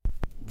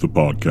The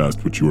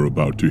podcast which you are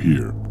about to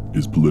hear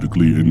is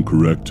politically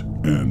incorrect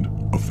and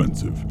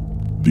offensive.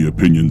 The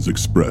opinions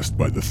expressed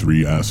by the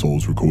three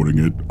assholes recording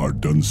it are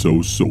done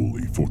so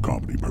solely for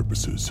comedy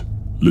purposes.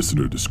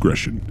 Listener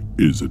discretion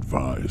is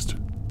advised.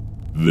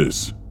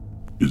 This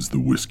is the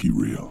Whiskey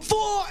Reel.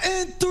 4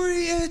 and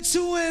 3 and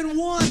 2 and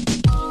 1.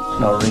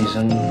 No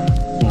reason,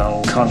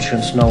 no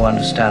conscience, no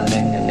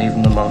understanding, and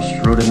even the most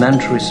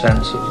rudimentary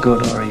sense of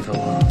good or evil.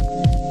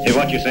 If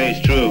what you say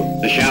is true,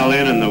 the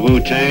Shaolin and the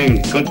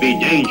Wu-Tang could be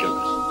dangerous.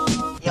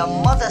 Your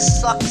mother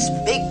sucks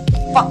big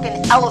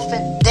fucking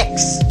elephant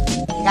dicks.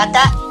 You got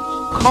that?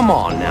 Come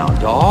on now,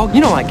 dog.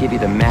 You know I give you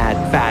the mad,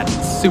 fat,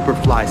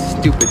 superfly,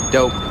 stupid,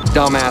 dope,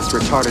 dumbass,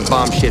 retarded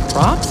bomb shit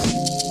props.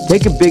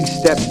 Take a big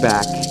step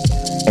back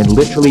and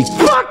literally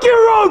fuck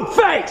your own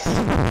face!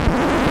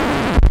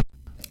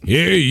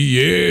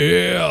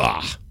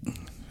 Yeah.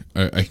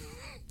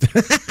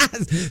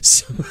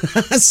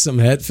 Some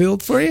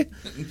Hetfield for you?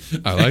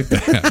 I like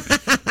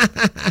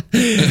that.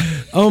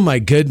 Oh my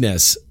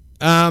goodness.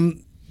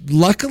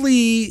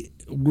 Luckily,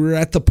 we're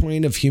at the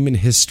point of human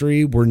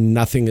history where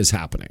nothing is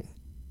happening.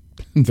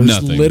 There's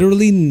Nothing.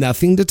 literally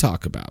nothing to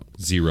talk about.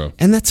 Zero.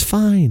 And that's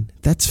fine.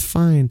 That's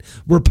fine.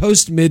 We're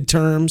post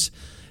midterms.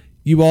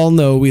 You all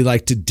know we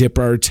like to dip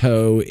our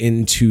toe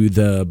into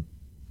the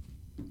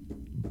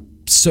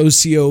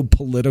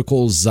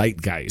socio-political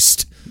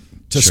zeitgeist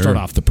to start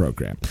off the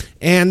program.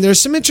 And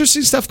there's some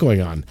interesting stuff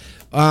going on.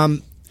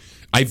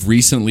 I've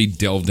recently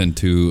delved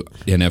into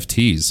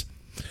NFTs.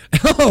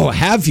 Oh,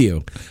 have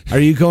you? Are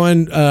you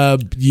going,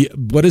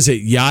 what is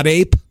it, Yacht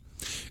Ape?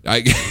 Are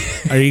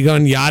you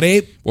going Yacht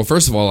Ape? Well,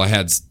 first of all, I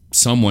had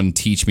someone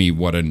teach me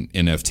what an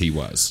NFT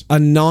was. A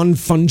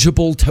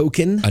non-fungible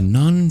token? A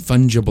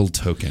non-fungible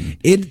token.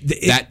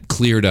 That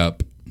cleared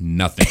up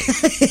nothing.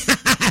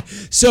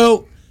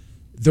 So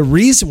the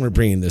reason we're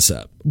bringing this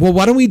up, well,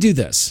 why don't we do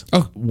this?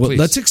 Oh, please.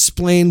 Let's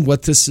explain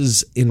what this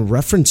is in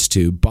reference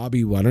to.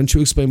 Bobby, why don't you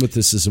explain what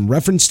this is in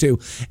reference to?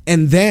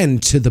 And then,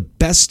 to the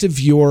best of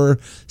your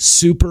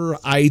super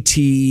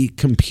IT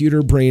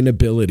computer brain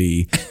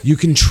ability, you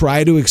can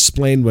try to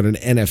explain what an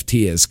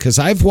NFT is. Because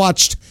I've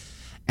watched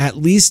at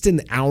least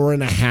an hour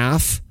and a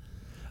half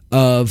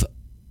of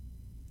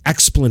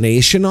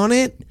explanation on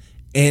it,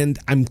 and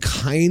I'm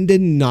kind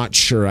of not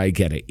sure I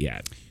get it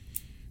yet.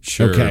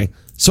 Sure. Okay.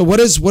 So what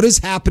is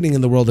happening in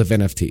the world of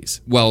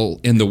NFTs? Well,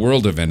 in the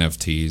world of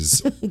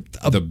NFTs,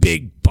 the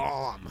big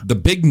bomb. The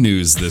big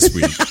news this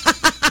week,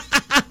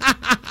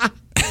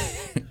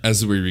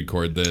 as we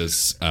record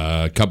this,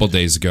 a couple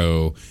days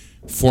ago,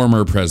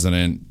 former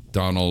President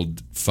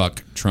Donald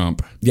fuck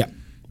Trump,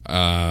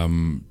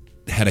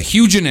 had a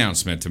huge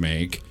announcement to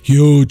make.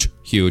 Huge,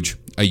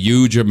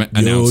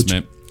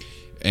 announcement,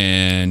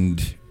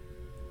 and.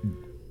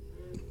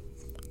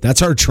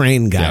 That's our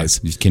train, guys.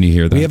 Yeah. Can you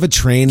hear that? We have a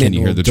train in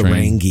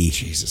Durangi.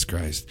 Jesus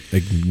Christ.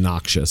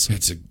 Obnoxious.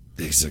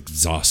 It's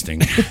exhausting.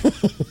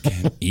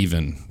 Can't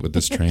even with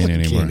this train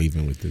anymore. Can't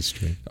even with this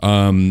train.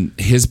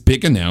 His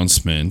big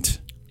announcement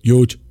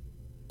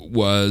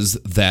was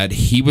that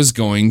he was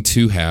going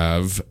to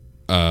have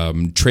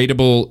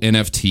tradable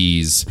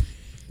NFTs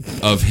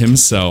of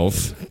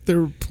himself.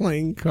 They're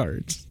playing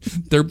cards.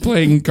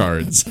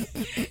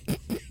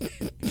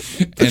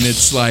 And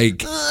it's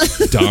like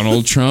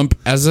Donald Trump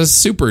as a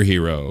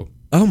superhero.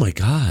 Oh my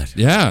God.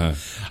 Yeah.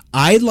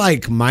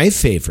 My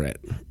favorite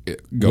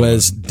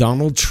was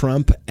Donald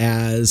Trump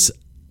as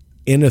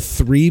in a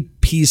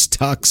 3-piece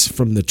tux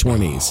from the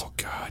 20s. Oh,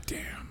 God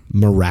damn.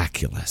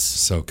 Miraculous.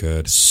 So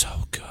good.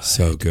 So good.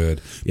 So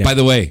good. Yeah. By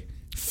the way,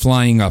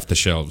 flying off the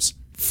shelves.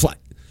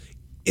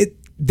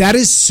 That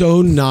is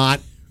so not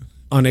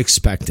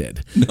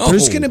unexpected. No,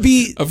 there's going to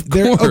be of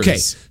course. Okay,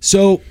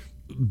 so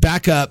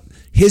back up.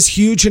 His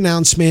huge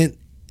announcement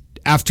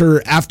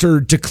after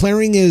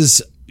declaring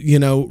his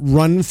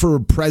run for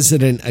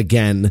president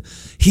again,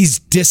 he's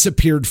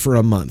disappeared for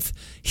a month.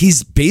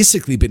 He's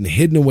basically been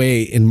hidden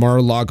away in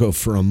Mar-a-Lago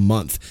for a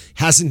month.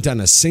 Hasn't done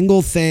a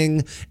single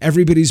thing.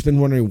 Everybody's been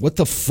wondering what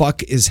the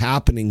fuck is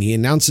happening. He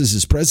announces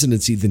his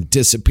presidency, then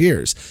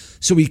disappears.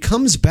 So he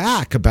comes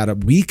back about a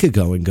week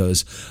ago and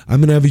goes, I'm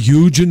going to have a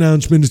huge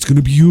announcement. It's going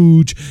to be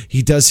huge.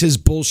 He does his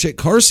bullshit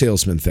car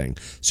salesman thing.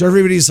 So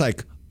everybody's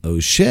like, oh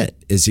shit,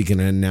 is he going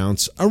to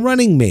announce a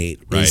running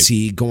mate? Right. Is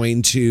he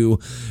going to,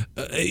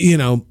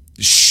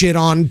 shit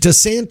on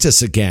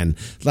DeSantis again?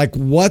 Like,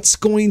 what's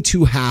going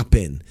to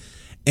happen?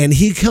 And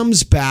he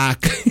comes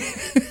back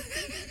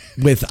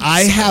with,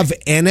 I have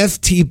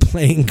NFT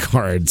playing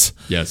cards.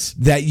 Yes.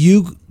 That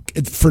you,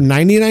 for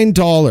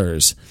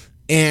 $99,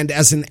 and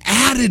as an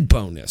added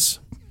bonus,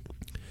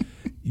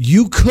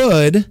 you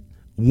could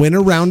win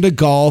a round of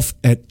golf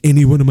at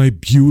any one of my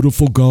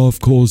beautiful golf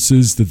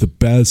courses. They're the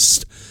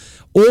best.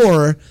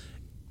 Or,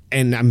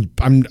 and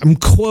I'm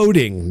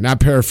quoting, not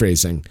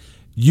paraphrasing,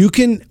 you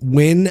can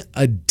win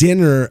a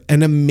dinner,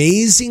 an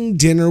amazing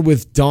dinner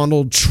with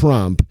Donald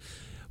Trump,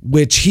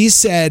 which he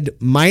said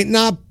might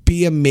not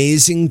be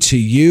amazing to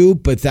you,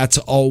 but that's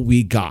all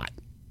we got.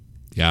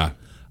 Yeah.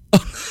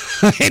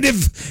 And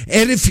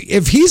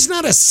if he's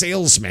not a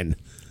salesman,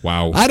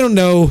 Wow. I don't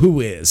know who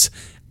is.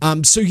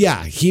 So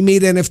yeah, he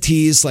made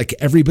NFTs like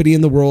everybody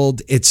in the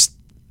world.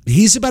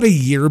 He's about a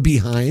year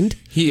behind.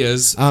 He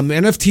is.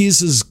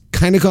 NFTs has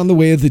kind of gone the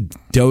way of the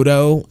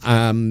dodo,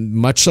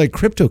 much like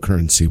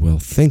cryptocurrency will.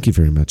 Thank you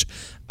very much.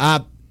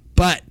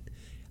 But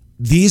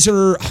these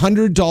are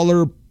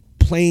 $100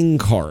 playing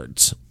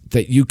cards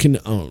that you can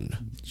own.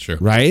 Sure.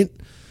 Right?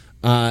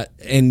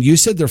 And you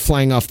said they're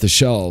flying off the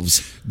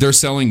shelves. They're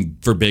selling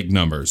for big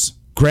numbers.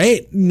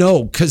 Great.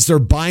 No, because they're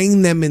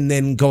buying them and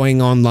then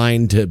going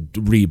online to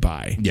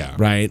rebuy. Yeah.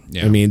 Right?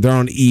 Yeah. I mean, they're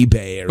on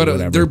eBay or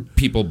whatever. But there are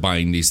people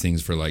buying these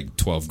things for like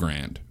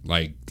 $12,000.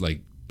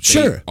 Like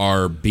sure. They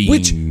are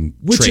being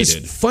which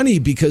traded. is funny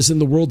because in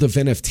the world of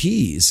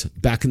NFTs,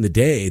 back in the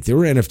day, there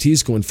were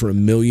NFTs going for $1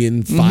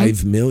 million,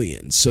 $5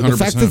 million. So the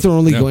fact that they're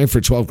only going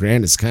for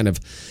 $12,000 is kind of.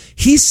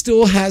 He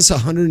still has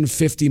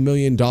 $150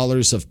 million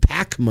of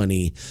PAC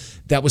money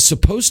that was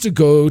supposed to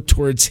go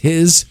towards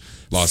his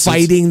lawsuits,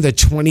 fighting the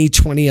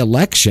 2020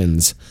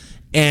 elections,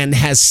 and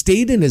has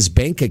stayed in his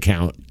bank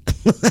account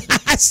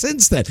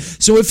since then.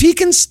 So if he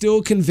can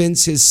still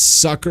convince his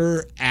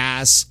sucker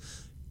ass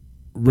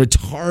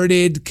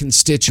retarded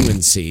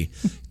constituency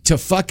to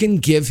fucking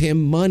give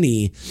him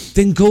money,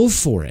 then go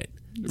for it.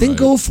 Then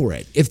go for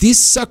it. If these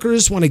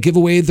suckers want to give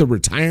away the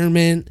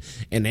retirement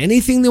and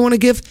anything they want to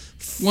give,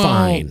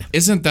 fine. Well,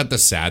 isn't that the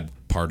sad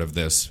part of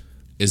this?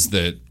 Is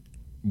that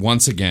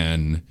once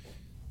again,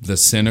 the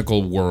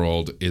cynical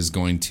world is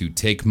going to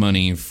take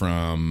money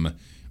from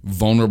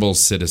vulnerable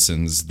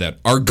citizens that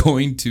are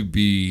going to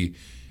be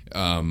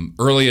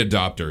early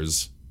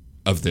adopters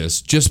of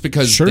this just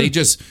because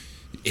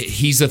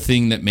he's a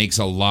thing that makes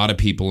a lot of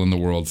people in the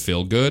world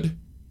feel good.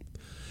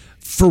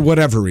 For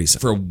whatever reason.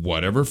 For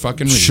whatever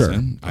fucking reason. Sure.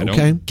 I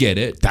don't get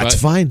it. That's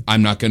fine.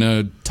 I'm not going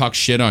to talk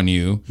shit on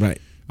you.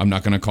 Right. I'm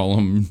not going to call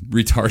him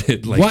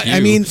retarded like you. I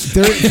mean,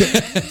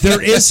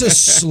 there is a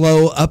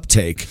slow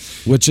uptake,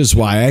 which is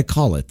why I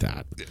call it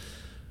that.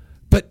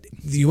 But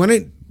you want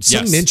to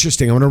something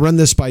interesting? I want to run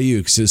this by you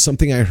because it's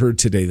something I heard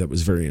today that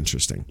was very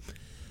interesting.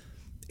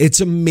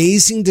 It's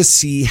amazing to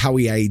see how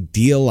he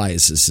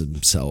idealizes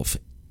himself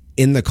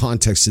in the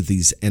context of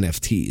these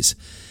NFTs.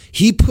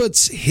 He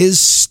puts his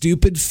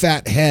stupid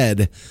fat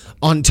head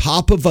on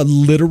top of a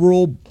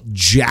literal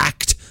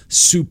jacked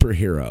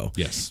superhero.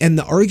 Yes. And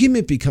the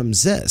argument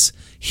becomes this.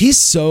 He's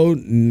so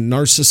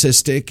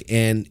narcissistic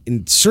and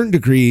in certain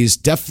degrees,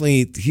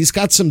 definitely, he's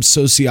got some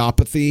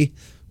sociopathy,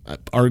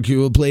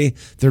 arguably.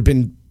 There have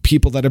been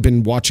people that have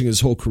been watching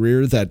his whole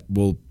career that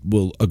will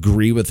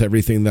agree with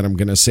everything that I'm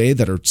going to say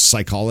that are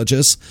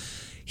psychologists.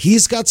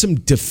 He's got some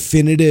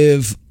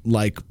definitive,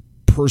 like,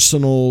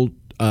 personal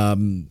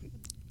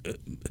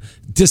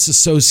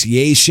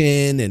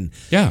disassociation and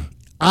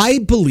I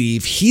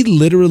believe he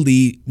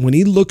literally, when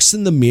he looks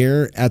in the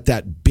mirror at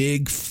that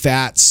big,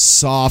 fat,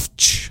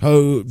 soft,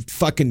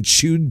 fucking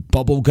chewed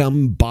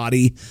bubblegum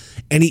body,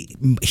 and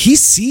he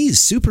sees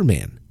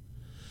Superman.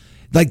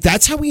 Like,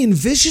 that's how he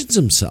envisions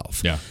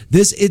himself. Yeah.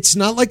 It's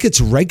not like it's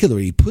regular.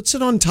 He puts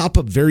it on top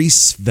of very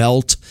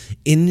svelte,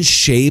 in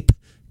shape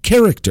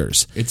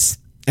characters.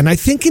 And I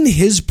think in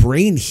his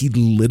brain, he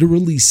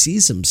literally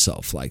sees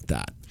himself like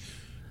that.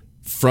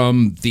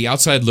 From the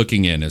outside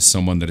looking in, as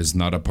someone that is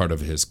not a part of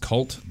his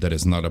cult, that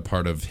is not a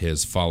part of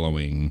his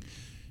following,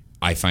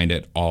 I find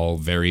it all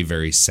very,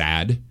 very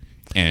sad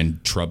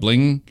and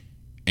troubling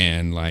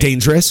and like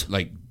dangerous.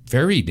 Like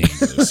very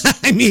dangerous.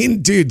 I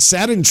mean, dude,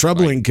 sad and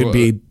troubling could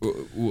be.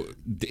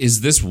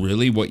 Is this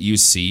really what you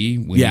see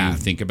when you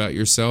think about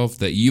yourself?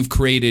 That you've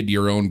created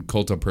your own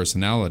cult of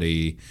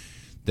personality,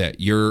 that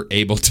you're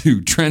able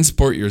to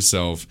transport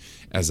yourself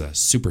as a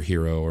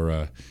superhero or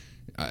a.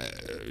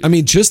 I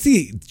mean, just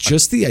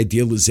the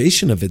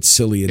idealization of it's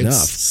silly enough.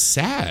 It's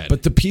sad.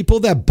 But the people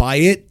that buy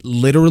it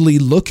literally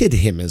look at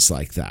him as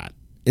like that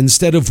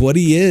instead of what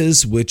he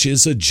is, which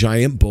is a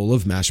giant bowl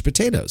of mashed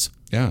potatoes.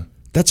 Yeah.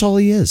 That's all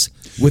he is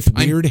with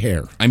weird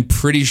hair. I'm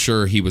pretty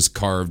sure he was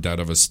carved out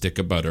of a stick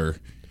of butter.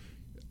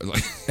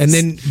 And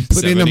then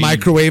put in a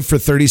microwave for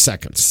 30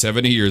 seconds.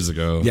 70 years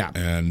ago. Yeah.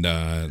 And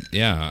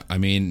I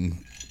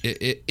mean,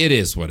 it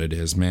is what it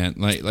is, man.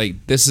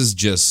 Like this is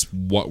just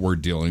what we're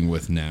dealing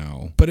with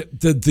now. But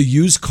the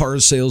used car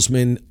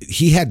salesman,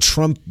 he had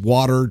Trump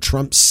water,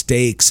 Trump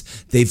steaks.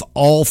 They've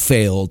all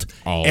failed.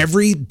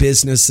 Every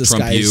business this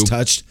guy has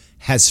touched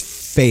has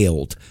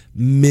failed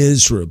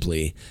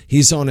miserably.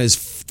 He's on his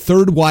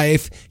third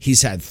wife.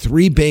 He's had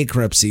 3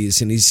 bankruptcies,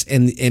 and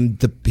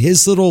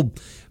his little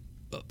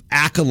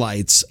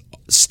acolytes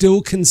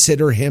still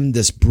consider him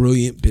this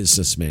brilliant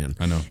businessman.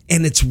 I know,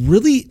 and it's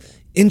really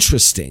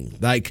interesting.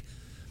 Like,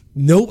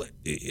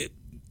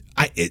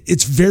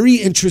 it's very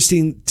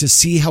interesting to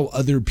see how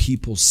other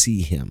people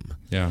see him.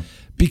 Yeah.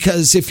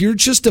 Because if you're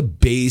just a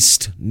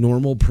based,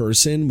 normal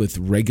person with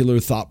regular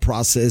thought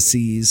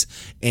processes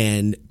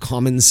and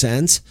common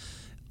sense,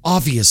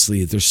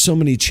 obviously there's so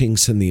many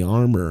chinks in the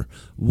armor.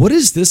 What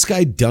has this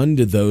guy done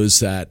to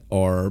those that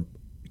are,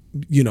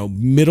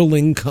 middle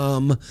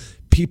income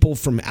people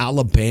from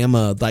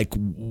Alabama? Like,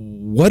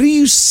 what are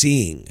you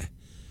seeing?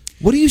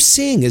 What are you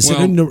seeing? Is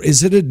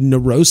it a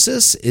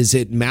neurosis? Is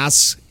it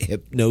mass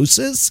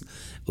hypnosis?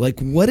 Like,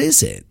 what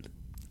is it?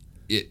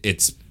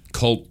 It's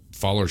cult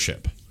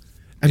followership.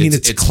 I mean,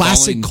 it's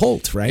classic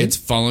cult, right? It's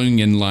following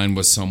in line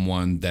with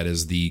someone that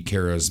is the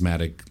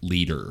charismatic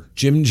leader.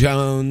 Jim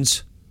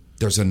Jones.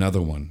 There's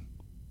another one.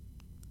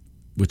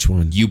 Which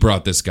one? You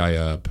brought this guy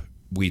up.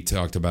 We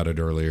talked about it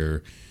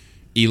earlier.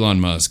 Elon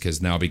Musk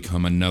has now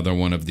become another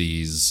one of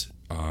these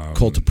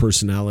cult of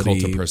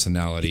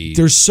personality.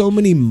 There's so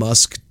many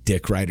Musk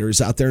dick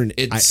riders out there, and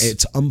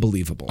it's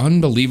unbelievable.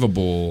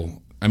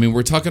 Unbelievable. I mean,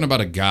 we're talking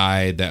about a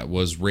guy that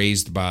was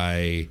raised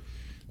by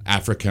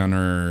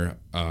Afrikaner,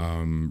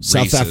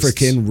 South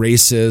African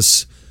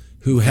racists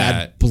who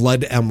had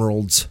blood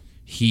emeralds.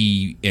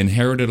 He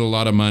inherited a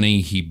lot of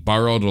money. He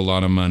borrowed a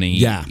lot of money.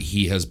 Yeah.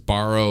 He has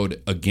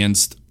borrowed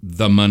against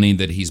the money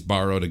that he's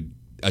borrowed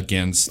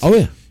against. Oh,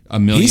 yeah. A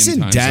million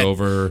times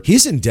over.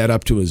 He's in debt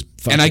up to his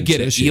fucking And I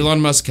get issue. it.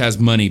 Elon Musk has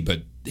money,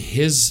 but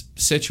his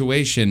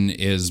situation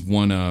is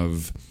one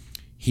of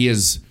he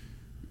has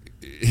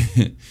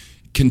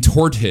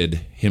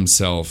contorted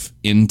himself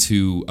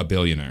into a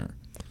billionaire.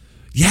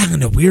 Yeah,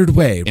 in a weird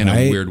way. In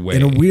a weird way.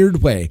 In a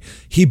weird way.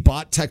 He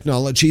bought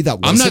technology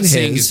that wasn't his. I'm not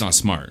saying he's not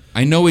smart.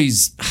 I know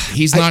he's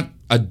not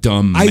a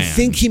dumb man. I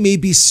think he may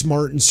be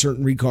smart in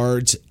certain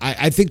regards.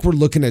 I think we're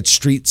looking at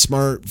street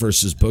smart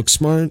versus book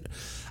smart.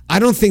 I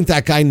don't think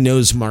that guy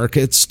knows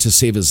markets to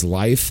save his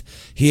life.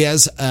 He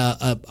has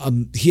a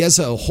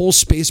whole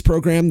space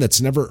program that's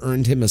never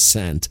earned him a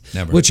cent,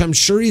 which I'm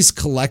sure he's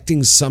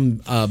collecting some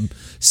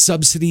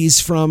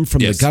subsidies from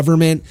the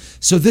government.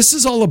 So this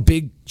is all a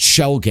big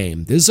shell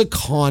game. This is a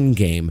con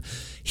game.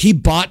 He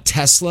bought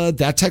Tesla.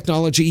 That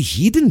technology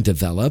he didn't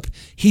develop.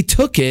 He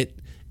took it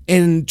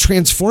and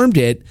transformed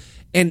it,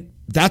 and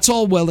that's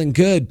all well and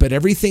good. But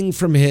everything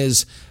from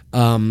his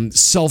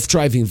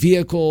self-driving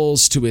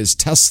vehicles to his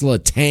Tesla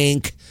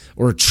tank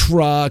or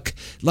truck,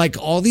 like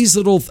all these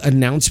little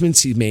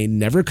announcements he made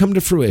never come to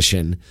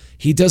fruition.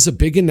 He does a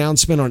big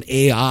announcement on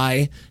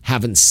AI,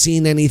 haven't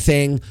seen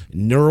anything.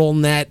 Neural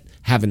net,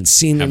 haven't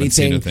seen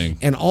anything.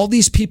 And all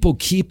these people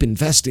keep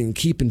investing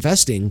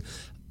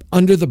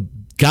under the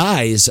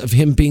guise of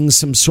him being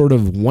some sort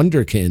of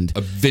wonderkind.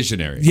 A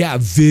visionary. Yeah,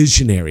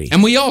 visionary.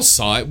 And we all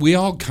saw it. We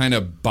all kind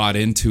of bought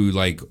into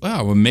like,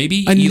 oh, well,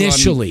 maybe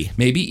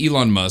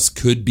Elon Musk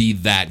could be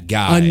that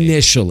guy.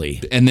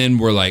 Initially. And then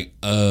we're like,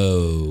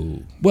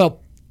 oh.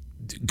 Well,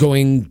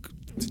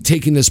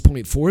 taking this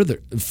point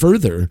further,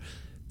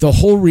 the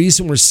whole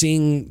reason we're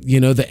seeing,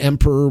 the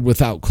emperor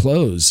without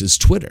clothes is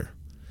Twitter.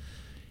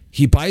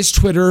 He buys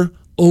Twitter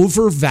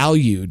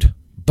overvalued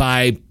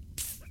by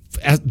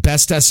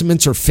best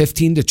estimates are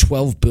 $15 to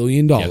 $12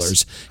 billion.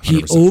 Yes,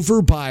 he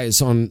overbuys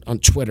on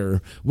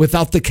Twitter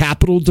without the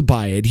capital to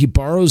buy it. He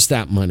borrows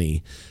that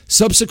money,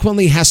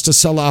 subsequently has to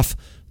sell off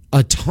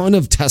a ton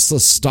of Tesla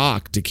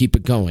stock to keep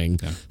it going,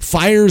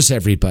 fires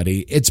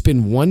everybody. It's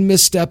been one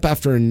misstep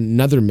after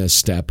another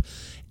misstep.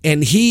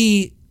 And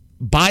he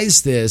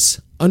buys this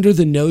under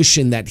the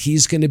notion that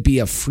he's going to be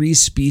a free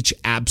speech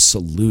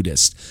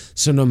absolutist.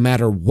 So no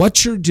matter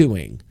what you're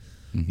doing,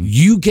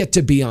 you get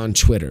to be on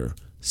Twitter.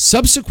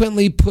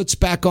 Subsequently puts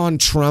back on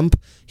Trump.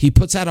 He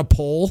puts out a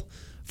poll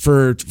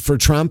for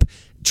Trump.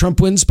 Trump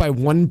wins by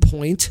 1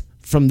 point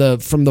from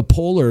the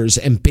pollers,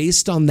 and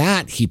based on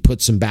that, he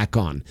puts him back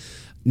on.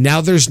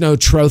 Now there's no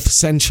Truth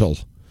Central.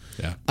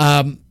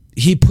 Yeah.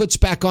 He puts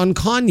back on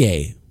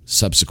Kanye.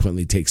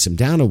 Subsequently takes him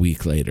down a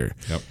week later.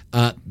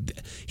 Yep.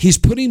 He's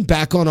putting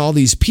back on all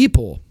these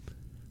people.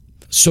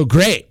 So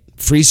great.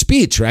 Free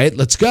speech, right?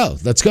 Let's go.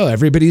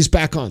 Everybody's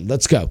back on.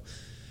 Let's go.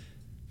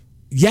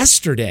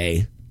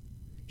 Yesterday,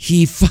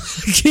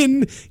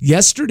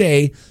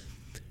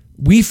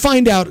 we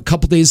find out a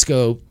couple days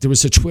ago, there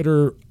was a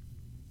Twitter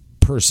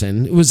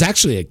person, it was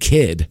actually a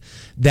kid,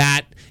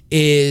 that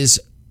is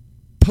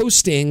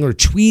posting or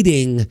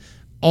tweeting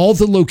all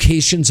the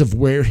locations of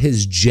where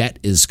his jet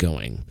is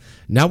going.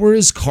 Not where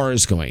his car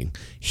is going.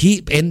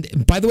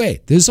 And by the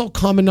way, this is all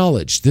common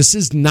knowledge. This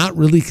is not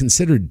really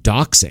considered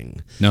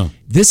doxing. No.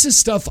 This is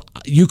stuff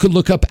you could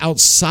look up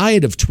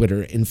outside of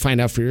Twitter and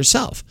find out for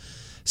yourself.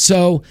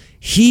 So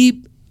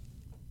he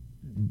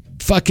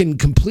fucking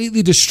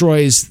completely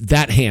destroys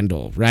that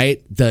handle,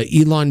 right? The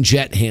Elon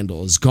Jet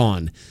handle is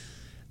gone.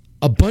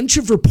 A bunch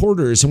of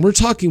reporters, and we're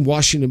talking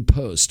Washington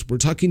Post, we're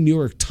talking New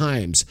York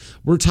Times,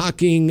 we're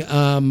talking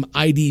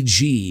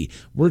IDG,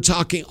 we're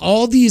talking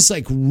all these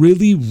like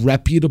really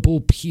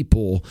reputable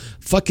people,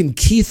 fucking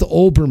Keith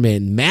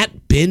Olbermann,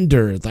 Matt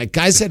Bender, like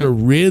guys that are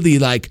really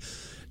like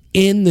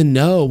in the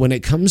know when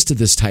it comes to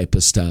this type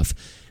of stuff.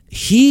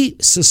 He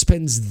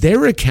suspends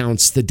their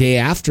accounts the day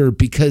after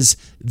because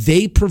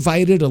they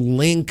provided a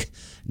link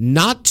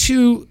not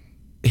to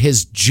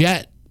his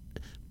jet,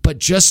 but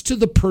just to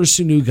the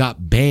person who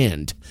got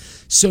banned.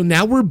 So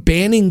now we're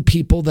banning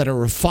people that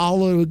are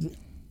following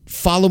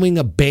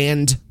a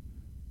banned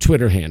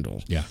Twitter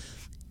handle. Yeah.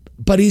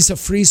 But he's a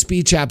free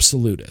speech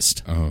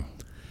absolutist. Oh.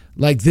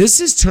 Like this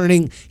is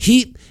turning,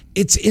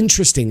 it's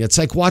interesting. It's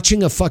like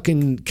watching a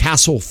fucking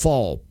castle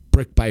fall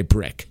brick by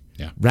brick.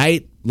 Yeah.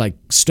 Right? Like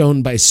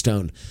stone by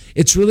stone.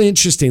 It's really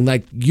interesting.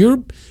 Like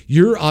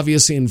you're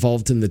obviously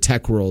involved in the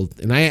tech world.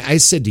 And I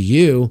said to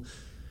you,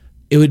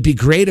 it would be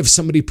great if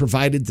somebody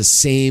provided the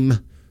same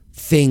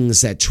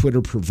things that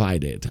Twitter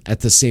provided at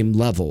the same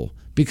level,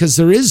 because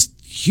there is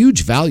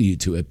huge value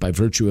to it by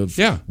virtue of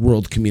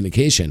world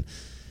communication.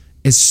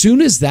 As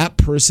soon as that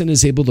person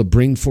is able to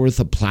bring forth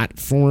a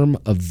platform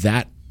of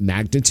that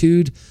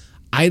magnitude,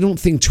 I don't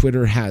think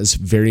Twitter has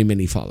very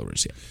many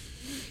followers yet.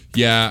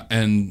 Yeah,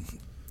 and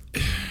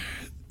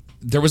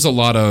there was a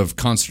lot of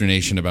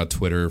consternation about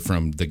Twitter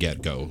from the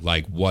get-go,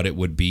 like what it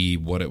would be,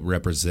 what it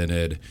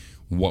represented,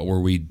 what were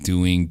we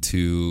doing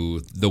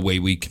to the way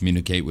we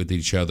communicate with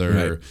each other,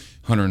 right.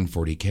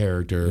 140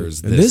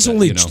 characters. This is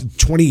only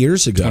 20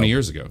 years ago. 20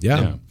 years ago,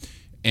 yeah.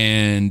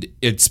 And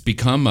it's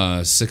become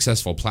a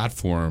successful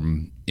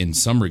platform in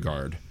some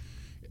regard.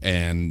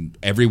 And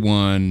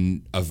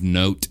everyone of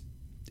note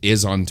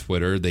is on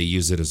Twitter. They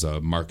use it as a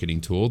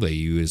marketing tool. They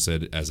use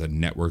it as a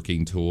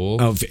networking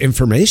tool. Of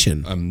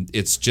information.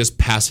 It's just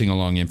passing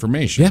along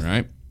information,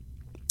 right?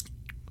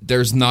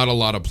 There's not a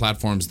lot of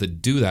platforms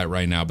that do that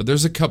right now, but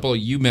there's a couple.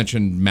 You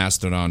mentioned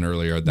Mastodon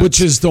earlier.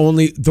 Which is the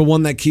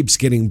one that keeps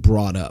getting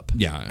brought up.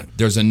 Yeah.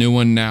 There's a new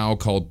one now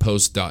called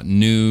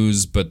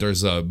Post.news, but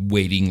there's a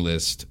waiting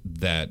list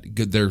that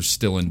they're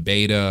still in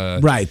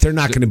beta. Right. They're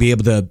not going to be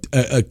able to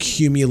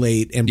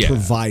accumulate and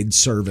provide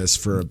service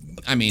for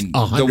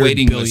the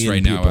waiting list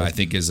right now, I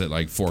think, is at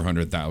like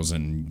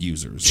 400,000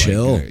 users.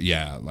 Chill.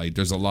 Like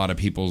there's a lot of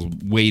people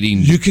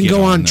waiting. You can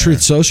go on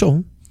Truth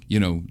Social.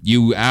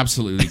 You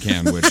absolutely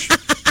can, which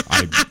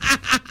I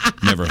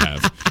never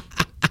have.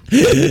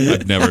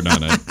 I've never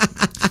done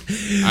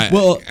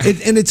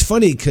it. And it's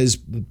funny because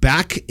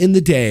back in the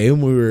day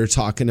when we were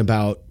talking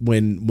about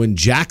when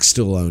Jack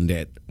still owned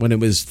it, when it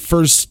was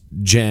first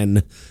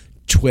gen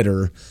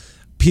Twitter,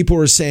 people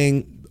were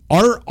saying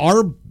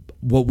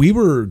what we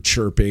were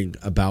chirping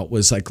about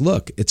was like,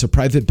 look, it's a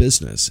private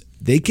business.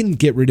 They can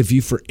get rid of you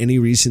for any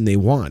reason they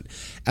want.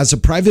 As a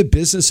private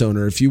business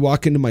owner, if you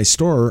walk into my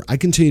store, I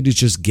can tell you to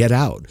just get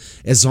out.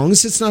 As long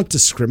as it's not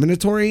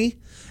discriminatory,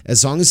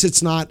 as long as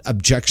it's not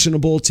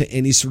objectionable to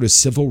any sort of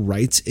civil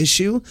rights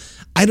issue,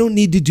 I don't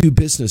need to do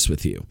business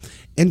with you.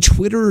 And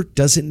Twitter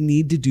doesn't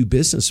need to do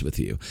business with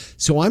you.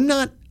 So I'm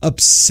not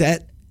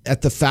upset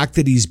at the fact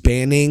that he's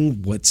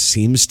banning what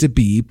seems to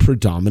be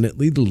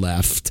predominantly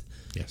left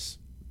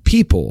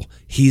people.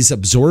 He's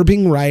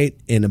absorbing right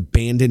and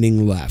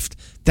abandoning left.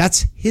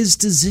 That's his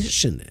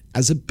decision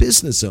as a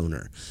business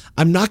owner.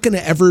 I'm not going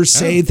to ever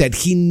say that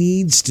he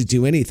needs to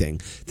do anything.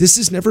 This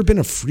has never been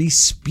a free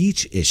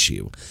speech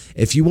issue.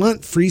 If you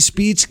want free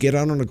speech, get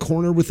out on a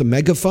corner with a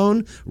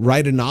megaphone,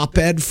 write an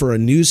op-ed for a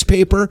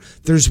newspaper.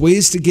 There's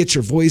ways to get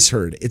your voice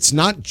heard. It's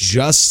not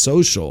just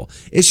social.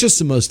 It's just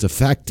the most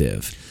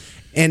effective.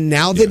 And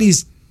now that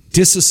he's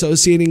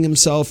disassociating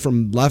himself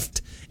from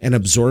left and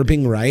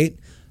absorbing right,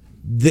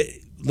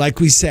 like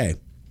we say,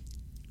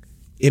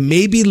 it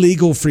may be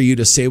legal for you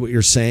to say what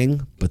you're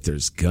saying, but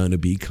there's going to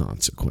be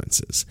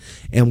consequences.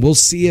 And we'll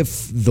see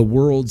if the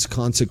world's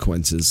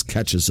consequences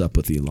catches up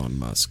with Elon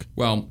Musk.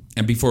 Well,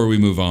 and before we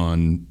move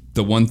on,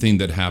 the one thing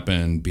that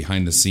happened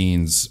behind the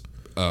scenes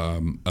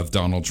of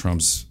Donald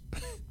Trump's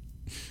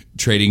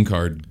trading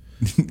card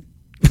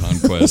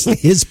conquest.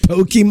 His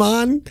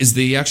Pokemon? Is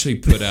they actually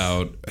put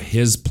out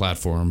his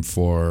platform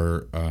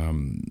for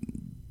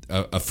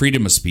a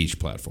freedom of speech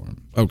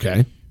platform.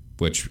 Okay.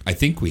 Which I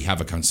think we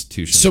have a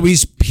constitution. So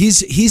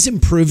he's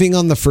improving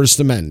on the First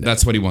Amendment.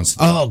 That's what he wants to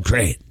do. Oh,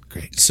 great.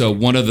 So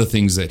one of the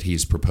things that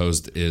he's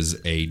proposed is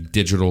a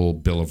digital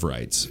Bill of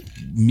Rights,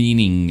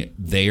 meaning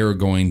they're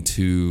going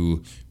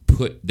to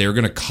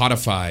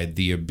codify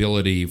the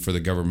ability for the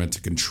government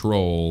to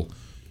control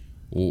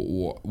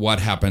what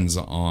happens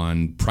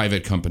on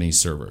private company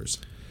servers.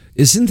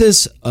 Isn't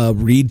this a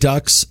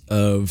redux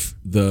of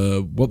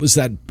what was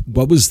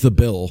the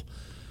bill?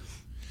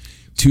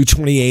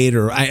 228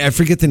 or I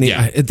forget the name.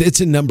 Yeah.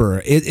 It's a number.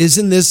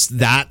 Isn't this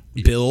that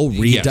bill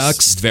redux?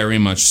 Yes, very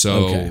much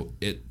so.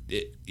 Okay.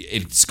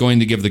 It's going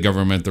to give the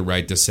government the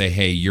right to say,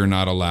 hey, you're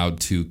not allowed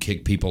to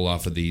kick people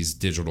off of these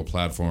digital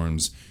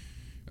platforms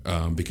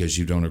because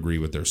you don't agree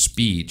with their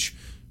speech,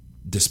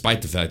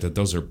 despite the fact that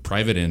those are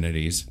private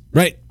entities.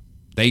 Right.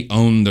 They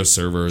own the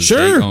servers.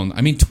 Sure.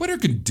 Twitter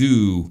could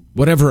do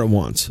whatever it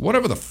wants.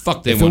 Whatever the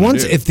fuck they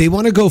want to do. If they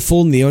want to go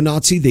full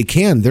neo-Nazi, they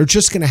can. They're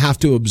just going to have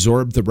to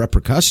absorb the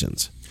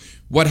repercussions.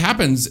 What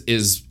happens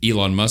is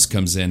Elon Musk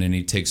comes in and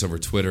he takes over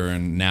Twitter,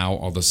 and now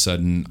all of a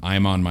sudden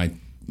I'm on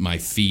my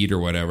feed or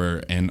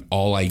whatever, and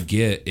all I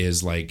get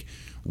is like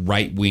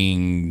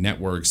right-wing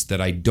networks that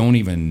I don't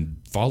even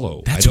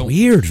follow. That's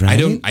weird,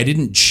 right? I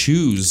didn't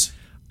choose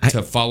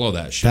to follow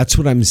that shit. That's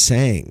what I'm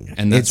saying.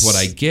 And that's what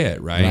I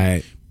get, right?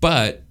 Right.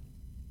 But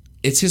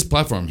it's his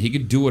platform. He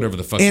could do whatever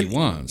the fuck he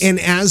wants. And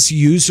as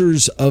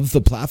users of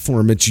the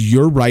platform, it's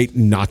your right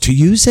not to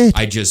use it.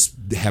 I just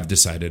have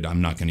decided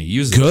I'm not going to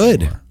use it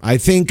Good. anymore. I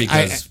think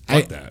because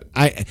fuck that.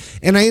 I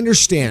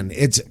understand.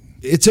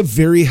 It's a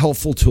very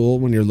helpful tool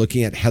when you're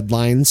looking at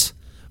headlines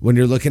when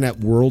you're looking at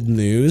world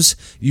news.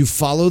 You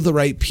follow the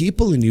right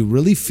people and you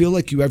really feel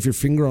like you have your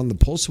finger on the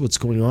pulse of what's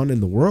going on in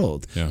the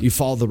world. Yeah. You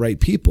follow the right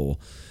people.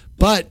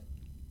 But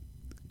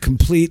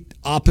complete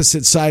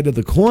opposite side of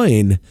the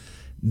coin,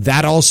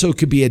 that also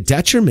could be a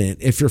detriment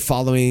if you're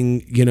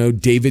following, you know,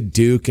 David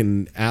Duke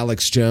and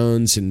Alex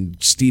Jones and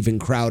Steven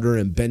Crowder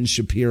and Ben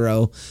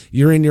Shapiro.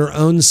 You're in your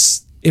own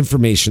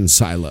information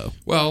silo.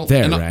 Well,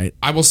 there, and right?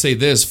 I will say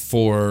this,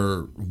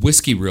 for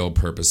Whiskey Reel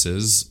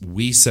purposes,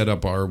 we set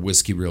up our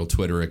Whiskey Reel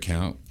Twitter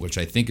account, which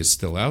I think is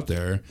still out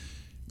there,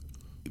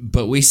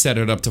 but we set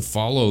it up to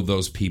follow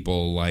those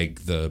people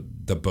like the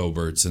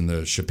Boberts and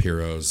the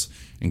Shapiros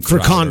and For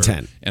Crowder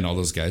content. and all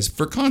those guys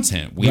for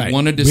content. We Right.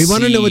 wanted to we see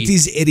want to know what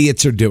these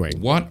idiots are doing.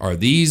 what are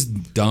these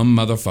dumb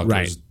motherfuckers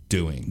Right.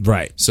 doing?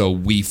 Right. So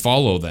we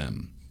follow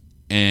them,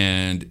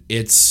 and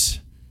it's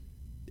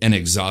an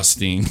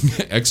exhausting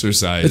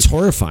exercise. It's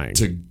horrifying.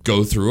 To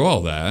go through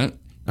all that.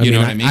 I You mean,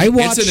 know what I mean? I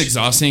watch- It's an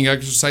exhausting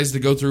exercise to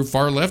go through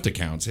far left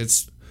accounts.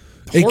 It's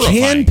It horrifying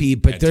can be,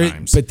 but at there,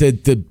 times. but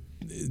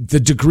the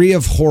degree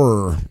of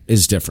horror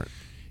is different.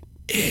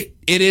 It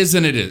is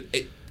and it is.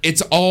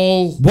 It's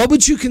all. What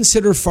would you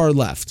consider far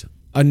left?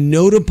 A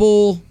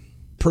notable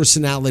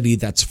personality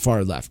that's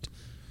far left.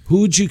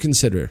 Who would you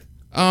consider?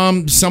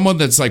 Someone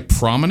that's like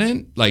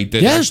prominent, like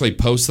that Yeah. actually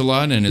posts a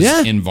lot and is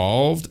Yeah.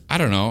 involved. I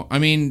don't know. I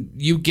mean,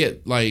 you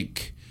get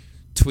like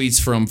tweets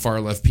from far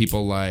left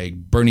people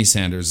like Bernie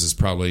Sanders is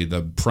probably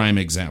the prime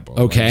example.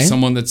 Okay. Like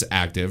someone that's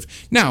active.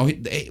 Now,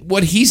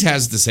 what he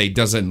has to say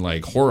doesn't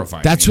like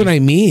horrify That's me. what I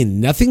mean.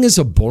 Nothing is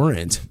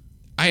abhorrent.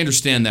 I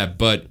understand that,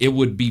 but it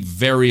would be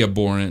very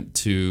abhorrent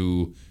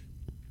to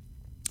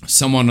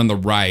someone on the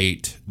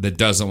right that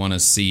doesn't want to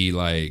see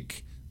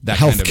like that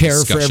Health kind of care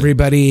for discussion.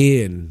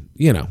 everybody, and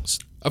you know,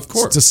 Of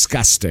course. it's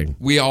disgusting.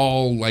 We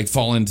all like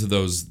fall into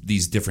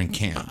these different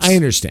camps. I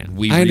understand.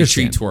 We I retreat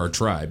understand. to our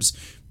tribes,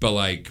 but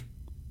like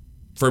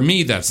for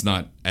me, that's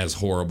not as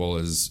horrible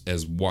as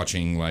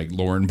watching like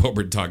Lauren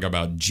Boebert talk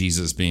about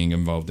Jesus being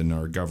involved in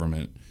our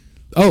government.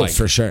 Oh, Like,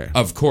 for sure.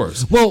 Of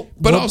course. Well,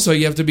 but well- also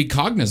you have to be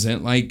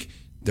cognizant. Like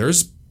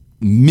there's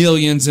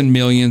millions and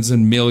millions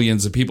and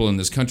millions of people in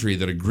this country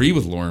that agree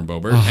with Lauren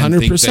Boebert and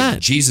think 100%. that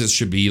Jesus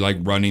should be like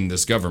running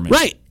this government.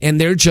 Right, and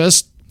they're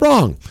just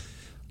wrong.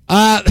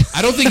 I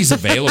don't think he's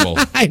available.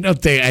 I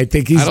don't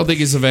think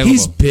he's available.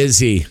 He's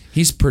busy.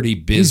 He's pretty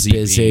busy.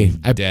 He's busy.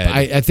 being dead.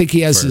 I think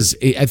he has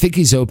I think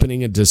he's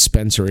opening a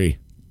dispensary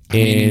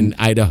in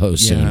Idaho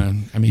soon. Yeah,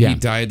 I mean, Yeah. he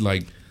died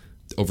like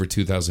over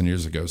 2,000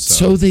 years ago.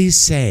 So they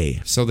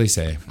say. So they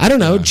say. I don't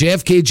know.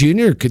 JFK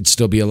Jr. could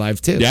still be alive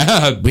too.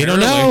 Yeah, we don't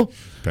know.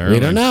 Apparently.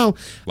 We don't know.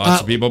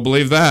 Lots of people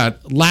believe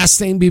that. Last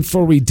thing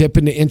before we dip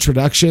into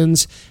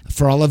introductions,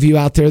 for all of you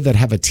out there that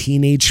have a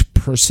teenage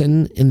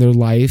person in their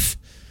life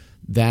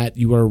that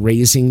you are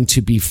raising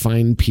to be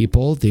fine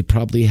people, they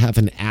probably have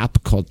an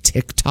app called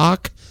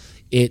TikTok.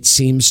 It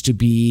seems to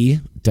be,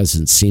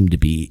 doesn't seem to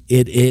be,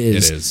 it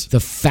is the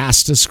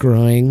fastest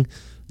growing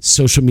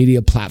social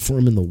media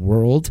platform in the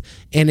world.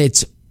 And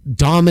it's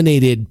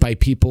dominated by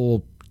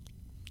people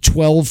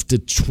 12 to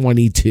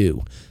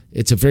 22.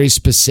 It's a very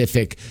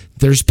specific,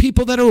 there's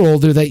people that are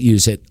older that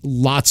use it.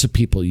 Lots of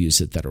people use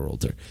it that are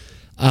older.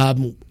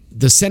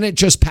 The Senate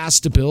just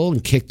passed a bill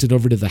and kicked it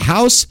over to the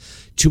House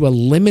to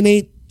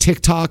eliminate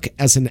TikTok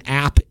as an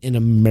app in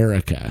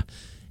America.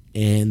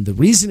 And the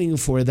reasoning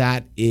for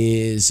that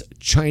is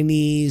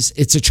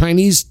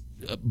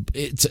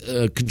it's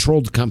a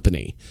controlled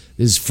company.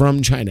 This is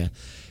from China.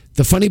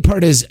 The funny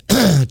part is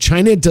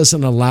China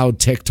doesn't allow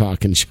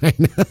TikTok in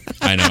China.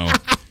 I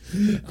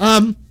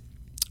know.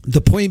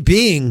 The point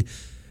being,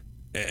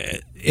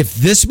 if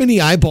this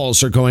many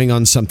eyeballs are going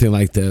on something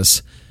like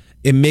this,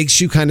 it makes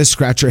you kind of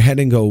scratch your head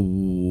and go,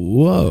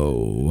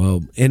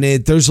 whoa. And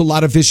there's a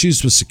lot of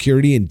issues with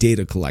security and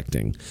data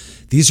collecting.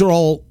 These are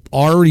all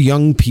our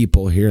young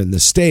people here in the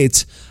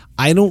States.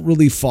 I don't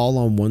really fall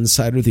on one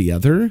side or the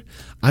other.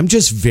 I'm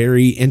just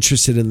very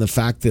interested in the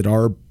fact that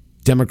our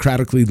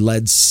democratically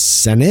led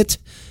Senate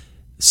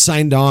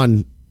signed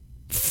on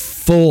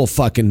full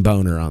fucking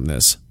boner on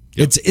this.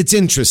 Yep. It's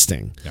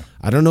interesting. Yeah.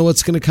 I don't know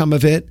what's going to come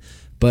of it,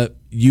 but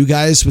you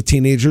guys with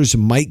teenagers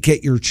might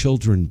get your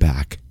children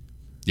back.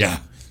 Yeah.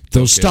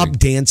 They'll stop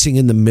dancing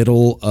in the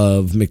middle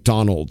of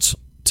McDonald's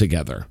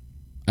together.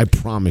 I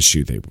promise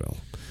you they will.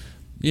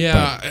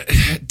 Yeah.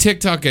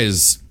 TikTok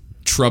is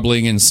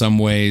troubling in some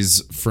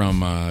ways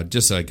from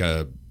just like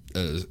a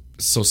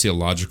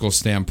sociological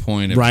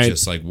standpoint of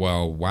just like,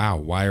 well, wow,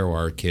 why are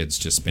our kids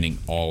just spending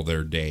all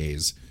their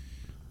days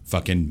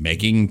fucking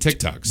making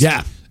TikToks?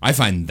 Yeah. I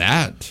find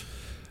that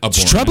abhorrent.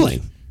 It's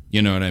troubling.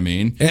 You know what I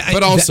mean?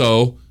 But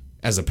also,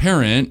 as a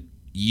parent,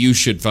 you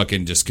should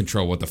fucking just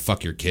control what the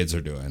fuck your kids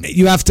are doing.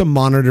 You have to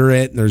monitor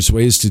it, and there's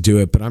ways to do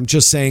it. But I'm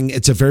just saying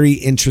it's a very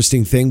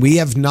interesting thing. We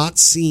have not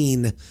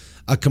seen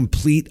a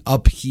complete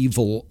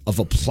upheaval of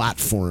a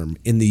platform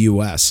in the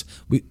U.S.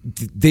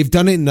 They've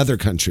done it in other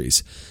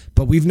countries,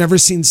 but we've never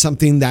seen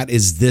something that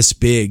is this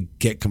big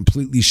get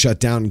completely shut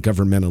down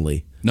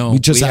governmentally. No,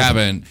 we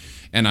haven't.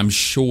 And I'm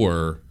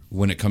sure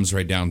when it comes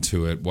right down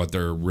to it, what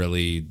they're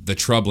really, the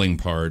troubling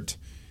part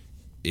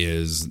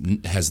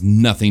has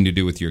nothing to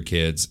do with your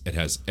kids. It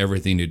has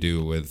everything to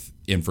do with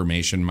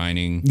information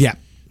mining. Yeah,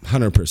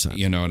 100%.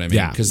 You know what I mean?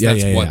 Yeah. Because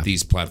that's what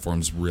these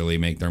platforms really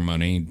make their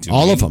money doing.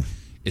 All of them.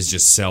 Is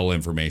just sell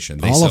information.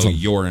 They All of sell them.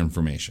 your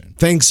information.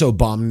 Thanks,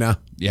 Obama.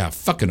 Yeah,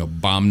 fucking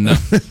Obama.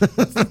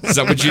 Is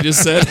that what you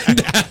just said?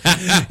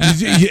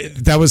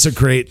 That was a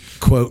great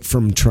quote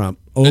from Trump.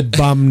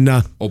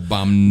 Obama.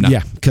 Obama.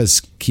 Yeah,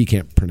 because he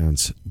can't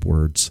pronounce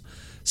words.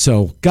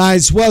 So,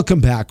 guys,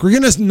 welcome back. We're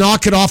going to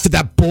knock it off with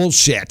that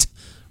bullshit.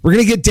 We're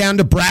going to get down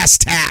to brass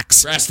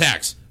tacks. Brass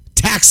tacks.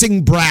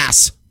 Taxing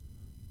brass.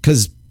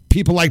 Because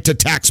people like to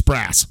tax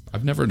brass.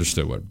 I've never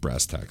understood what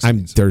brass tacks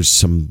means. There's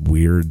some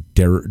weird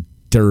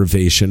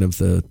derivation of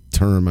the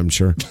term, I'm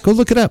sure. Go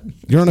look it up.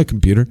 You're on a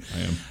computer. I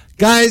am.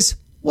 Guys,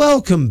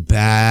 welcome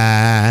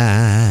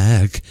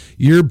back.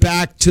 You're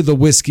back to the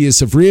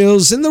whiskiest of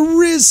reels and the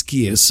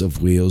riskiest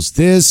of wheels.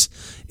 This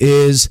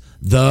is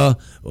the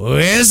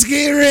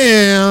Whiskey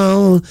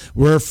Reel.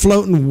 We're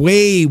floating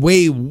way,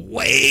 way,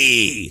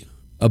 way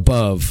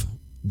above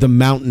the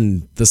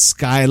mountain, the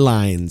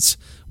skylines.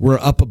 We're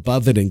up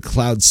above it in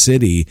Cloud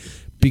City.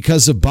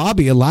 Because of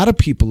Bobby, a lot of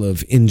people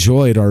have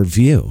enjoyed our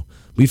view.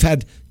 We've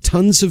had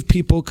tons of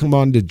people come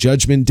on to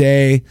Judgment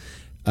Day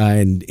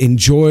and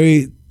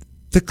enjoy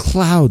the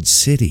Cloud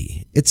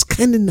City. It's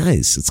kind of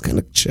nice. It's kind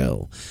of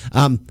chill.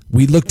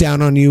 We look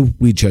down on you.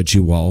 We judge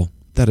you all.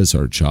 That is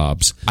our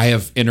jobs. I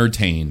have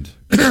entertained.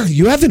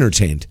 You have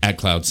entertained. At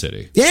Cloud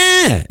City.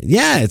 Yeah.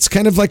 It's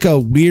kind of like a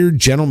weird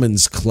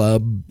gentleman's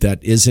club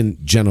that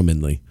isn't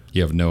gentlemanly.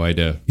 You have no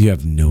idea. You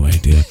have no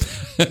idea.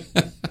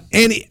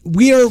 And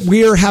we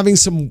are having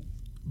some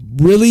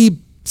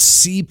really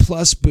C+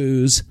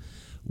 booze.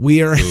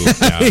 We are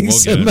having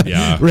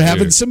we're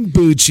having some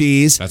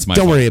Bucci's. That's my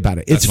Don't fault. worry about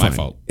it. It's That's my fine.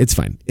 fault. It's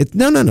fine.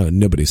 No,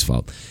 nobody's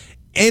fault.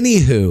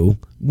 Anywho,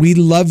 we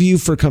love you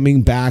for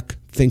coming back.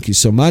 Thank you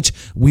so much.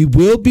 We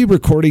will be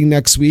recording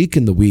next week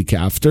and the week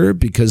after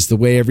because the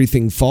way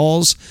everything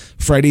falls,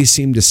 Fridays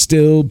seem to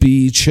still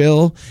be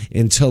chill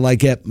until I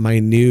get my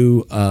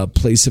new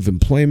place of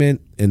employment,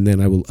 and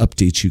then I will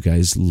update you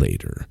guys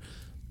later.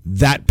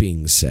 That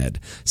being said,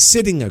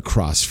 sitting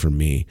across from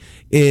me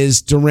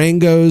is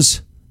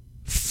Durango's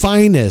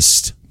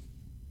finest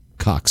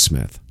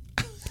cocksmith.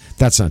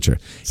 That's not true.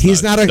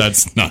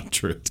 That's not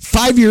true.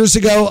 5 years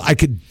ago, I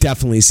could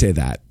definitely say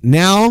that.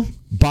 Now,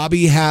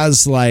 Bobby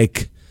has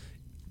like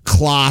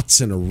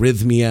clots and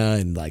arrhythmia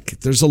and like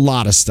there's a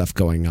lot of stuff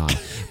going on.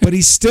 But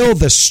he's still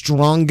the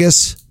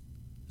strongest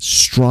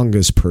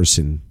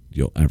person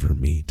you'll ever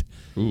meet.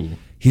 Ooh.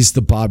 He's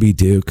the Bobby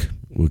Duke.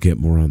 We'll get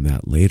more on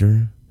that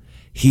later.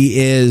 He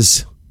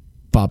is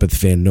Bobbeth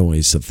Van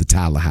Noyes of the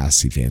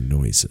Tallahassee Van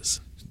Noises.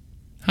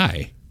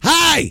 Hi.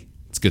 Hi!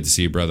 It's good to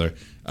see you, brother.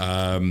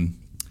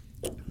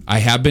 I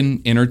have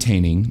been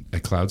entertaining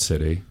at Cloud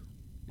City.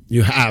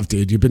 You have,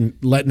 dude. You've been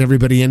letting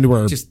everybody into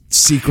our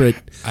secret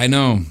I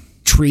know.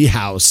 tree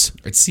house.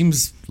 It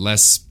seems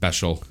less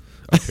special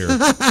up here all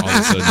of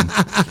a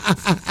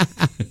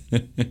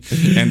sudden.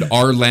 And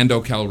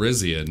Orlando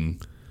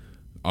Calrissian,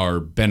 our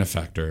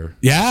benefactor,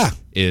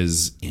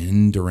 is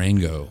in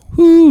Durango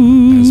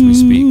as we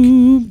speak.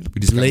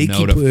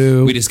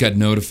 We just got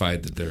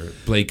notified that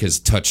Blake has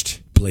touched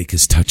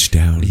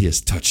down. He has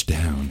touched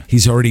down.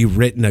 He's already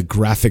written a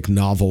graphic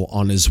novel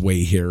on his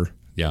way here.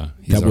 Yeah.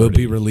 That will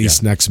be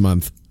released next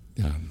month.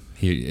 Yeah.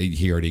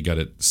 He already got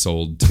it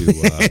sold to...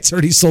 it's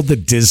already sold to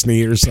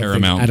Disney or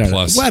something. Paramount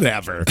Plus.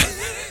 Whatever.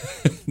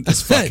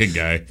 This fucking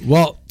guy.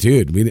 Well,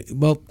 dude,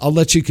 I'll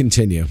let you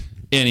continue.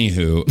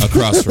 Anywho,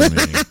 across from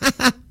me,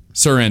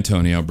 Sir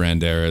Antonio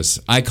Banderas.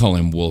 I call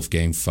him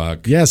Wolfgang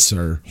Fuck. Yes,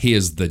 sir. He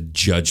is the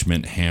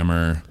judgment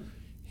hammer.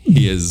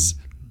 He is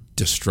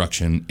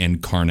destruction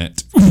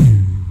incarnate.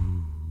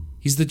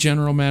 He's the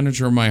general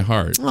manager of my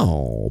heart.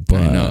 Oh,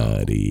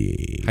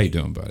 buddy. How you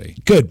doing, buddy?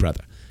 Good,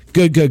 brother.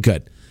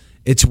 Good.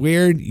 It's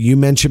weird. You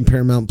mentioned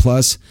Paramount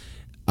Plus.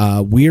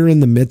 We're in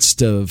the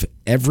midst of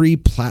every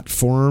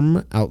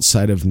platform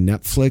outside of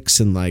Netflix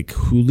and like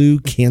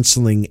Hulu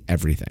canceling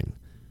everything.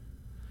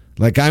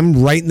 Like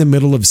I'm right in the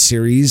middle of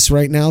series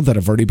right now that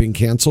have already been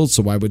canceled.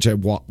 So why would I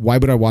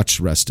watch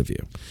the rest of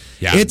you?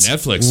 Yeah, it's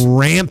Netflix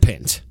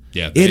rampant.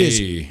 Yeah, it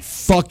is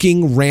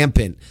fucking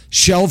rampant.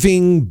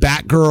 Shelving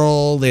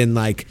Batgirl and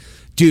like,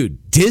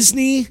 dude,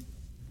 Disney,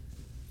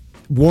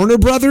 Warner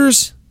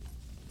Brothers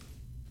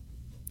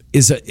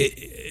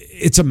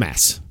it's a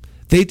mess.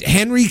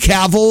 Henry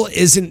Cavill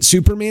isn't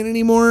Superman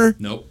anymore.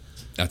 Nope,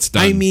 that's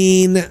done. I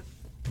mean,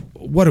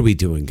 what are we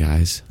doing,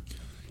 guys?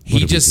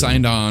 He just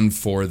signed on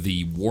for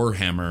the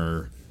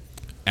Warhammer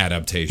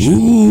adaptation.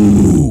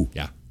 Ooh,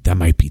 yeah, that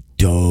might be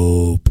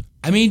dope.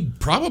 I mean,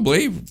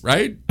 probably,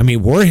 right? I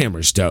mean,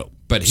 Warhammer's dope.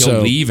 But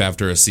he'll leave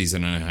after a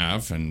season and a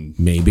half and...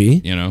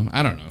 Maybe. You know,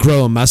 I don't know.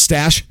 Grow a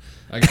mustache.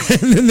 And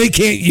then they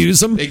can't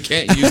use them. They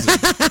can't use them.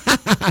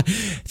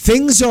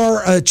 Things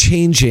are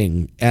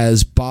changing,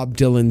 as Bob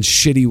Dylan's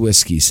Shitty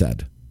Whiskey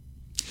said.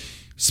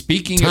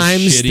 Speaking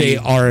Times of shitty they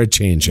are a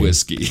changing.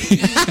 whiskey.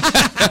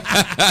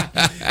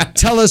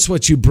 Tell us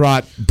what you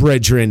brought,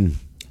 brethren.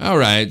 All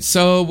right.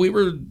 So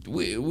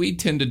we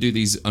tend to do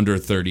these under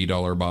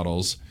 $30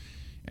 bottles.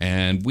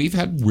 And we've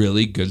had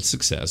really good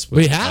success with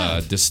We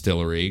have. a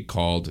distillery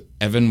called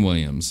Evan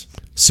Williams.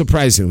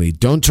 Surprisingly,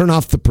 don't turn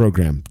off the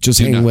program. Just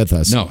hang No, with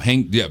us. No,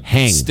 hang.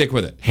 Stick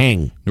with it.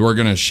 Hang. We're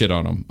gonna shit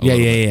on them.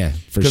 Yeah.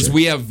 Because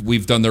Sure.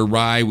 we've done their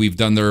rye, we've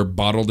done their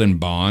bottled in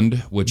bond,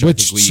 which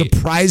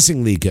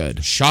surprisingly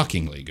good.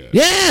 shockingly good.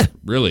 Yeah.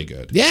 Really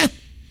good. Yeah.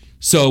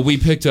 So we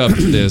picked up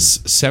this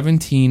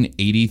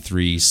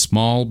 1783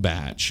 small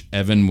batch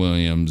Evan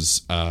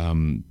Williams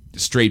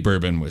straight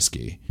bourbon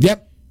whiskey.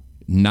 Yep.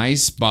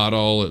 Nice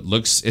bottle.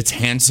 It's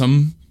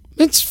handsome.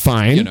 It's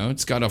fine. You know,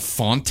 it's got a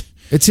font.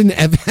 It's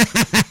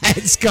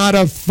got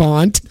a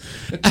font.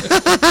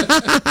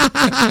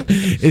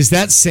 Is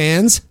that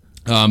Sans?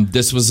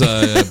 This was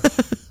a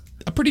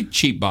pretty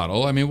cheap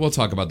bottle. I mean, we'll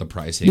talk about the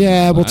pricing. Yeah,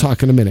 and all we'll that.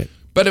 talk in a minute.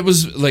 But it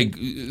was like,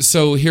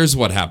 so here's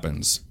what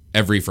happens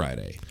every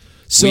Friday.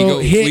 So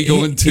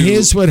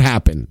here's what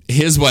happened.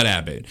 Here's what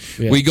happened.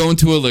 Yeah. We go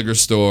into a liquor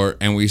store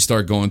and we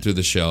start going through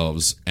the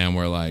shelves and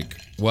we're like,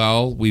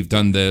 well, we've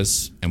done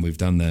this and we've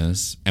done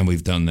this and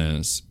we've done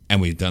this and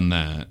we've done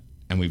that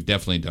and we've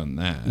definitely done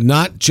that.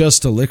 Not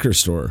just a liquor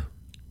store.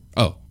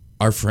 Oh,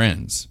 our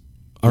friends.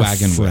 Our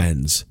Wagon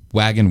friends.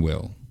 Wheel. Wagon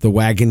Wheel. The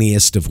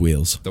wagoniest of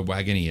wheels. The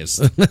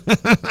wagoniest.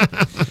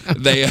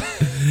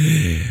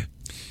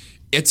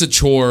 It's a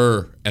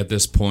chore at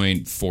this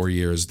point, 4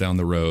 years down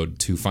the road,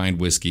 to find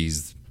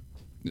whiskeys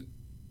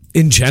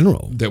In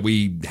general. that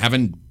we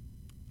haven't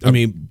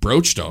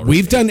broached already.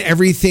 We've done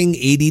everything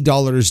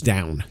 $80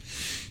 down.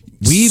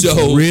 We've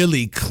So-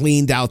 really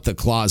cleaned out the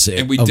closet.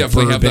 And we of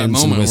definitely have that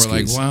bourbons and moment. We're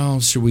like, whiskeys. well,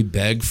 should we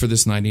beg for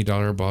this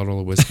 $90 bottle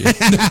of whiskey?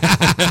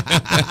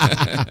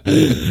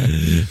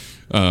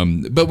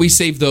 But we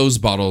save those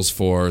bottles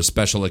for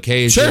special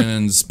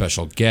occasions,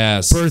 special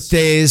guests.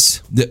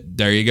 Birthdays,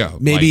 There you go.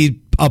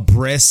 maybe a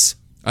bris,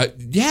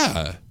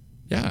 Yeah.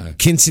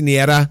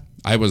 quinceanera.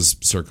 I was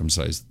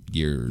circumcised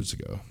years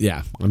ago.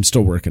 Yeah, I'm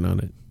still working on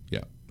it.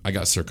 Yeah. I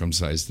got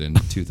circumcised in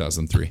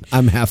 2003.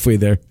 I'm halfway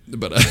there.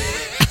 But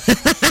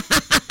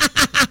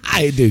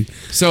I do.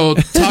 so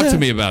talk to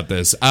me about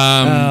this.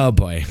 Oh,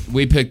 boy.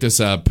 We picked this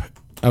up.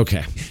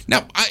 Okay.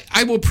 Now,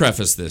 I will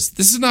preface this.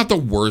 This is not the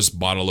worst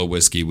bottle of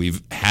whiskey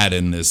we've had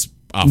in this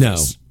No.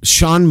 office.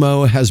 Sean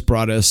Moe has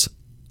brought us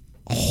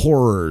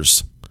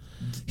horrors.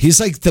 He's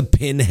like the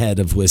pinhead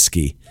of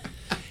whiskey.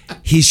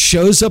 He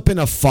shows up in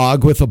a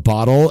fog with a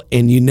bottle,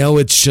 and you know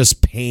it's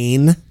just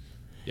pain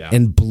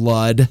and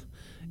blood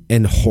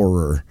and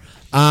horror.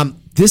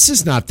 This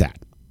is not that.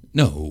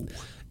 No.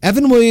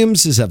 Evan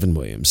Williams is Evan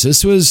Williams.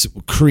 This was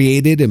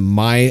created, in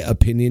my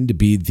opinion, to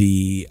be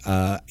the,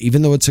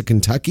 even though it's a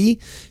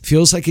Kentucky,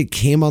 feels like it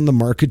came on the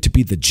market to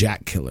be the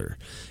Jack Killer.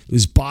 It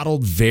was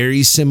bottled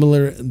very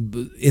similar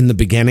in the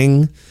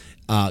beginning,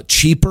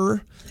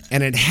 cheaper,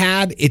 and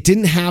it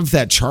didn't have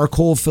that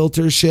charcoal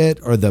filter shit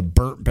or the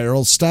burnt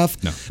barrel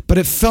stuff, No. but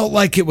it felt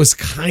like it was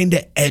kind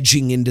of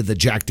edging into the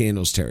Jack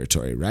Daniels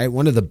territory, right?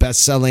 One of the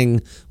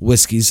best-selling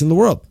whiskeys in the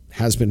world,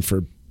 has been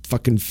for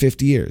fucking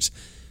 50 years.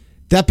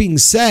 That being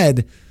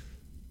said,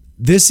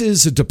 this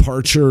is a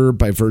departure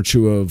by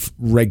virtue of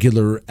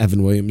regular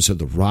Evan Williams or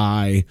the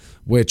rye,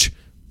 which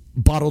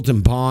bottled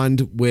and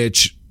bond,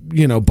 which,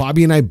 you know,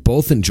 Bobby and I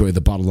both enjoy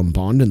the bottled and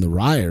bond and the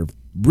rye are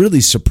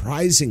really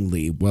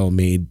surprisingly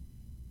well-made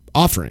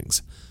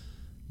offerings.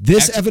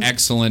 This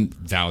Excellent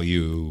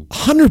value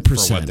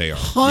 100% for what they are.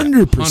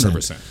 100%.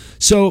 100%.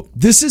 So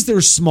this is their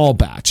small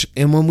batch,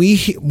 and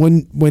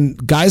when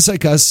guys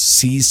like us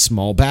see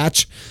small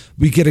batch,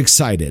 we get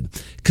excited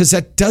because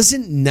that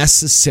doesn't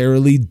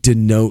necessarily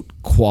denote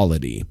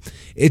quality.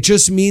 It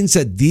just means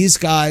that these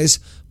guys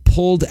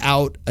pulled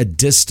out a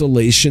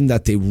distillation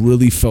that they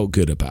really felt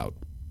good about.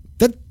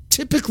 That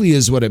typically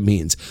is what it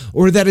means,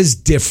 or that is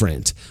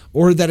different,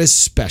 or that is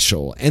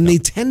special, and they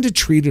tend to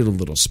treat it a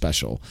little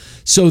special.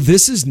 So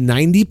this is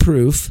 90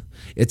 proof.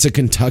 It's a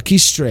Kentucky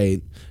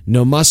straight,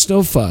 no muss,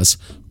 no fuss,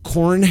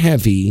 corn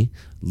heavy,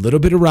 little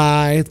bit of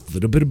rye,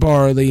 little bit of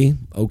barley.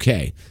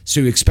 Okay,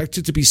 so you expect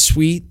it to be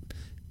sweet.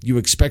 You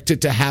expect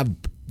it to have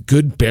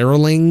good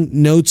barreling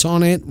notes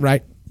on it,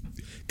 right?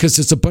 Because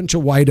it's a bunch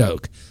of white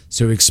oak.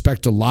 So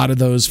expect a lot of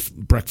those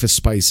breakfast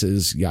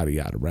spices, yada,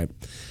 yada, right?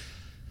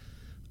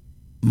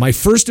 My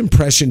first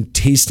impression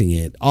tasting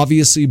it,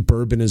 obviously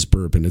bourbon is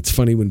bourbon. It's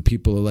funny when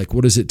people are like,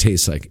 what does it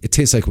taste like? It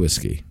tastes like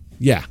whiskey.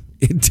 Yeah,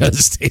 it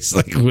does taste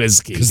like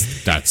whiskey.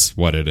 That's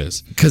what it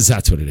is. Because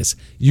that's what it is.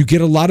 You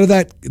get a lot of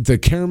that. The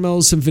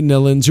caramels and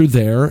vanillins are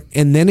there.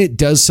 And then it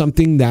does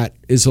something that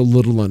is a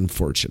little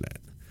unfortunate.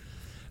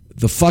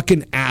 The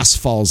fucking ass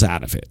falls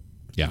out of it.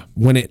 Yeah.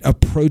 When it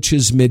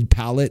approaches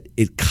mid-palate,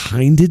 it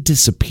kind of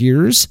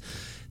disappears.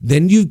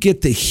 Then you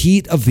get the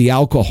heat of the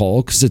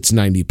alcohol because it's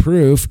 90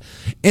 proof.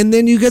 And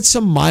then you get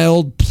some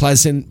mild,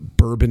 pleasant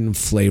bourbon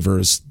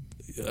flavors.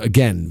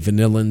 Again,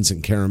 vanillins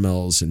and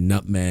caramels and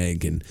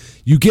nutmeg. And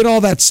you get all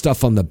that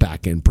stuff on the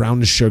back end.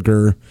 Brown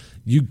sugar.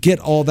 You get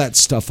all that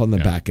stuff on the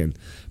back end.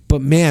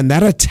 But man,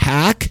 that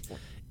attack,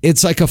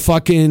 it's like a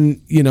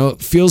fucking,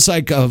 it feels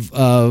like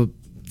a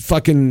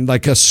fucking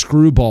like a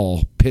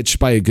screwball pitched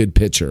by a good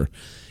pitcher.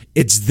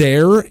 It's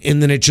there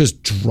and then it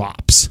just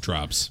drops.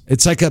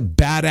 It's like a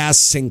badass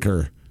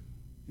sinker,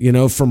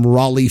 from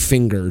Raleigh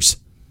Fingers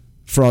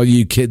for all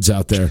you kids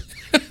out there.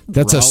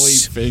 That's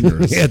Raleigh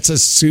Fingers. It's a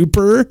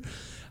super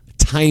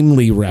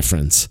timely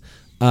reference.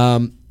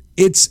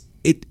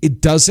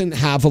 It doesn't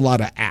have a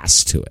lot of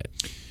ass to it.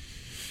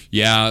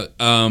 Yeah,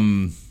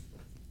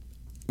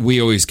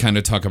 we always kind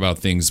of talk about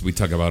things. We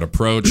talk about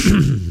approach.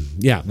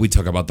 Yeah. We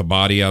talk about the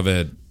body of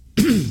it.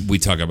 We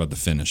talk about the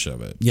finish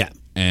of it. Yeah.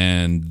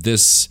 And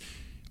this,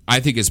 I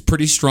think, is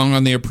pretty strong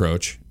on the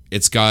approach.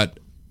 It's got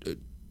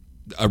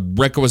a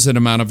requisite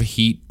amount of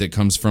heat that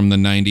comes from the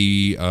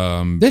 90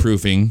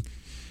 proofing.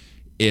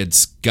 It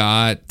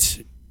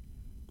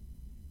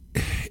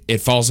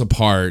falls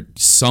apart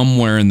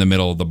somewhere in the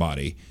middle of the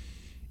body,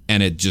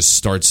 and it just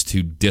starts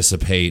to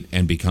dissipate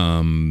and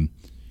become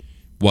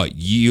what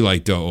you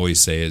like to always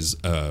say is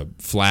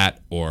flat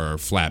or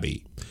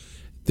flabby.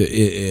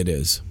 It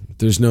is.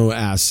 There's no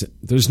ass.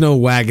 There's no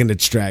wagging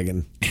its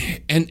dragon.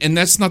 And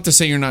that's not to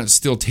say you're not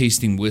still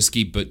tasting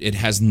whiskey, but it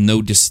has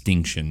no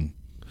distinction.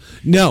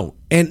 No.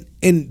 And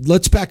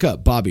let's back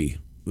up, Bobby.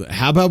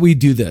 How about we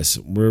do this?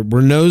 We're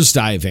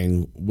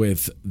nosediving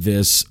with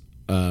this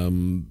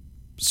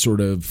sort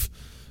of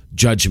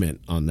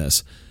judgment on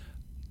this.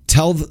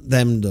 Tell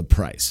them the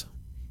price.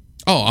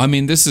 Oh, I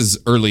mean, this is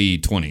early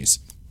 20s.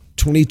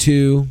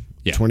 22,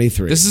 Yeah.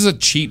 23. This is a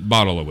cheap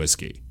bottle of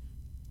whiskey.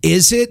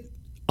 Is it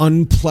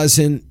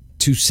unpleasant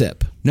to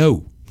sip?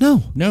 No.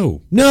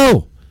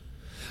 No.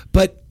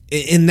 But,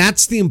 and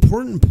that's the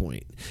important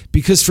point,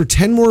 because for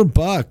 10 more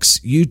bucks,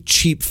 you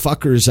cheap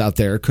fuckers out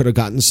there could have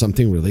gotten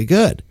something really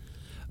good.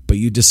 But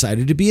you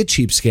decided to be a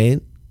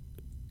cheapskate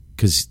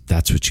because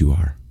that's what you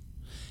are.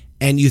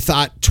 And you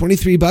thought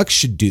 23 bucks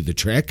should do the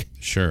trick.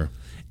 Sure.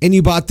 And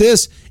you bought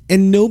this,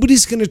 and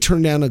nobody's going to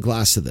turn down a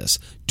glass of this.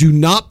 Do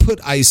not put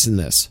ice in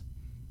this.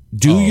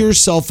 Do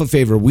yourself a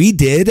favor. We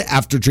did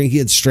after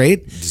drinking it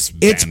straight. Just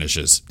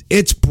vanishes.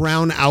 It's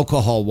brown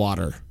alcohol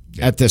water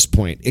at this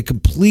point. It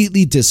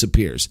completely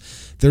disappears.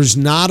 There's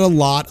not a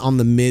lot on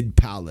the mid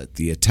palate.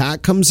 The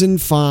attack comes in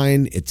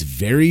fine. It's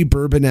very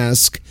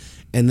bourbon-esque.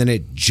 And then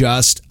it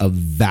just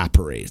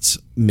evaporates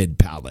mid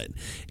palate.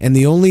 And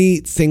the only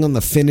thing on the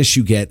finish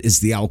you get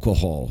is the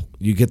alcohol.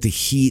 You get the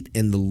heat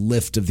and the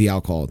lift of the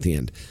alcohol at the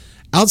end.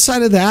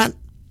 Outside of that,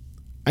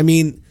 I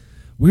mean,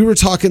 we were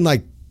talking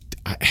like,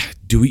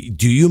 do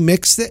you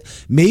mix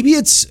it? Maybe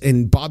it's,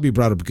 and Bobby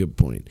brought up a good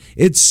point.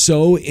 It's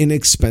so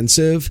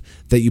inexpensive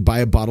that you buy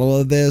a bottle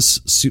of this,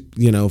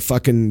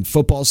 fucking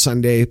football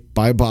Sunday,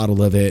 buy a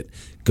bottle of it,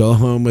 go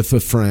home with a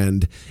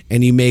friend,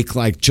 and you make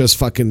like just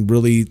fucking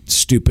really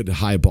stupid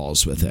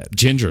highballs with it.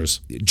 Gingers.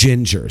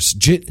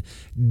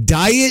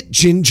 Diet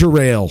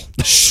ginger ale,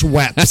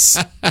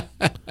 Schweppes.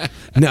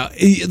 No,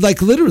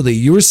 like literally,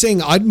 you were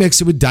saying I'd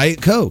mix it with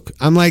Diet Coke.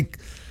 I'm like,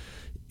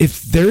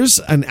 if there's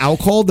an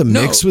alcohol to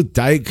mix with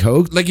Diet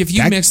Coke, like if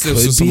you mix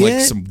this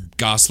with some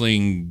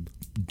Gosling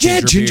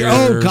ginger beer,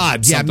 oh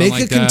god, yeah, make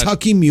like a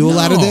Kentucky Mule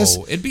out of this.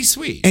 It'd be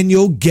sweet, and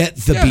you'll get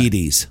the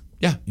beaties.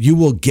 Yeah, you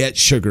will get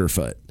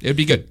Sugarfoot. It'd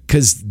be good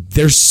because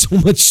there's so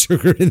much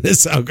sugar in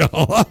this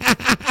alcohol.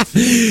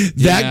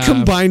 That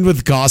combined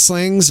with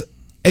Goslings,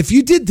 if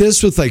you did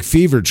this with like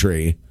Fever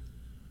Tree,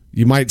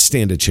 you might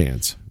stand a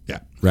chance.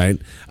 Yeah,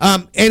 right.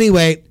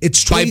 Anyway,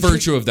 it's by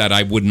virtue of that,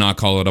 I would not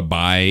call it a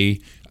buy.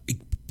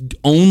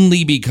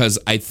 Only because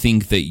I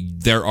think that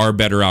there are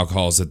better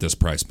alcohols at this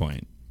price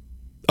point.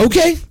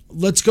 Okay,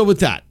 let's go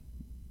with that.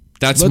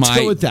 That's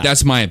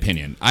my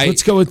opinion.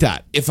 Let's go with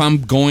that. If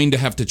I'm going to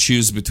have to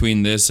choose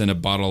between this and a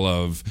bottle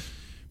of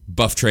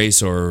Buff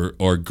Trace or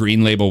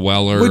Green Label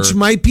Weller, which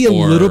might be a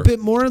little bit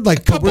more,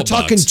 like, but we're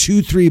talking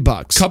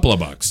 $2-3. Couple of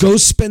bucks. Go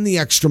spend the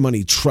extra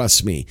money.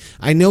 Trust me.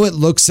 I know it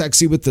looks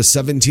sexy with the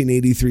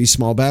 1783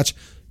 small batch.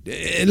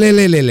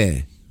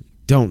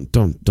 Don't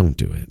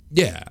do it.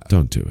 Yeah.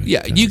 Don't do it.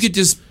 Yeah, you could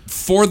just,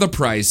 for the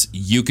price,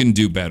 you can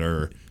do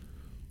better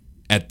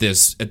at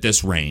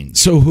this range.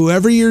 So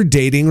whoever you're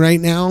dating right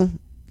now,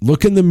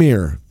 look in the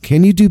mirror.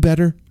 Can you do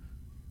better?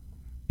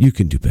 You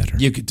can do better.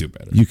 You could do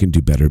better. You can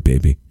do better,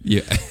 baby.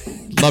 Yeah.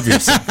 Love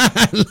yourself.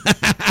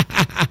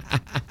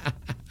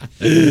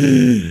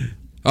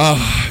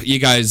 Oh, you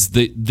guys,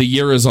 the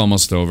year is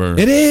almost over.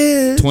 It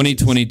is.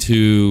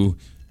 2022,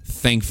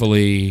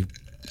 thankfully,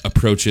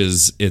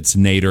 approaches its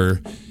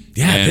nadir.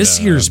 Yeah, and this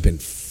year's been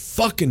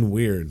fucking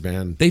weird,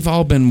 man. They've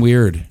all been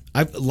weird.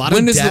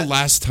 When is the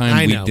last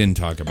time we didn't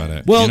talk about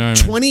it? Well,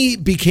 20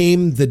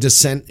 became the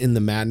descent in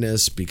the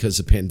madness because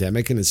of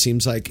pandemic, and it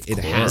seems like it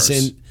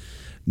hasn't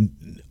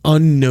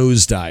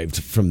unnosedived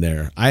from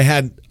there. I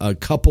had a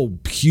couple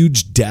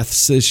huge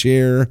deaths this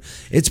year.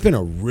 It's been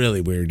a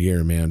really weird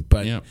year, man.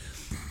 But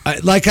I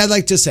like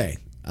to say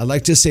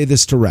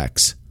this to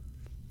Rex.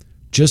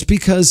 Just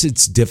because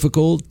it's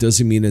difficult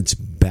doesn't mean it's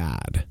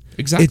bad.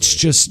 Exactly. It's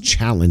just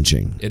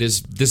challenging. It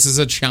is. This is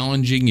a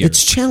challenging year.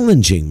 It's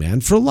challenging,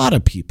 man, for a lot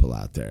of people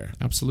out there.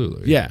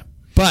 Absolutely. Yeah.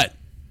 But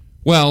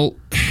well,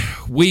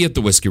 we at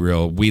the Whiskey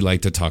Reel, we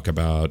like to talk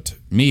about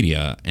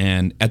media.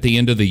 And at the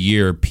end of the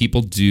year,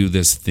 people do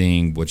this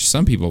thing, which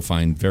some people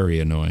find very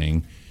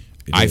annoying.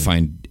 I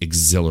find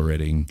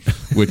exhilarating,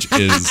 which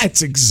is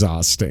it's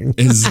exhausting.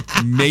 Is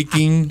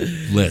making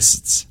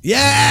lists.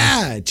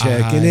 Yeah,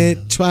 checking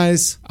it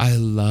twice. I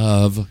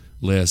love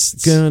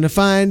lists. Gonna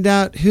find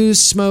out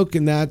who's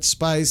smoking that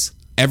spice.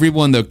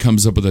 Everyone that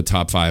comes up with a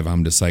top 5,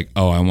 I'm just like,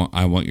 oh,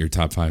 I want your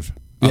top 5.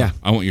 Oh, Yeah,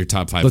 I want your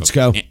top 5. Let's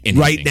go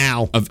right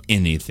now of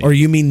anything. Or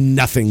you mean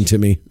nothing to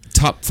me?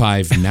 Top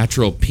 5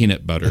 natural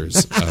peanut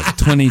butters of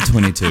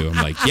 2022. I'm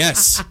like,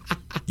 yes,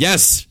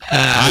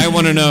 I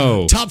want to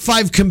know. Top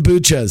 5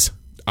 kombuchas.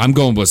 I'm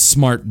going with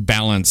Smart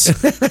Balance.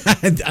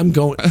 I'm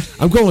going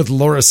with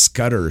Laura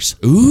Scudder's.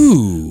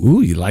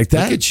 Ooh, you like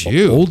that? Look at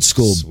you, old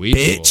school sweet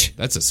bitch. Pull.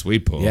 That's a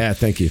sweet pull. Yeah,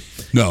 thank you.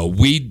 No,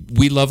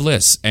 we love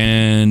lists,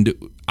 and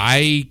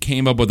I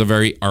came up with a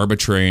very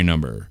arbitrary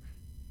number,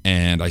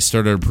 and I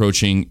started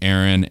approaching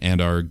Aaron and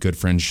our good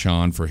friend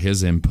Sean for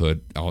his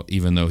input,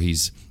 even though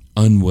he's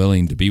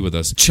unwilling to be with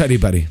us.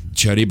 Chuddy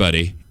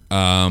buddy.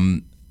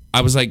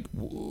 I was like,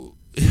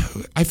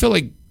 I feel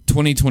like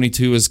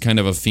 2022 is kind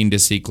of a fin de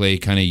siècle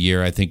kind of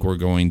year. I think we're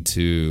going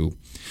to.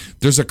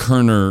 There's a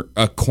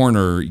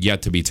corner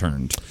yet to be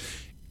turned,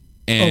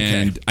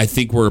 and I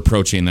think we're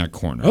approaching that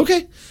corner.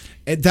 Okay,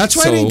 and that's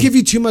why I didn't give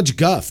you too much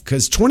guff,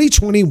 because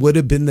 2020 would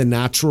have been the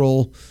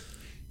natural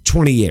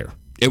 20 year.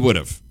 It would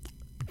have,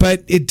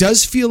 but it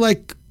does feel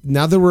like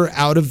now that we're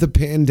out of the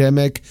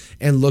pandemic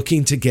and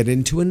looking to get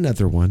into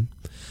another one,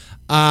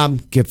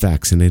 get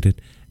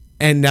vaccinated.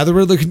 And now that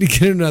we're looking to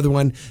get another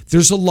one,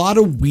 there's a lot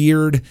of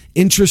weird.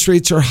 Interest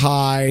rates are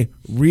high.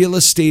 Real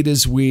estate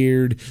is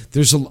weird.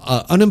 There's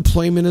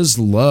unemployment is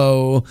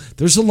low.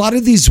 There's a lot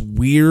of these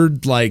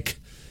weird,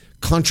 like,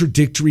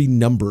 contradictory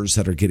numbers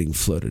that are getting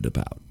floated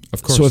about.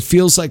 Of course. So it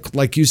feels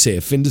like you say,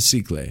 a fin de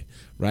siècle,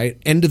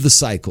 right? End of the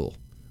cycle,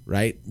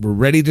 right? We're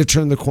ready to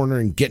turn the corner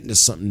and get into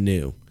something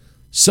new.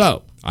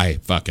 So I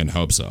fucking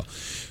hope so.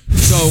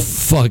 So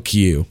fuck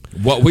you.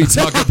 What we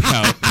talk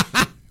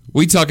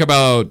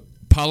about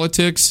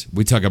politics,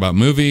 we talk about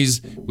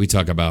movies, we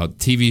talk about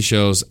TV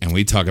shows, and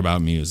we talk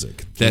about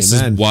music. This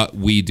is what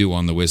we do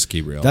on the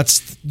Whiskey Reel.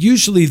 That's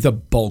usually the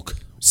bulk.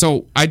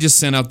 So I just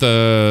sent out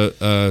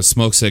the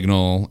smoke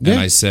signal, and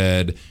I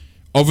said,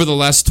 over the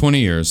last 20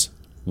 years,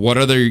 what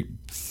are the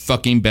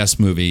fucking best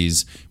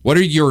movies? What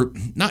are your,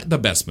 not the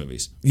best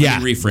movies?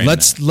 Let me reframe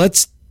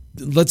that.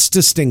 Let's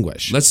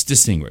distinguish. Let's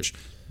distinguish.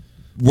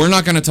 We're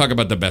not going to talk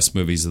about the best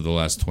movies of the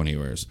last 20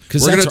 years.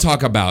 We're going to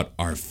talk about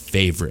our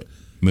favorite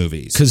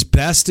movies. Because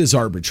best is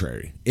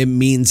arbitrary. It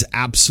means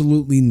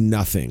absolutely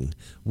nothing.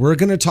 We're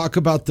going to talk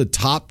about the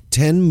top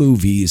 10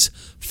 movies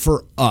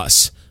for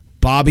us,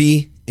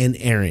 Bobby and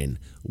Aaron.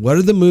 What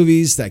are the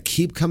movies that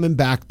keep coming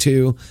back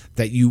to,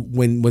 that you,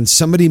 when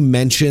somebody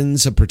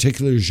mentions a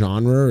particular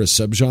genre or a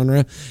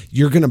subgenre,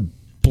 you're going to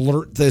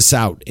blurt this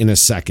out in a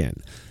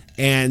second.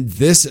 And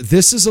this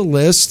is a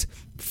list,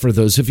 for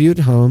those of you at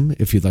home,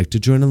 if you'd like to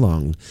join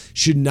along,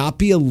 should not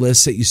be a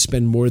list that you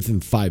spend more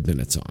than 5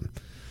 minutes on.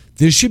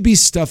 This should be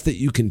stuff that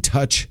you can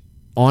touch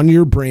on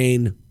your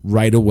brain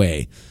right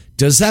away.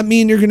 Does that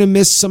mean you're going to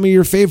miss some of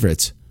your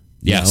favorites?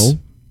 Yes. No.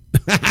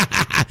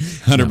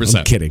 100%. No,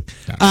 I'm kidding.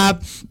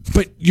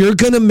 But you're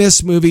going to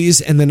miss movies,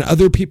 and then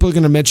other people are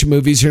going to mention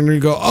movies, and you're going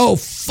to go, oh,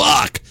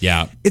 fuck.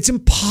 Yeah. It's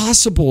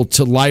impossible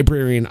to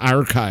library and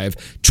archive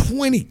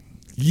 20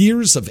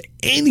 years of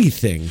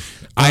anything.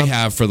 I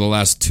have, for the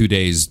last 2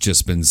 days,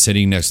 just been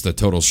sitting next to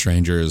total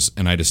strangers,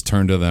 and I just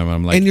turn to them, and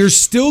I'm like... And you're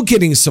still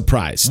getting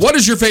surprised. What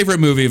is your favorite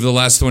movie of the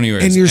last 20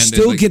 years? And you're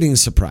still getting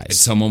surprised.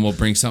 Someone will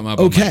bring something up.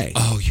 Okay.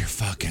 I'm like, oh, you're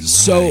fucking right.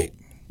 So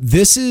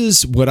this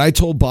is what I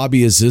told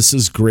Bobby is this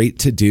is great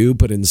to do,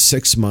 but in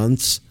 6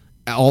 months,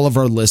 all of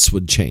our lists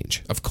would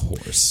change. Of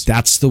course.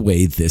 That's the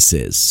way this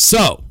is.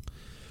 So,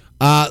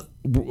 how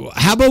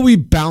about we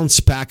bounce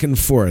back and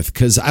forth?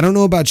 Because I don't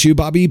know about you,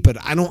 Bobby, but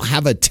I don't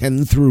have a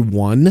 10 through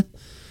 1.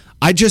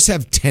 I just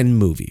have 10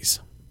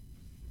 movies.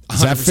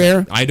 Is that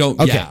fair? I don't.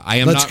 Okay, yeah, I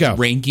am not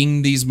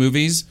ranking these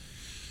movies.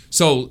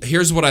 So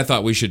here's what I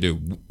thought we should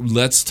do.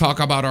 Let's talk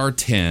about our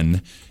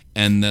 10,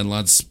 and then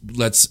let's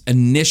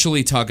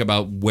initially talk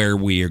about where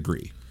we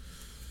agree.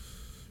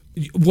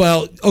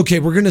 Well, okay,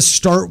 we're going to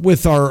start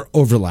with our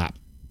overlap.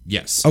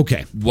 Yes.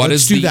 Okay. What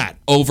is the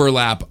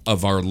overlap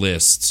of our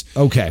lists?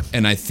 Okay.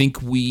 And I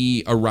think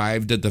we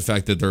arrived at the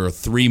fact that there are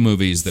 3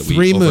 movies that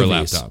we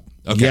overlapped up.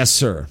 Okay. Yes,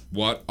 sir.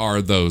 What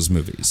are those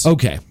movies?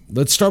 Okay.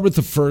 Let's start with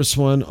the first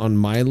one on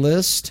my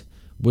list,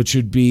 which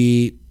would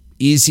be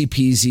easy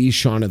peasy,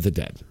 Shaun of the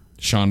Dead.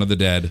 Shaun of the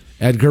Dead.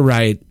 Edgar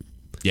Wright.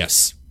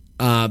 Yes.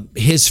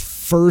 His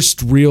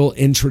first real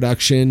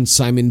introduction,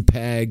 Simon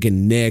Pegg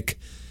and Nick.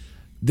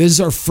 This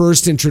is our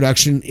first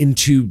introduction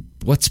into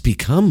what's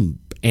become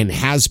and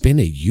has been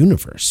a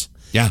universe.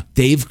 Yeah.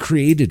 they've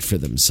created for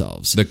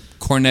themselves. The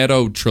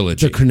Cornetto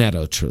trilogy. The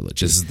Cornetto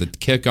trilogy. This is the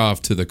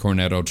kickoff to the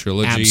Cornetto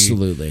trilogy.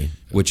 Absolutely.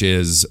 Which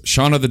is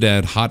Shaun of the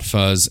Dead, Hot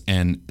Fuzz,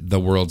 and The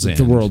World's End.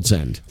 The World's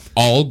End.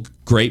 All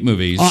great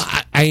movies.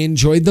 I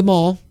enjoyed them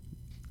all.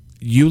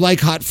 You like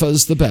Hot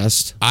Fuzz the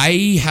best.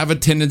 I have a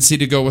tendency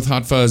to go with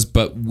Hot Fuzz,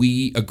 but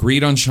we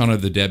agreed on Shaun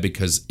of the Dead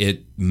because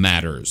it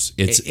matters.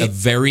 It's a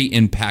very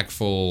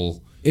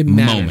impactful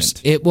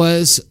moment. It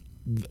was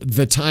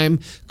the time.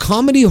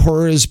 Comedy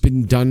horror has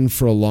been done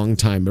for a long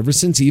time, ever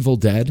since Evil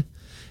Dead.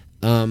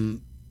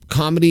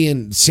 Comedy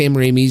and Sam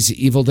Raimi's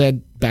Evil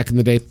Dead back in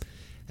the day.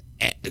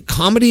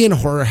 Comedy and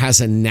horror has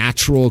a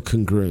natural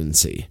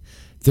congruency.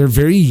 They're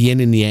very yin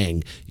and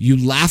yang. You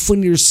laugh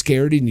when you're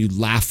scared and you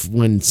laugh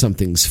when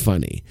something's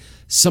funny.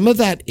 Some of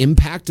that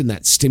impact and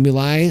that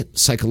stimuli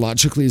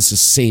psychologically is the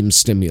same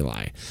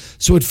stimuli.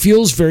 So it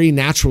feels very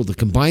natural to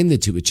combine the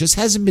two. It just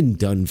hasn't been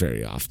done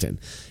very often.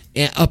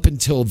 Up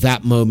until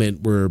that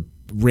moment where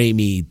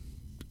Raimi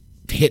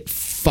hit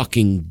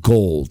fucking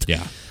gold.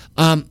 Yeah.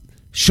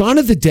 Shaun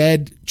of the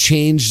Dead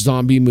changed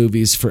zombie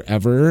movies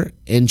forever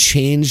and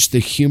changed the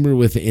humor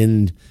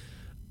within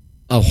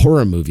a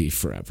horror movie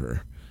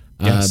forever.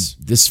 Yes.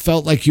 This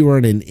felt like you were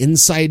an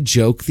inside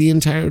joke the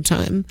entire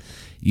time.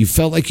 You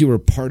felt like you were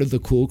part of the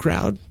cool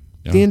crowd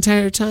the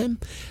entire time.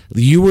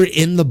 You were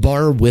in the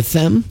bar with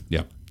them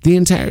the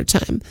entire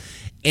time.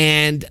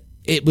 And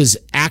it was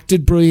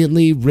acted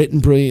brilliantly, written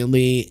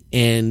brilliantly,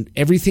 and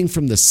everything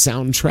from the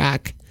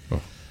soundtrack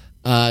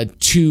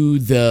to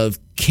the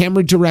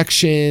camera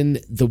direction,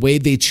 the way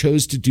they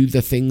chose to do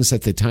the things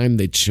at the time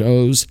they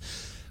chose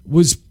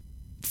was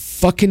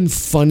fucking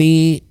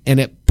funny and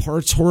at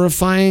parts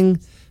horrifying,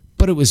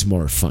 but it was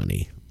more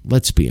funny.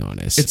 Let's be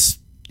honest.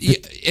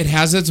 It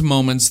has its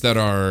moments that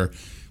are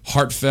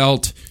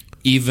heartfelt,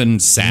 even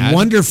sad.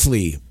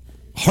 Wonderfully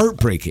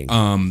heartbreaking.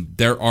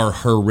 There are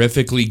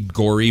horrifically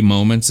gory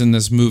moments in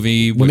this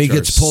movie. When he which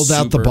gets are pulled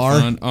out the super bar.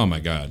 fun. Oh my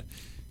God.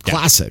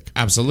 Classic.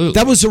 Yeah, absolutely.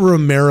 That was a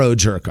Romero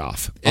jerk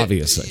off,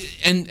 obviously.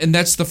 And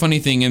that's the funny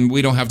thing, and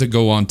we don't have to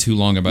go on too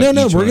long about No,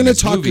 each we're one of going to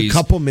his talk movies, a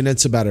couple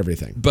minutes about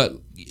everything. But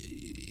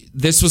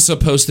this was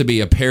supposed to be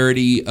a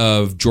parody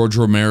of George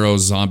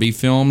Romero's zombie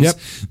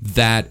films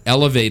that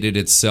elevated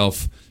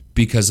itself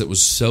because it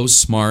was so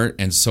smart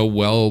and so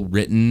well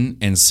written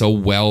and so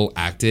well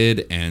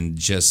acted and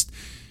just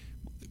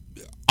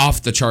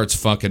off the charts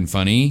fucking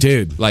funny.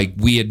 Dude. Like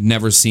we had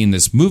never seen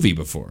this movie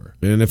before.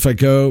 And if I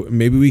go,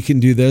 maybe we can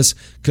do this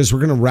because we're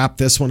going to wrap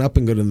this one up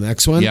and go to the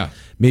next one. Yeah.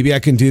 Maybe I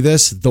can do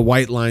this. The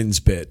white lines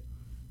bit.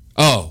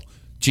 Oh,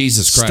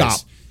 Jesus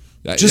Christ.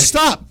 Stop. Just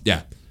stop.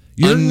 Yeah.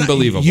 You're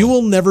unbelievable. You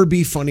will never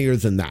be funnier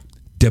than that.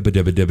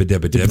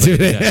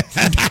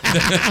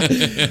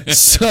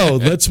 So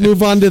let's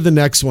move on to the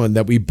next one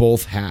that we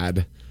both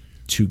had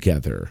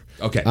together.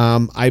 Okay.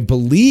 I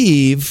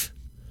believe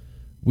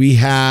we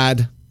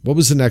had, what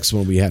was the next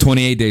one we had?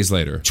 28 Days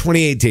Later.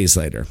 28 Days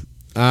Later.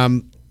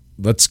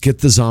 Let's get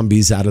the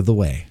zombies out of the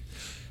way.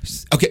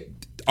 Okay.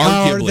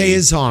 Arguably. Are they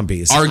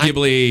zombies?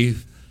 Arguably.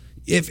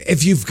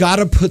 If you've got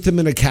to put them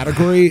in a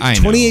category, I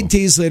know. 28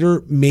 Days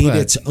Later made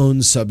its own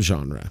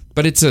subgenre.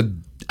 But it's a,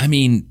 I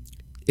mean,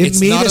 it's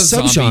made not a a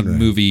zombie subgenre.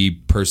 movie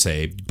per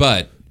se,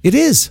 but It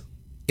is.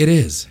 it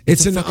is.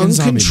 It's a an fucking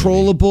zombie movie.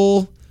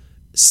 uncontrollable,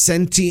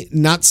 sentient,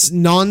 not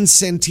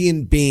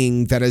non-sentient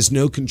being that has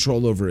no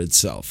control over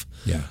itself.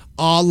 Yeah.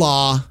 A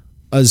la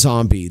a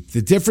zombie.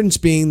 The difference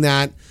being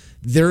that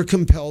they're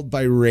compelled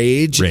by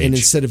rage. And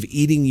instead of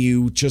eating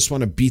you, just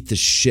want to beat the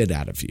shit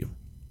out of you.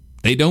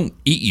 They don't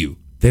eat you.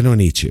 They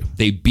don't eat you.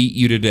 They beat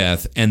you to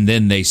death, and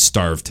then they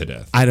starve to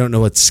death. I don't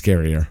know what's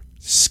scarier.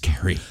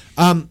 Scary.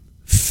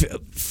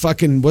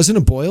 Fucking, wasn't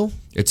it Boyle?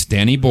 It's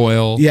Danny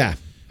Boyle. Yeah.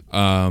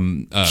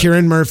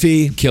 Kieran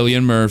Murphy.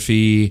 Cillian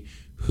Murphy,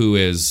 who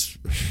is...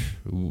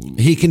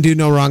 He can do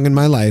no wrong in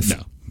my life.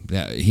 No.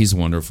 Yeah, he's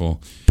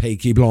wonderful.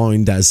 Peaky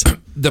Blinders.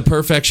 The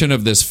perfection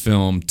of this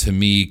film, to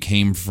me,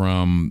 came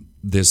from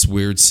this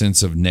weird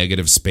sense of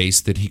negative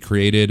space that he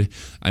created.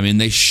 I mean,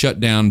 they shut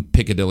down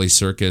Piccadilly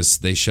Circus.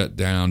 They shut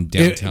down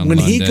downtown When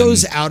London. he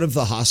goes out of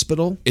the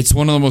hospital, it's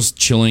one of the most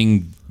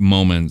chilling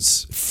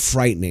moments.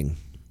 frightening.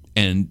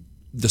 And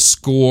the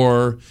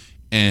score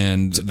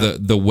and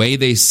the way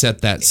they set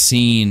that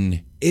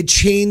scene It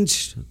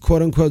changed,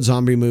 quote unquote,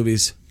 zombie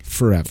movies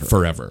forever.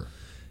 forever.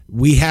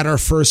 We had our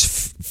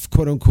first,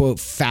 quote unquote,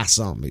 fast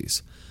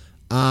zombies.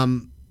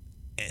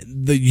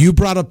 You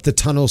brought up the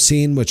tunnel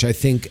scene, which I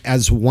think,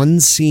 as one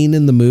scene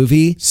in the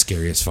movie,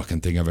 Scariest fucking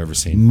thing I've ever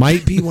seen.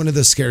 might be one of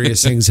the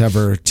scariest things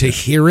ever. To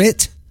hear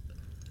it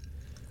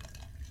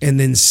and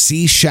then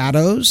see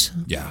shadows,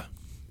 Yeah.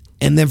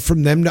 and then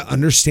from them to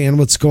understand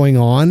what's going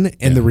on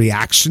and the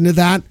reaction to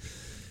that.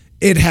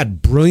 It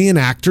had brilliant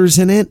actors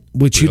in it,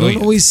 which you Brilliant.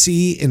 don't always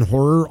see in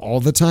horror all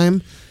the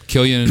time.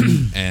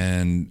 Killian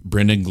and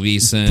Brendan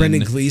Gleeson.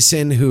 Brendan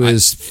Gleeson, who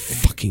is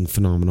fucking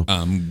phenomenal.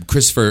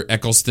 Christopher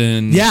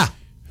Eccleston. Yeah.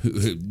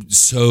 Who,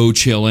 so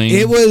chilling.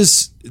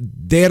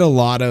 They had a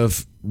lot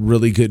of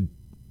really good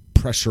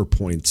pressure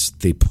points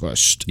they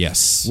pushed.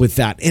 Yes. With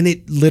that. And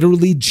it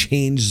literally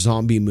changed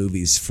zombie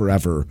movies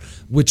forever,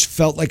 which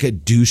felt like a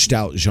douched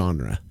out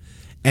genre.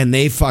 And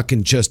they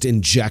fucking just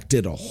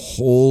injected a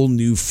whole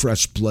new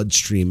fresh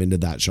bloodstream into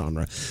that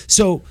genre.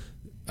 So,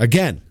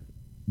 again,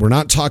 we're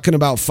not talking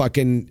about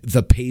fucking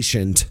The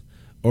Patient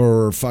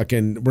or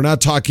fucking, we're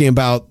not talking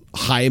about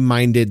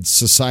high-minded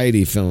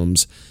society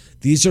films.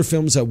 These are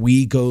films that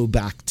we go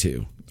back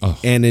to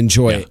and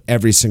enjoy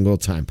every single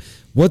time.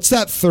 What's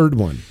that third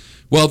one?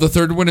 Well, the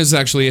third one is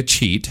actually a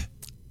cheat.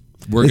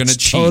 We're going to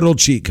cheat. Total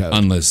cheat code.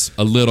 Unless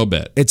a little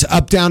bit. It's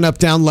up, down,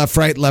 left,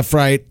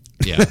 right.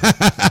 Yeah.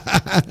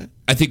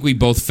 I think we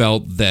both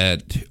felt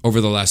that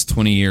over the last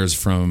 20 years,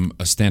 from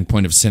a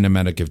standpoint of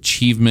cinematic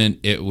achievement,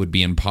 it would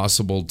be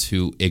impossible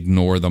to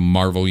ignore the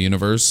Marvel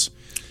Universe.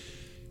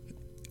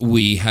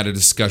 We had a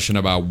discussion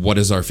about what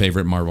is our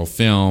favorite Marvel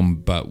film,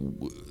 but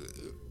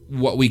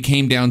what we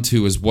came down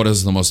to is what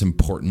is the most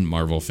important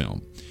Marvel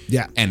film.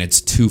 Yeah. And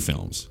it's two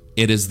films.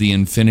 It is the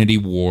Infinity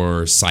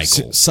War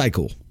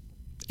cycle.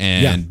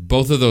 And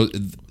both of those,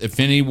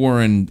 Infinity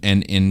War and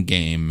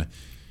Endgame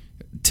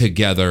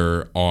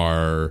together,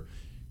 are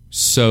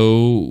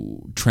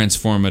so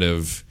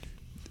transformative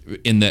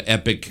in the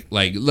epic.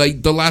 Like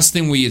the last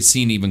thing we had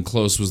seen even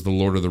close was the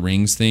Lord of the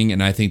Rings thing,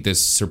 and I think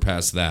this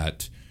surpassed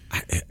that.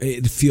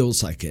 It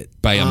feels like it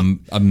by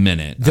a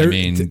minute.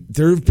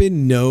 There have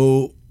been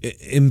no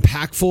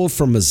impactful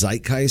from a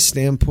zeitgeist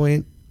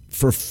standpoint.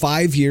 For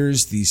 5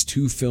 years, these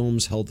two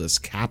films held us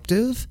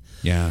captive.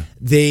 Yeah,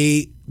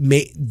 they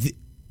made.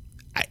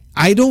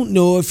 I don't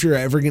know if you're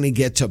ever going to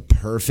get to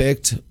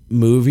perfect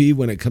movie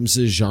when it comes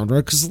to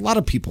genre, because a lot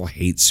of people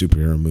hate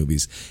superhero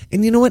movies.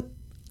 And you know what?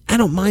 I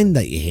don't mind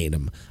that you hate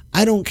them.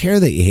 I don't care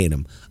that you hate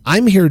them.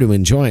 I'm here to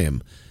enjoy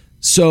them.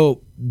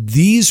 So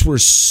these were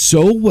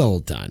so well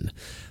done.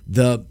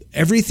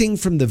 Everything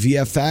from the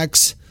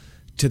VFX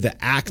to the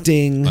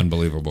acting,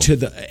 unbelievable, to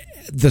the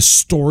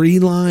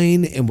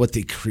storyline and what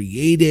they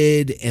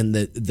created, and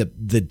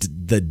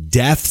the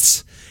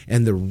deaths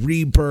and the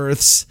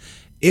rebirths.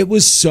 It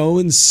was so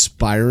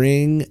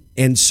inspiring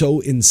and so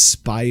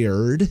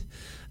inspired.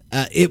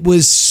 It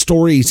was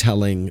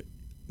storytelling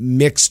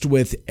mixed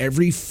with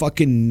every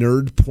fucking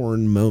nerd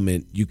porn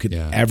moment you could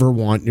ever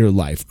want in your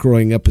life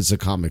growing up as a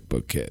comic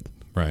book kid.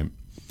 Right.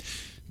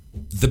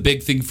 The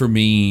big thing for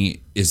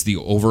me is the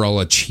overall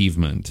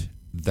achievement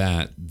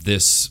that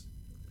this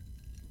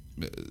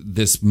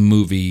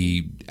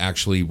movie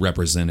actually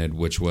represented,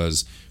 which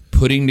was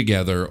putting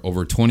together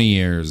over 20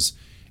 years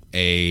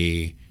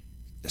a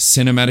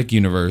cinematic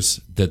universe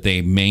that they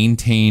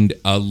maintained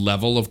a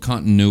level of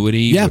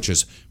continuity, which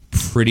is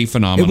pretty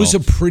phenomenal. It was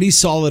a pretty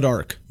solid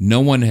arc.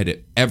 No one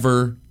had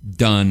ever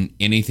done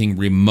anything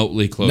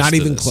remotely close Not to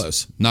even this.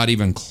 close. Not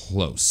even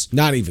close.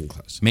 Not even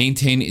close.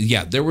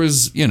 There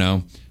was,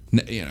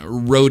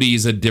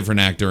 Rhodey's a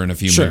different actor in a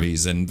few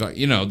movies, and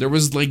there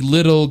was like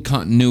little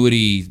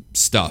continuity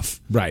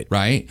stuff.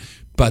 Right.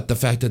 But the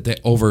fact that they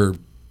over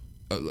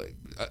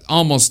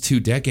almost 2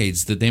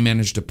 decades that they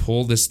managed to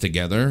pull this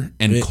together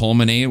and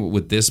culminate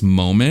with this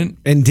moment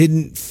and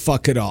didn't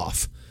fuck it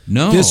off.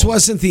 No, this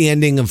wasn't the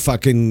ending of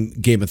fucking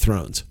Game of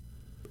Thrones.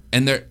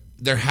 And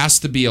there has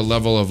to be a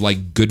level of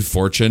like good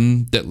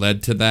fortune that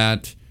led to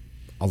that.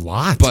 A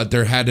lot. But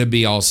there had to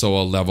be also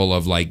a level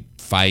of like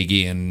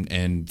Feige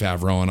and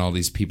Favreau and all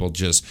these people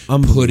just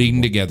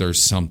putting together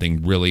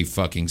something really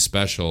fucking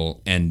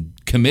special and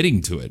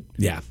committing to it.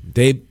 Yeah.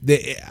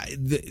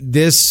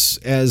 This,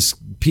 as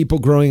people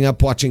growing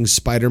up watching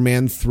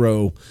Spider-Man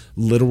throw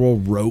literal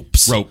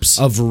ropes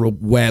of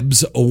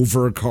webs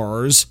over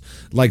cars,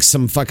 like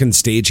some fucking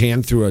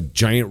stagehand threw a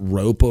giant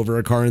rope over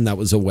a car and that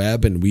was a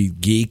web, and we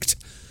geeked.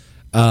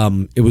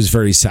 It was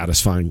very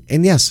satisfying.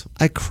 And yes,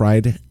 I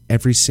cried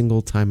every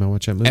single time I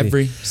watch that movie.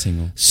 Every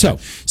single. So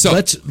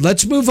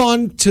let's move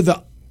on to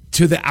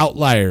the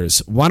outliers.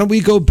 Why don't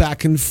we go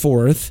back and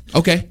forth?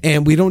 Okay.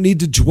 And we don't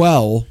need to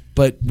dwell,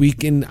 but we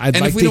can.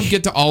 If we don't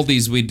get to all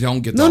these, we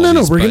don't get to all these.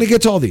 No. We're going to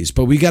get to all these,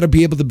 but we got to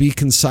be able to be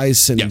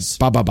concise and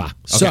ba. Okay.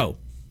 So.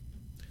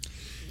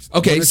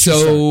 Okay,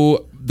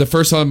 so the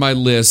first on my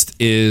list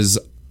is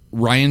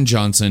Rian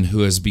Johnson,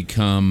 who has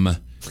become,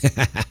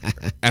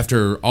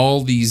 after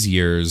all these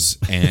years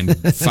and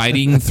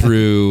fighting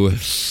through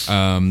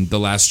The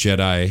Last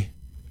Jedi,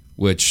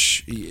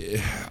 which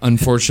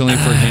unfortunately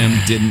for him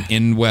didn't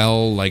end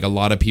well. Like a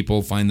lot of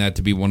people find that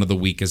to be one of the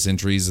weakest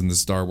entries in the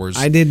Star Wars.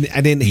 I didn't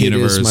hate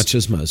it as much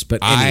as most,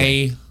 but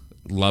anyway. I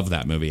love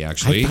that movie.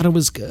 Actually, I thought it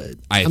was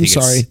good. I'm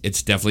sorry,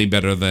 it's definitely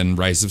better than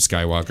Rise of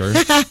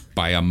Skywalker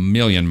by a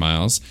million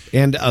miles,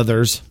 and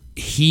others.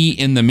 He,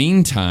 in the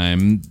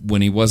meantime,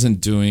 when he wasn't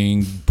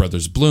doing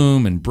Brothers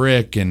Bloom and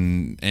Brick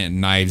and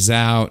Knives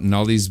Out and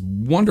all these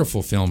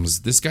wonderful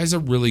films, this guy's a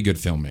really good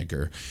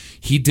filmmaker.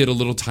 He did a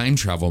little time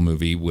travel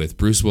movie with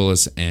Bruce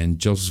Willis and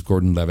Joseph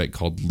Gordon-Levitt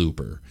called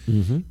Looper.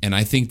 Mm-hmm. And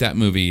I think that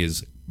movie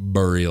is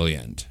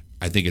brilliant.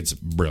 I think it's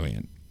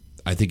brilliant.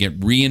 I think it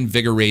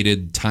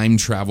reinvigorated time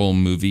travel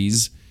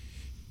movies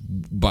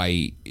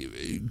by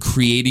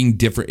creating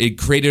different. It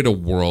created a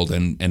world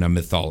and a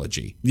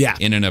mythology. Yeah.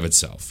 In and of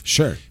itself.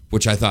 Sure.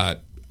 Which I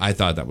thought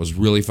that was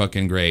really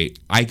fucking great.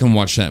 I can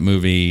watch that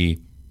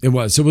movie. It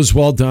was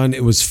well done.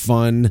 It was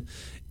fun.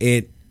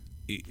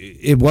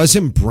 It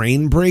wasn't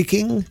brain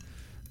breaking.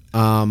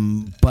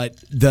 But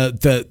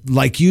the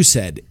like you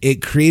said,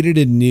 it created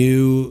a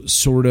new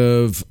sort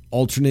of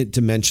alternate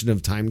dimension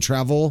of time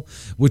travel,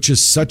 which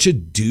is such a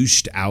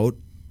douched out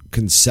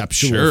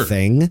conceptual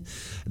thing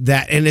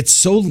and it's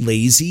so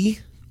lazy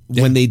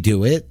when they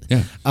do it.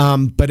 Yeah.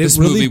 But This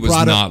it really movie was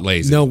brought not up,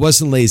 lazy. No, it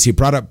wasn't lazy. It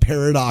brought up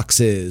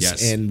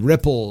paradoxes and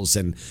ripples,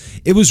 and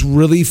it was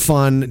really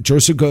fun.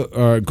 Joseph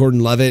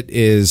Gordon-Levitt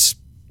is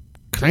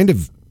kind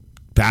of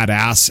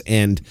badass,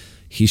 and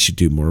he should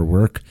do more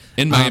work.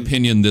 In my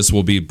opinion, this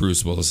will be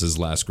Bruce Willis's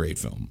last great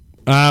film.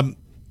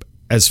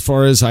 As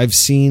far as I've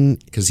seen,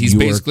 Because he's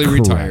basically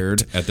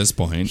retired at this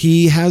point.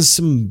 He has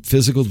some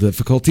physical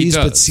difficulties,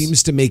 He but does.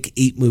 seems to make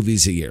 8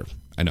 movies a year.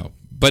 I know.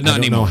 But I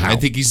not don't know anymore. how. I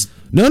think he's...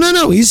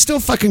 No. He's still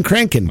fucking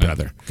cranking,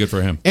 brother. Good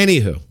for him.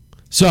 Anywho,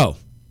 so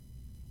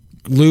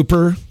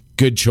Looper,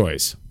 good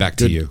choice. Back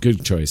to you.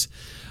 Good choice.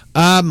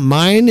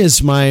 Mine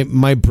is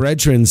my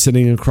brethren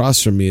sitting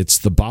across from me. It's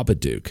the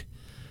Babadook.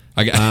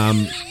 I got...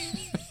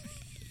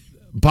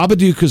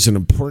 Babadook is an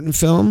important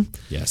film.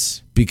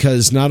 Yes.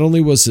 Because not only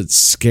was it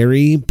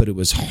scary, but it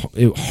was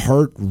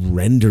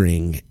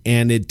heart-rendering,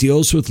 and it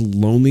deals with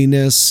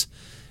loneliness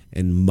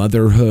and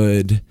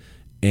motherhood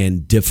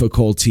and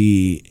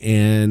difficulty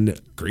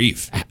and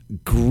Grief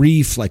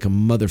like a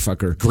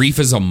motherfucker. Grief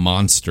is a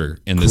monster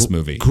in this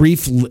movie.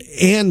 Grief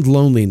and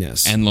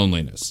loneliness And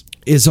loneliness.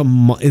 is a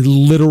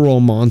literal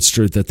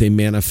monster that they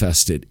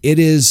manifested. It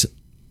is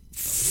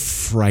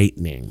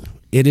frightening.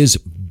 It is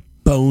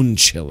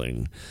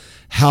bone-chilling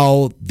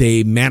how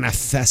they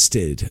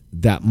manifested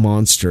that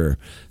monster.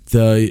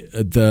 I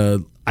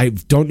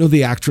don't know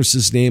the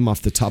actress's name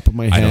off the top of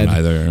my head. I don't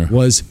either.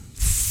 Was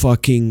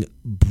fucking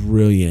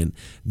brilliant.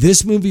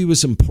 This movie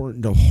was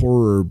important to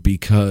horror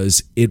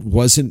because it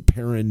wasn't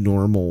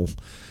paranormal.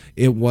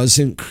 It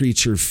wasn't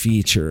creature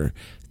feature.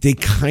 They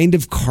kind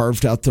of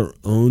carved out their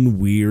own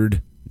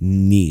weird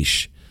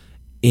niche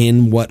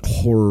in what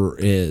horror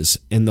is.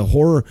 And the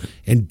horror,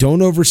 and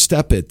don't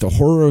overstep it, the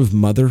horror of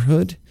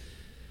motherhood.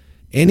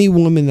 Any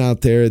woman out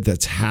there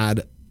that's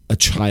had a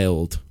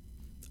child,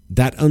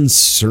 that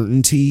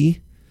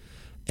uncertainty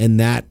and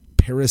that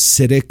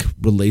parasitic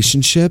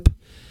relationship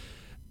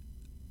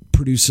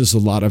produces a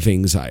lot of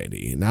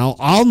anxiety. Now,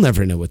 I'll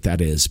never know what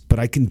that is, but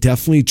I can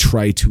definitely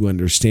try to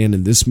understand,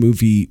 and this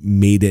movie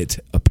made it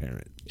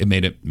apparent. It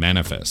made it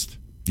manifest.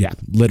 Yeah,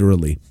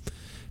 literally.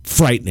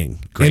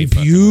 Frightening. Great and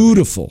fucking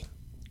beautiful.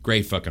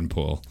 Great fucking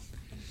pull.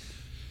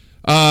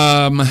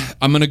 I'm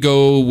going to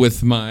go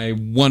with my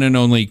one and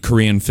only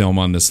Korean film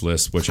on this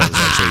list, which I was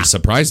actually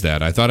surprised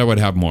at. I thought I would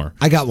have more.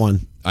 I got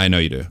one. I know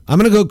you do. I'm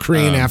going to go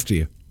Korean after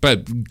you.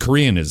 But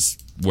Korean is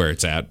where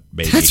it's at,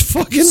 baby. That's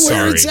fucking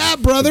where it's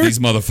at, brother. These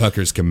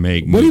motherfuckers can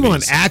make What do movies. you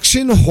want?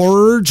 Action,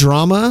 horror,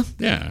 drama?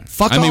 Yeah.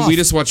 Fuck I mean, off. we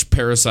just watched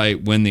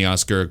Parasite win the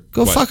Oscar,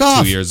 Go fuck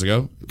off. 2 years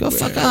ago. Go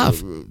fuck off.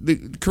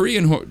 The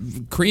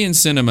Korean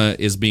cinema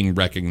is being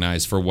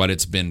recognized for what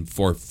it's been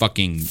for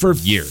fucking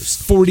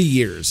years. 40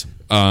 years.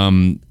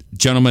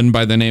 Gentleman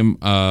by the name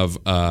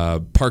of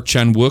Park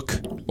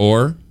Chan-wook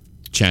or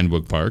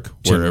Chan-wook Park,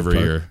 wherever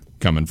Park. you're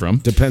coming from.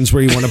 Depends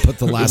where you want to put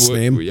the last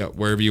name. Yeah,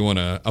 wherever you want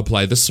to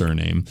apply the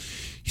surname.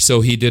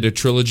 So he did a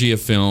trilogy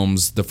of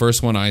films. The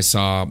first one I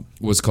saw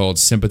was called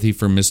Sympathy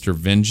for Mr.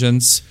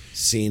 Vengeance.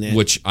 Seen it.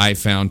 Which I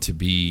found to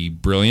be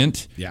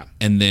brilliant. Yeah.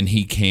 And then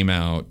he came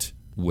out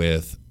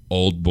with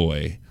Old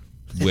Boy,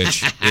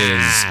 which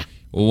is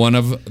one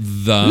of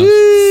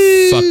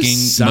the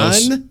fucking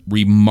most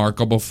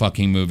remarkable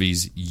fucking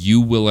movies you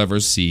will ever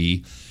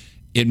see.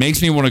 It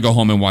makes me want to go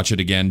home and watch it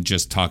again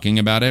just talking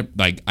about it.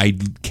 Like, I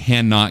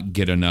cannot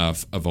get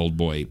enough of Old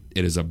Boy.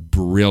 It is a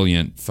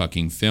brilliant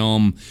fucking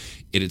film.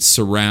 It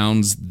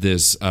surrounds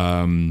this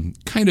kind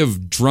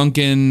of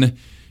drunken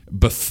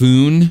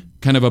buffoon,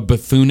 kind of a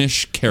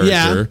buffoonish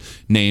character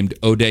named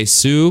Ode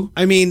Soo.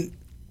 I mean,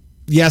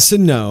 yes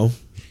and no.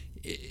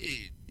 In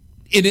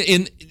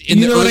You the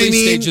know what early I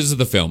mean? stages of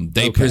the film,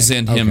 they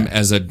present him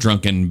as a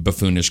drunken,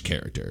 buffoonish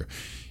character.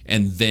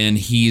 And then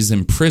he's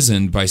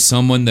imprisoned by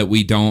someone that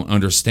we don't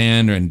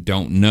understand and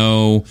don't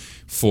know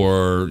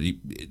for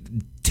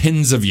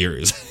tens of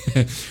years.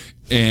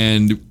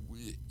 And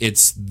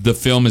the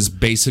film is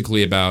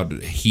basically about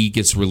he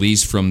gets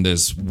released from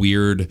this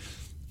weird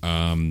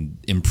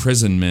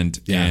imprisonment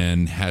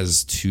and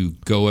has to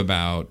go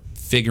about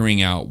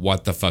figuring out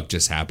what the fuck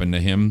just happened to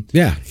him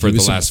for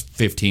the last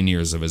 15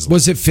 years of his life.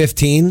 Was it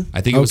 15?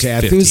 I think it was 15.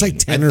 I think it was like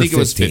 10 or 15. I think it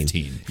was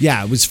 15.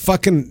 Yeah, it was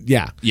fucking,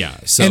 yeah. Yeah.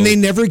 So, and they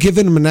never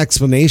given him an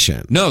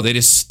explanation. No, they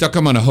just stuck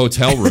him in a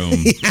hotel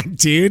room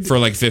dude. for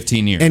like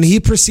 15 years. And he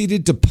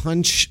proceeded to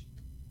punch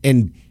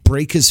and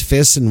break his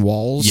fists in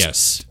walls.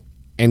 Yes.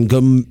 And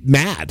go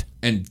mad.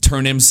 And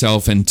turn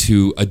himself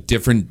into a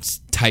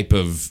different type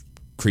of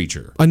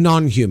creature. A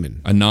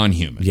non-human. A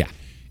non-human. Yeah.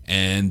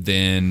 And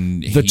then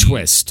The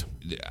twist.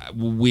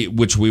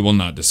 which we will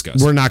not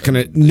discuss. We're not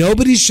going to.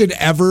 Nobody should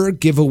ever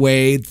give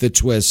away the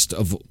twist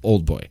of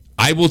Old Boy.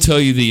 I will tell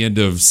you the end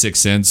of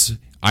Sixth Sense.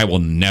 I will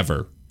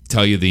never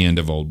tell you the end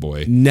of Old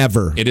Boy.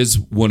 Never. It is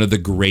one of the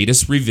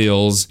greatest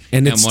reveals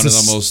and it's one of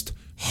the most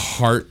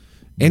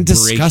and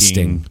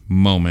disgusting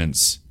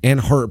moments and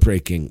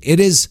heartbreaking.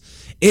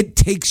 It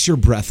takes your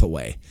breath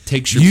away.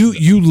 Takes your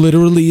you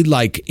literally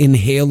like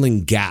inhale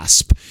and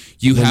gasp.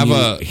 You when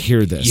have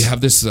hear this. You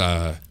have this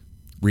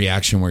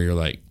reaction where you're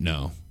like,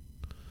 no.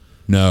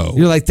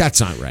 You're like, that's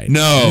not right.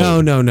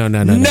 No.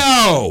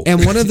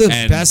 And one of the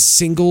best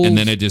single, and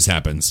then it just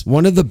happens.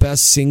 One of the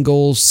best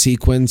single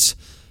sequence,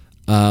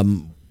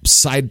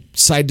 side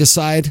to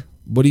side.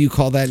 What do you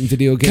call that in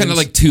video games? Kind of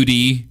like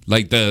 2D,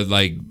 like the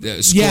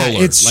scroller. Yeah,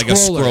 it's like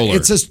scroller. a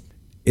scroller.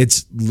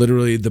 It's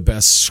literally the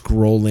best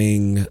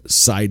scrolling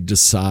side to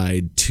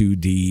side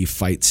 2D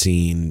fight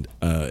scene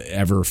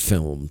ever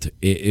filmed.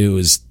 It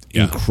was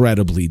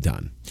incredibly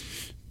done.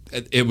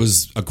 It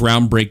was a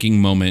groundbreaking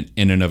moment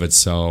in and of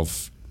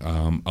itself.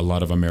 A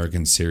lot of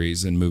American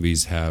series and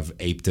movies have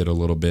aped it a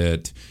little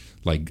bit.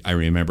 Like, I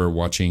remember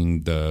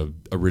watching the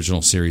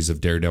original series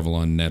of Daredevil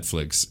on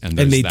Netflix, and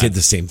they did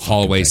the same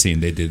hallway scene.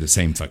 They did the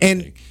same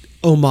fucking thing.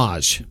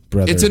 Homage,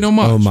 brother. It's an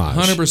homage.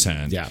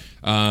 100%. Yeah.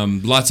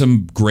 Lots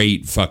of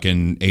great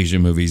fucking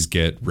Asian movies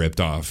get ripped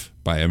off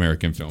by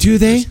American filmmakers. Do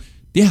they?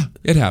 Yeah,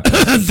 it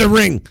happens. The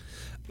Ring.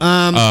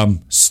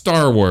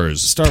 Star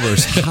Wars.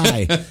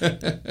 Hi.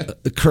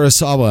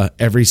 Kurosawa,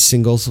 every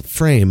single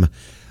frame.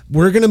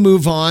 We're going to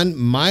move on.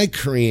 My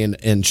Korean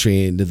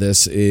entry into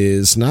this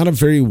is not a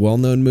very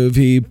well-known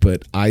movie,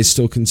 but I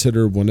still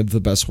consider one of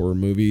the best horror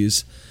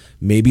movies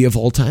maybe of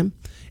all time.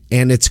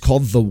 And it's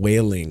called The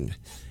Wailing.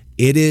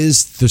 It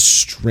is the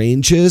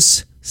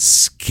strangest,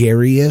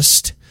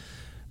 scariest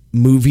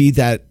movie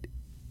that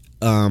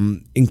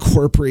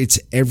incorporates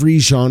every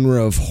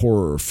genre of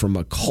horror, from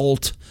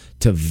occult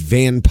to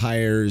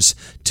vampires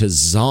to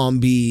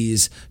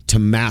zombies to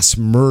mass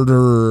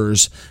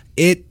murderers.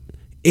 It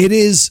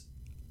is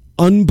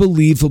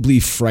unbelievably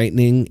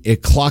frightening.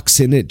 It clocks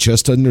in at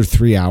just under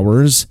 3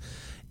 hours,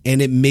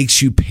 and it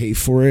makes you pay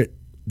for it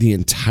the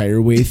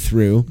entire way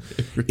through.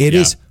 It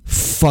is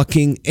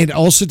fucking. It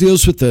also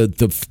deals with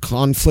the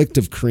conflict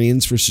of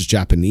Koreans versus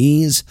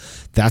Japanese.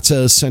 That's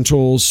a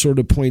central sort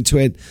of point to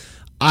it.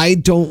 I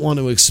don't want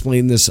to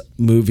explain this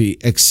movie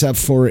except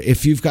for,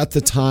 if you've got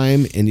the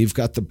time and you've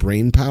got the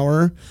brain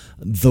power,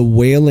 The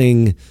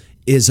Wailing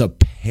is a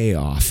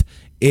payoff.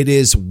 It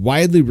is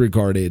widely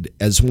regarded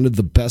as one of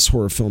the best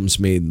horror films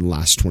made in the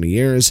last 20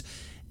 years.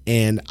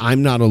 And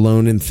I'm not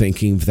alone in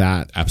thinking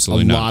that.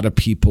 Absolutely a not. lot of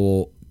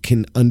people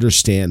can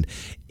understand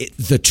it,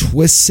 the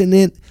twists in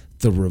it,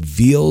 the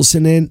reveals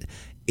in it.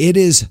 It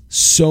is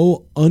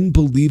so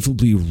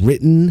unbelievably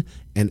written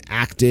and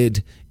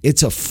acted.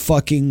 It's a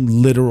fucking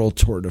literal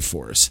tour de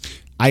force.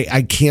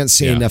 I can't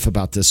say enough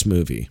about this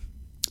movie.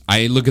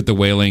 I look at The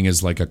Wailing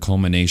as like a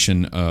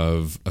culmination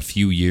of a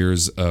few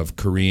years of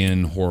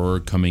Korean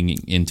horror coming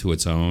into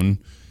its own.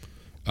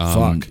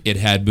 It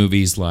had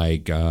movies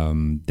like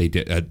they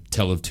did A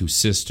Tale of Two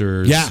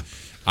Sisters. Yeah.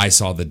 I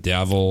Saw the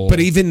Devil. But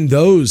even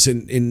those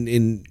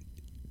in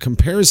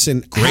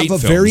comparison Great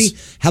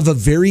have a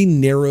very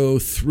narrow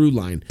through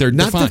line. They're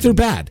not defined. that they're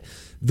bad.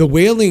 The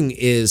Wailing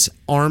is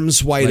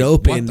arms wide Like,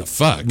 open, what the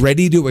fuck?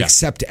 ready to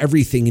accept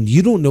everything, and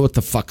you don't know what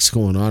the fuck's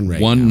going on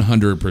right now.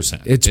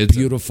 100%. It's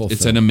beautiful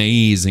It's film. an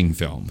amazing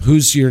film.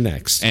 Who's your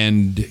next?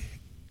 And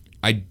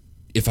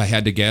if I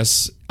had to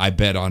guess, I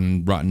bet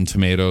on Rotten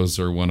Tomatoes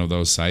or one of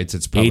those sites,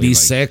 it's probably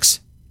 86?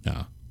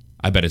 No.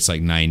 I bet it's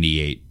like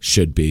 98.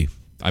 Should be.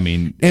 I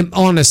mean, And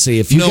honestly,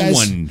 if you no guys,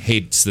 one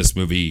hates this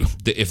movie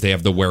if they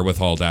have the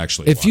wherewithal to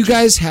actually if watch you it.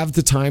 guys have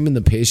the time and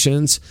the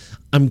patience,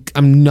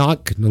 I'm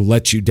not going to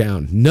let you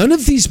down. None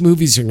of these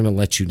movies are going to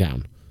let you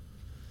down.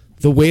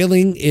 The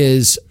Wailing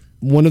is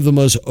one of the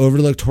most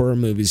overlooked horror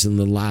movies in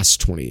the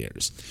last 20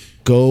 years.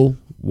 Go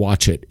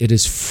watch it. It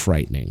is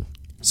frightening.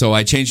 So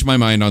I changed my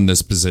mind on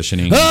this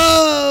positioning.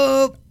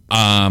 Oh!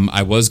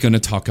 I was going to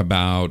talk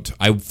about,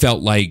 I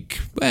felt like,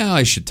 well,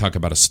 I should talk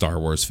about a Star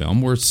Wars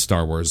film. We're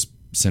Star Wars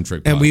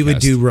centric And we would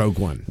podcast. do Rogue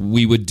One.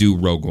 We would do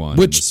Rogue One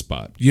on the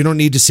spot. You don't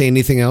need to say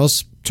anything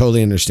else.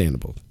 Totally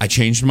understandable. I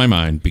changed my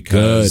mind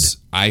because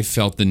I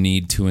felt the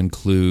need to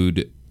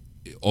include,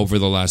 over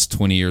the last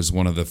 20 years,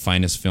 one of the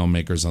finest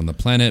filmmakers on the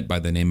planet by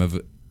the name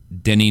of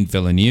Denis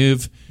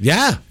Villeneuve.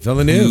 Yeah,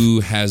 Villeneuve. Who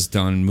has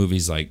done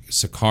movies like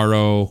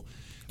Sicario.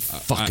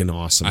 Fucking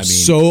awesome. I mean,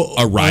 so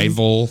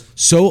Arrival.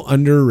 So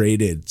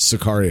underrated.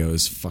 Sicario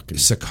is fucking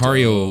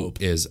Sicario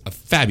dope. is a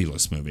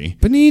fabulous movie.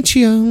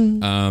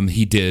 Benicio.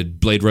 He did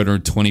Blade Runner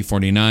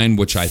 2049,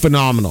 which I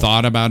Phenomenal.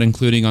 thought about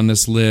including on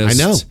this list.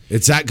 I know.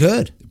 It's that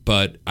good.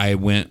 But I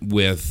went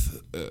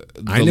with...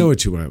 I know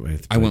what you went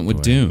with. I went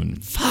with Dune.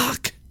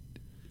 Fuck.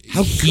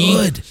 How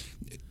good.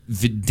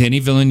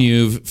 Denis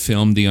Villeneuve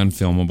filmed The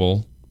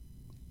Unfilmable.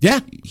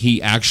 Yeah.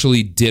 He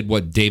actually did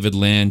what David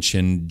Lynch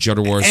and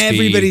Jodorowsky...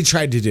 Everybody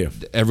tried to do.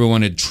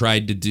 Everyone had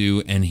tried to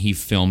do, and he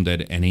filmed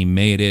it, and he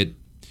made it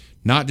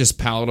not just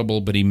palatable,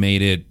 but he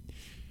made it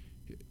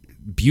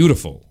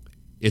beautiful.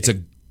 It's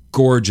a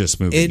gorgeous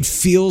movie. It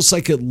feels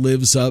like it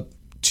lives up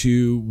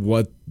to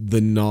what the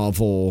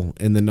novel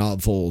and the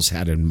novels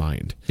had in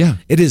mind. Yeah.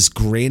 It is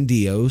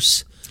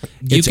grandiose.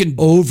 You It's can-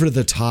 over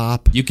the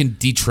top. You can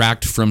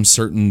detract from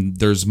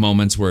there's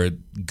moments where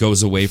it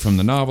goes away from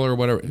the novel or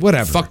whatever.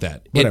 Whatever. Fuck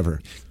that. Whatever.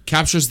 It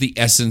captures the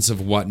essence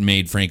of what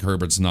made Frank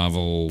Herbert's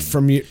novel.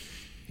 From you,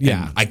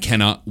 yeah. And I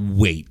cannot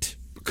wait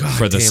God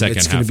for the damn, second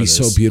it's half gonna of be this.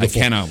 so beautiful.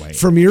 I cannot wait.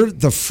 From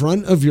the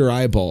front of your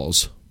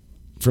eyeballs,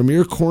 from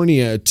your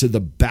cornea to the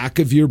back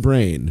of your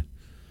brain,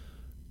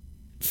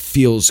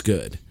 feels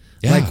good.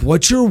 Yeah. Like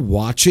what you're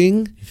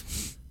watching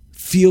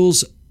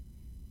feels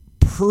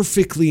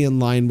perfectly in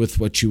line with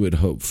what you would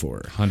hope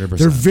for. 100%.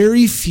 There are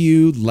very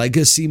few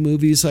legacy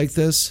movies like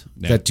this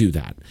that do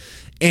that.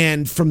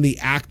 And from the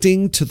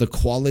acting to the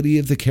quality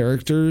of the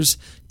characters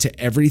to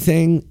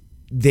everything,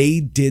 they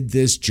did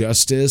this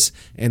justice.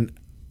 And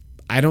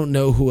I don't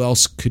know who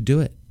else could do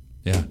it.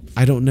 Yeah.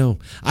 I don't know.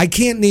 I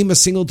can't name a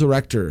single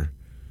director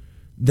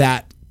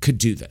that could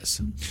do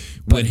this.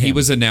 When he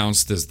was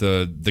announced as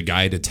the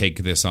guy to take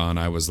this on,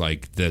 I was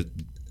like,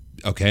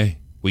 okay,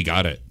 we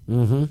got it.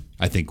 Mm-hmm.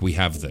 I think we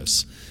have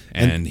this.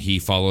 And he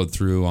followed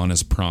through on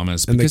his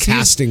promise. And the because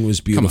casting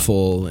was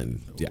beautiful.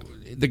 And yeah.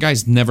 the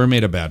guy's never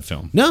made a bad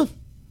film. No,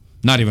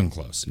 Not even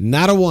close.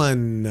 not a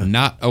one.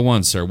 Not a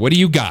one, sir. What do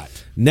you got?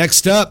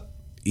 Next up,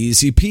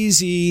 easy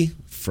peasy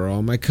for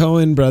all my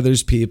Coen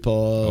brothers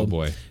people. Oh,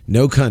 boy.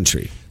 No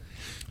Country.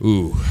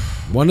 Ooh.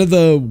 One of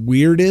the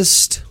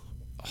weirdest,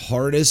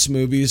 hardest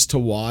movies to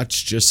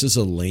watch just as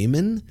a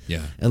layman.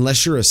 Yeah.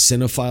 Unless you're a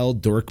cinephile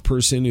dork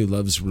person who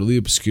loves really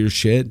obscure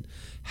shit.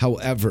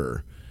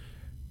 However,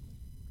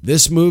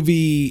 this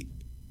movie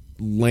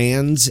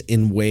lands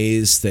in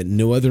ways that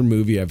no other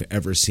movie I've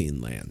ever seen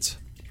lands.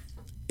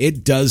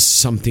 It does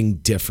something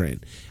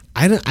different.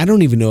 I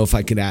don't even know if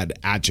I could add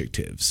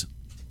adjectives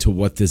to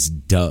what this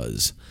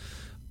does.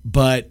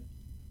 But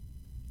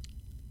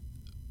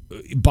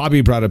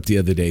Bobby brought up the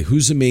other day,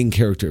 who's the main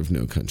character of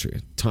No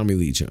Country? Tommy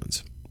Lee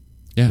Jones.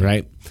 Yeah.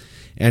 Right?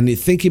 And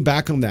thinking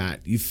back on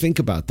that, you think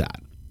about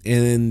that,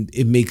 and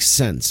it makes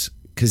sense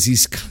because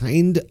he's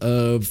kind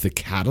of the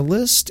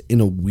catalyst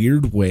in a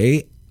weird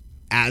way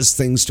as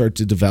things start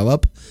to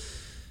develop.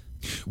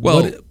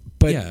 Well,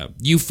 but yeah,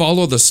 you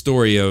follow the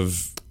story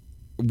of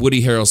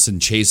Woody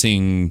Harrelson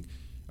chasing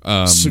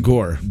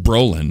Sigour.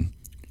 Brolin.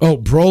 Oh,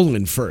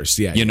 Brolin first.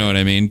 Yeah. You know what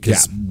I mean?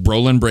 Because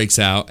Brolin breaks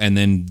out, and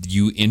then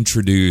you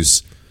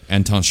introduce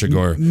Anton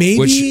Chigurh, Maybe-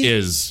 which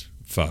is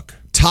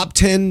Top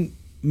 10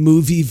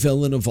 movie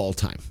villain of all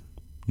time.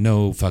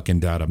 no fucking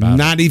doubt about it.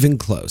 Not even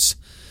close.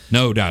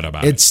 No doubt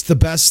about it. It's the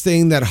best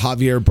thing that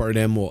Javier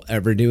Bardem will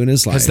ever do in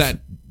his life. Has that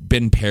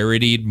been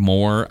parodied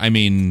more? I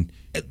mean,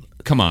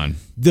 come on,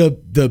 the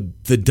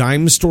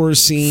dime store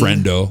scene,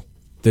 friendo,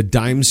 the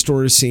dime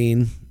store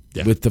scene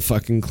with the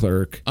fucking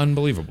clerk.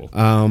 unbelievable.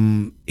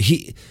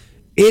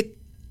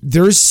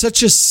 There's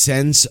such a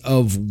sense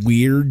of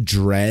weird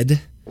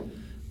dread,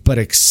 but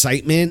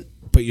excitement,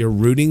 but you're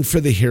rooting for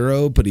the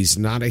hero, but he's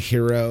not a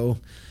hero.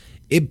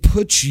 It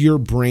puts your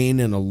brain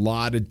in a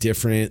lot of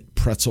different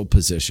pretzel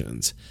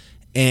positions.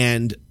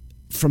 And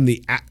from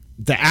the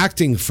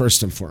acting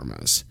first and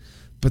foremost,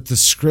 but the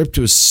script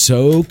was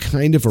so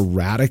kind of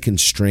erratic and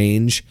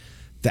strange.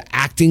 The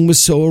acting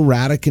was so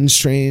erratic and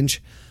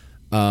strange.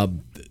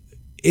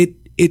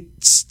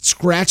 It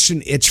scratched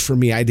an itch for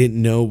me I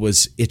didn't know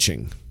was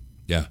itching.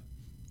 Yeah.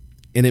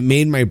 And it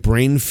made my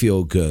brain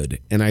feel good,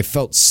 and I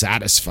felt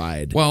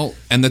satisfied. Well,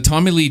 and the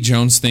Tommy Lee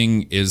Jones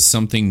thing is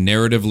something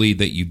narratively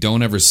that you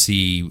don't ever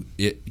see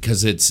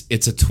because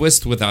it's a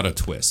twist without a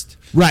twist.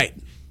 Right.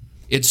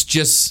 It's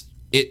just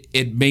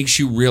it makes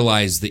you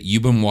realize that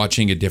you've been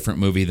watching a different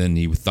movie than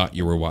you thought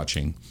you were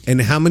watching.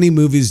 And how many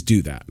movies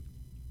do that?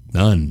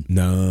 None.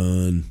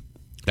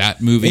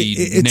 That movie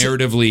It's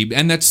narratively,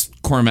 and that's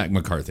Cormac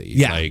McCarthy.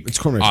 Yeah, like, it's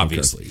Cormac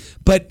obviously. McCarthy.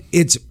 But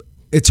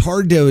it's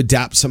hard to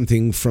adapt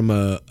something from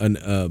a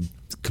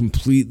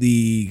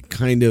completely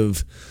kind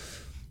of,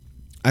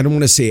 I don't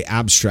want to say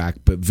abstract,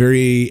 but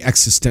very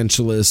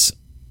existentialist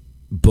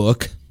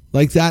book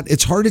like that.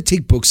 It's hard to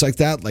take books like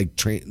that,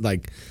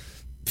 like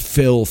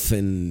Filth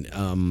and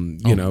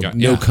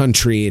No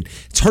Country.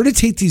 It's hard to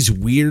take these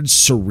weird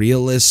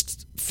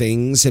surrealist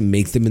things and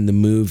make them in the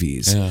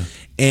movies. Yeah.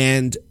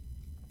 And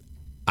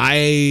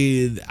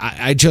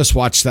I just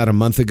watched that a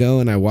month ago,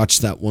 and I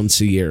watched that once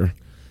a year,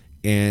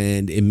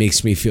 and it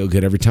makes me feel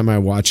good every time I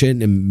watch it,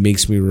 and it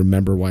makes me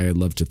remember why I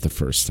loved it the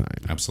first time.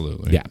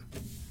 Absolutely. Yeah.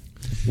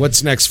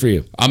 What's next for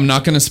you? I'm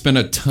not going to spend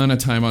a ton of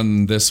time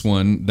on this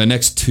one. The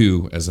next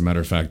two, as a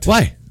matter of fact.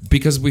 Why?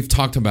 Because we've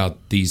talked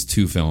about these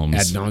two films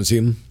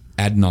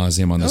Ad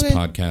nauseum on this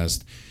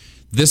podcast.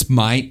 This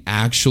might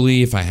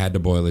actually, if I had to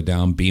boil it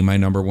down, be my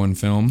number one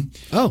film.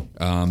 Oh.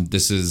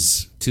 This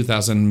is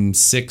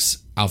 2006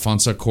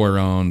 Alfonso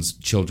Cuarón's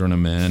Children of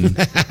Men.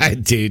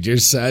 Dude, you're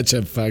such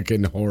a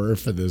fucking whore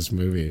for this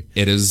movie.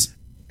 It is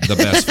the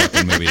best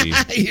fucking movie.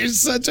 You're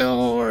such a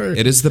whore.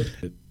 It is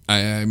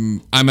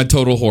I'm a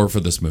total whore for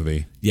this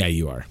movie. Yeah,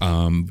 you are.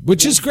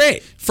 Which is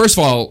great. First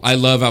of all, I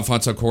love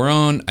Alfonso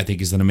Cuarón. I think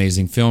he's an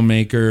amazing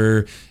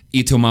filmmaker.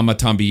 Y Tu Mama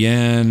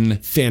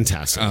Tambien.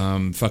 Fantastic.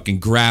 Fucking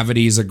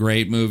Gravity is a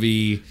great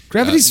movie.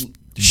 Gravity's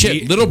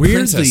Little weirdly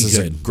Princess is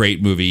a good.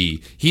 great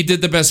movie. He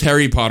did the best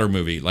Harry Potter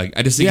movie. Like,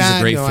 I just think he's a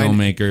great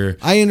filmmaker.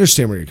 I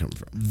understand where you're coming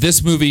from.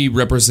 This movie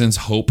represents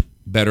hope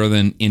better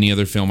than any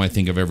other film I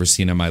think I've ever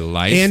seen in my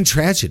life. And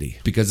tragedy.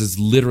 Because it's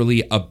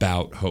literally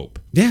about hope.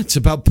 Yeah, it's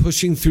about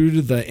pushing through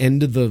to the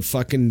end of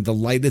the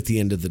light at the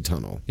end of the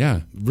tunnel.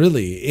 Yeah.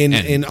 Really,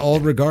 in all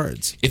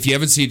regards. If you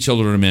haven't seen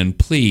Children of Men,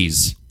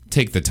 please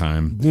take the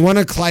time. One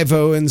of Clive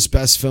Owen's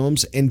best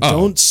films, and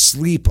don't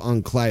sleep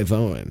on Clive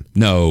Owen.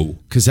 No.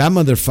 Because that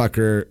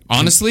motherfucker,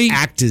 honestly,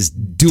 act is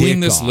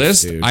doing this off,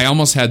 list, dude. I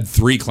almost had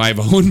 3 Clive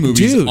Owen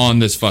movies on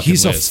this fucking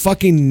list. He's a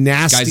fucking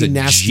nasty, Guy's a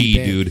nasty G,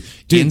 band.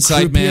 dude.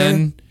 Inside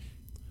Man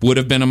would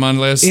have been on my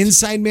list.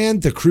 Inside Man,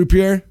 The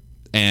Croupier.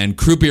 And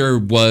Croupier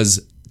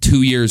was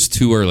 2 years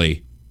too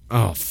early.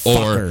 Oh,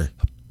 fucker. Or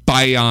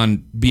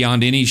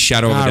beyond any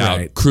shadow of a doubt,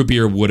 right.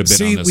 Croupier would have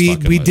been on this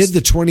fucking we list.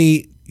 did the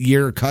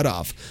 20-year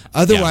cutoff.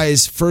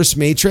 Otherwise, first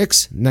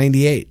Matrix,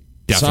 98.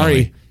 Definitely.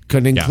 Sorry,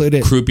 couldn't include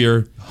it.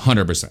 Croupier,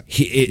 100%.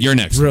 You're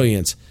next.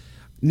 Brilliant.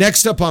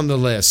 Next up on the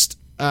list,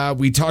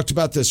 we talked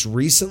about this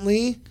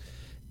recently,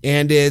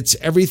 and it's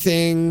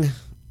Everything,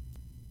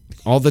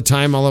 All the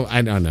Time,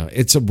 I don't know.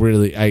 It's a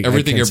really...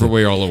 Everything,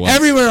 Everywhere, All at Once.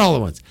 Everywhere, All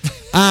at Once.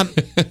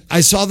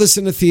 I saw this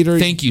in a theater.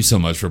 Thank you so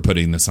much for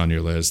putting this on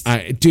your list.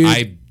 Dude,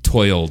 I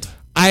toiled.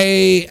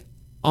 I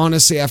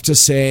honestly have to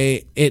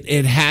say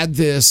it had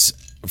this,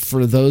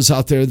 for those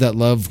out there that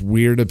love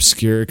weird,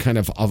 obscure kind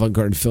of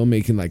avant-garde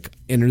filmmaking, like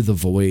Enter the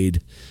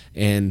Void,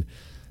 and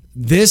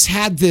this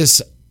had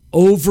this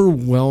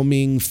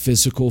overwhelming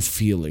physical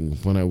feeling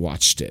when I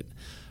watched it.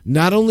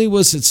 Not only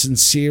was it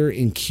sincere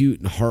and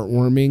cute and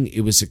heartwarming,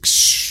 it was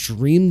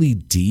extremely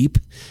deep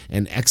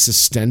and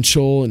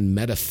existential and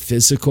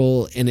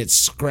metaphysical, and it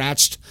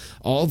scratched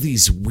all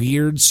these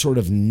weird sort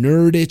of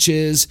nerd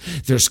itches.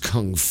 There's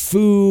kung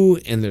fu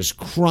and there's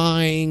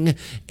crying,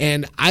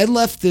 and I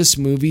left this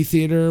movie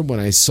theater when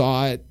I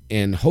saw it,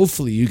 and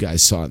hopefully you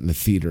guys saw it in the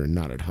theater and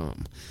not at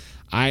home.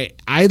 I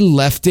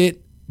left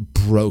it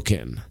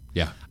broken.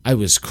 Yeah. I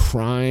was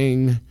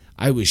crying.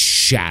 I was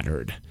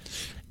shattered.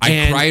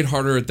 I cried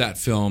harder at that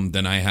film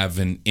than I have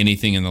in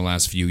anything in the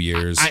last few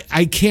years.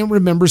 I can't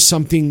remember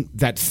something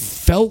that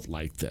felt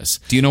like this.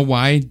 Do you know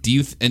why? Do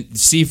you and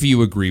see if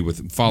you agree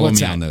with? Follow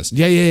me on this.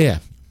 Yeah.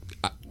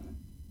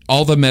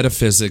 All the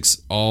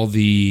metaphysics, all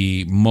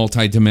the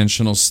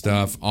multidimensional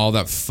stuff, all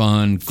that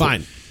fun.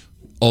 Fine.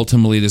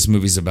 Ultimately, this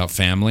movie's about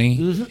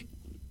family,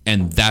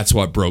 and that's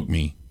what broke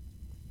me.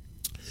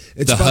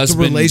 It's about the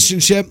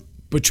relationship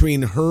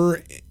between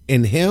her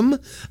and him,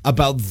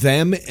 about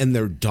them and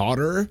their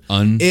daughter.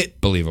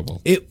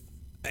 Unbelievable.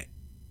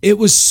 It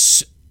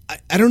was,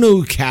 I don't know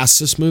who cast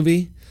this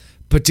movie,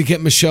 but to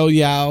get Michelle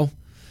Yeoh,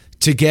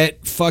 to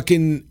get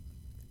fucking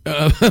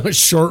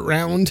Short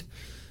Round,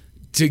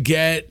 to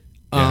get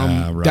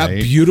that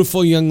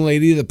beautiful young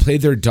lady that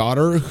played their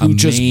daughter, who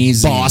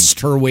just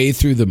bossed her way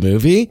through the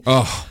movie.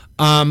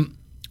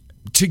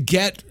 To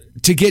get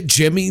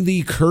Jamie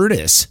Lee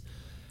Curtis,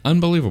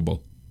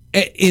 unbelievable,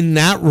 in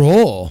that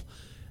role.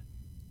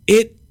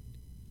 It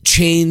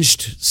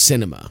changed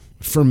cinema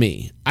for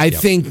me. I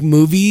think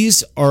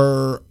movies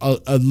are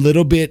a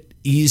little bit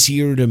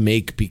easier to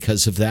make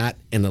because of that,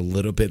 and a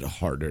little bit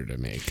harder to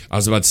make. I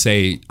was about to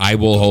say, I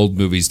will hold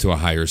movies to a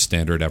higher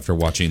standard after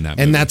watching that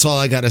movie. And that's all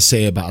I got to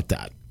say about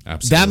that.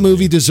 Absolutely. That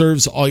movie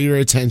deserves all your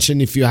attention.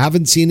 If you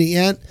haven't seen it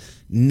yet,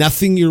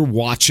 nothing you're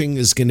watching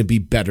is going to be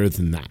better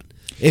than that.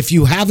 If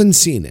you haven't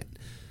seen it,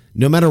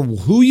 no matter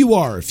who you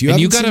are, if you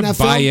haven't seen that film, you got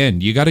to buy in.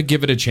 You got to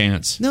give it a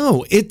chance.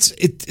 No, it's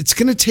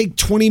going to take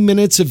 20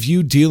 minutes of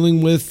you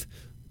dealing with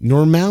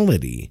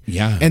normality.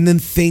 Yeah. And then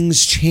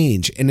things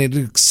change, and it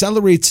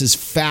accelerates as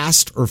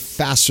fast or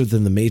faster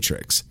than The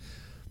Matrix.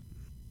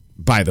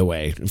 By the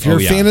way, if you're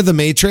a fan of The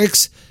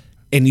Matrix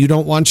and you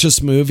don't watch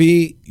this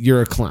movie,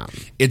 you're a clown.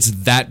 It's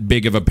that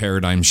big of a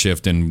paradigm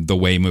shift in the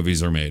way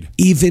movies are made.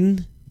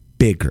 Even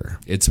bigger.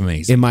 It's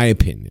amazing. In my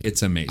opinion.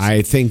 It's amazing.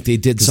 I think they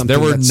did something.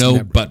 There were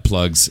no butt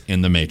plugs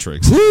in The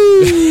Matrix.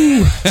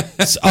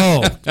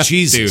 Oh,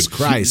 Jesus Dude,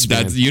 Christ,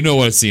 man. You know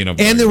what scene I'm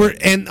and there were,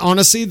 and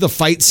honestly, the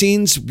fight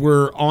scenes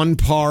were on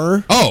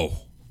par. Oh,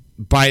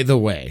 by the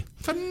way,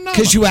 phenomenal.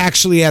 Because you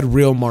actually had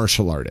real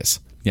martial artists.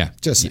 Yeah,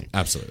 just saying.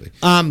 Absolutely.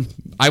 I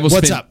will what's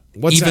spend up?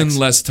 What's even next?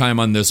 less time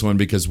on this one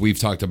because we've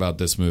talked about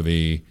this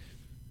movie.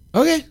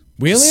 Okay.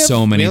 We only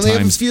so many have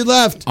times a few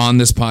left on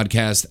this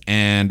podcast,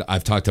 and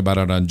I've talked about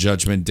it on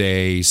Judgment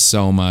Day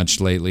so much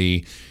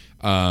lately.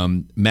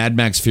 Mad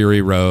Max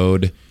Fury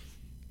Road.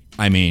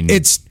 I mean,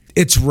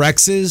 it's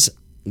Rex's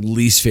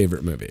least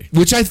favorite movie,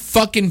 which I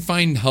fucking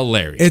find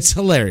hilarious. It's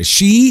hilarious.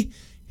 She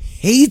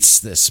hates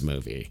this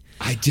movie.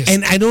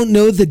 And I don't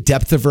know the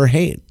depth of her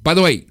hate. By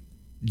the way,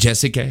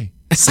 Jessica,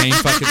 same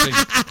fucking thing.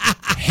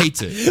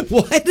 Hates it.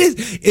 What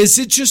is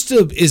it? Just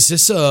is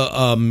this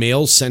a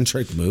male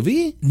centric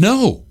movie?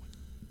 No.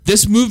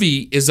 This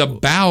movie is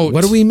about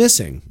What are we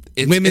missing?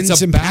 Women's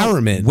it's about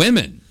empowerment.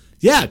 Women.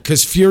 Yeah,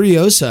 because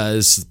Furiosa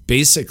is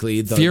basically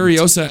the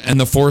Furiosa and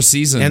the Four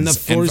Seasons. And the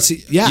Four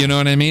yeah. You know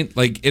what I mean?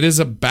 Like, it is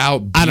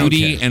about I don't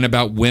beauty care. and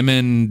about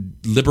women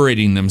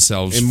liberating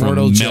themselves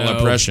Immortal from Joe. male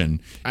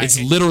oppression.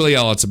 It's literally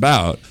all it's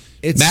about.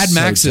 It's Mad so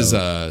Max is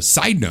dope. a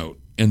side note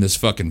in this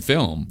fucking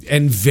film.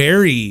 and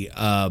very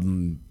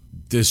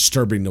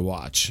disturbing to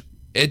watch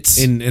It's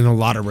in a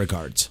lot of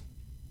regards.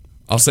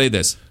 I'll say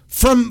this.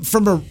 From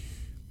a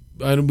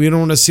we don't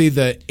want to see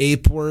the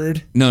ape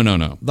word,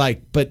 No.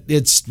 but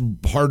it's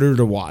harder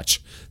to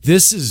watch.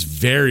 This is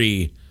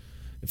very.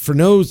 For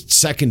no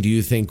second do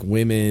you think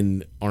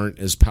women aren't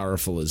as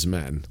powerful as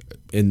men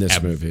in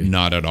this movie.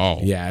 Not at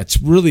all. Yeah,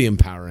 it's really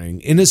empowering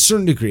in a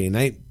certain degree, and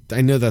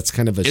I know that's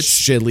kind of a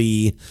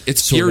shilly,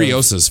 It's sort of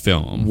Furiosa's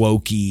film.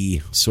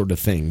 wokey sort of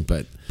thing,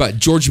 but But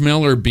George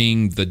Miller,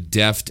 being the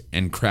deft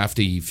and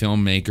crafty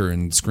filmmaker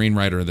and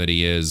screenwriter that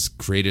he is,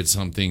 created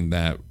something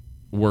that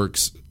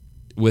works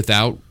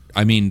without.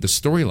 I mean, the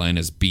storyline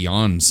is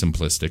beyond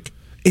simplistic.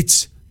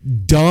 it's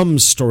dumb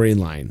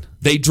storyline.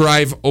 They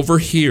drive over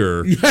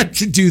here, You had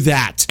to do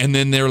that, and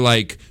then they're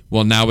like,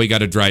 "Well, now we got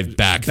to drive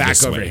back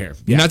this over way." here.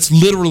 And that's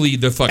literally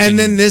the fucking. and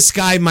then this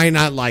guy might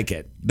not like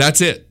it.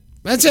 that's it.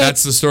 That's it.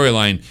 That's the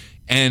storyline.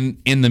 And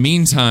in the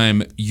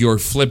meantime, you're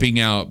flipping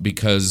out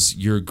because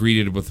you're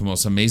greeted with the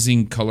most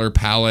amazing color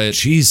palette.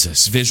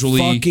 Jesus, Visually,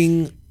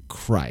 fucking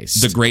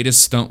Christ, the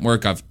greatest stunt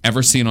work I've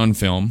ever seen on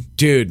film.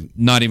 dude.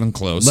 Not even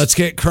close. Let's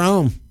get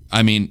Chrome.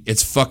 I mean,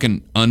 it's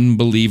fucking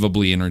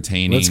unbelievably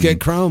entertaining. Let's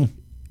get Chrome.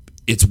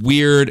 It's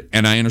weird,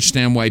 and I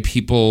understand why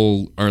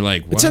people are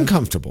like, what It's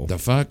uncomfortable. the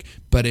fuck?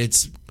 But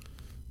it's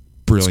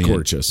brilliant. It's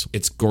gorgeous.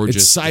 It's gorgeous.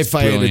 It's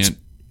sci-fi and brilliant.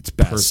 it's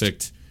best.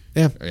 Perfect.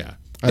 Yeah, Yeah.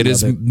 I It love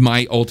is it.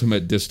 my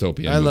ultimate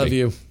dystopian I love movie.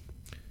 you.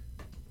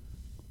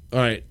 All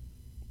right,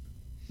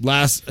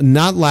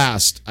 not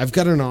last. I've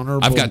got an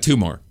honorable. I've got two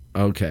more.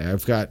 Okay,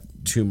 I've got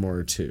two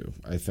more too.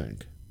 I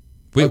think.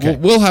 We, Okay.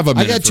 We'll have a I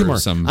minute got two for more.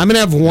 some. I'm gonna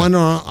have one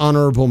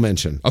honorable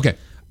mention. Okay.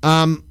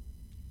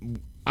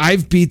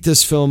 I've beat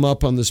this film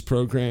up on this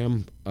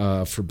program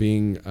for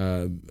being,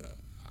 I'm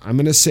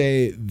going to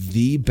say,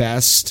 the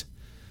best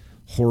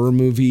horror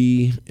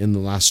movie in the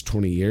last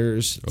 20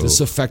 years.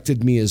 This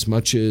affected me as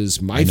much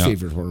as my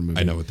favorite horror movie.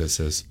 I know what this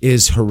is.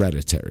 Is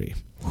Hereditary.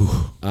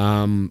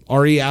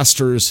 Ari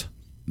Aster's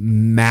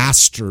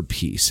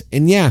masterpiece.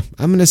 And yeah,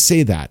 I'm going to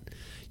say that.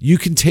 You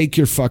can take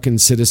your fucking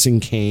Citizen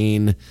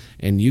Kane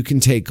and you can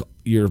take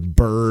your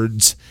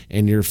birds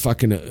and your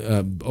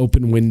fucking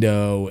Open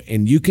Window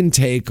and you can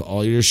take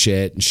all your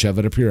shit and shove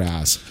it up your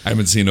ass. I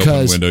haven't seen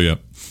Open Window yet.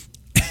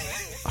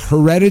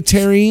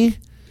 Hereditary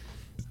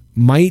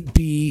might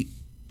be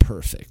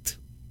perfect.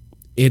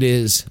 It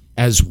is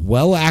as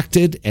well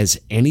acted as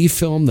any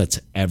film that's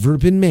ever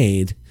been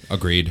made.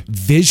 Agreed.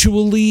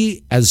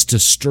 Visually as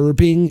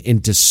disturbing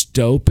and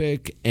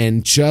dystopic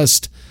and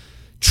just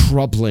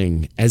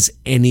troubling as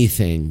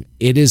anything.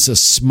 It is a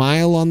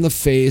smile on the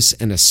face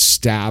and a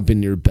stab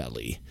in your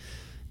belly.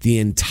 The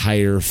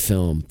entire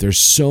film. There's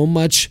so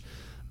much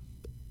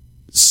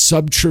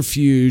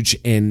subterfuge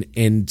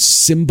and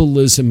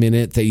symbolism in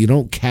it that you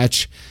don't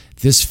catch.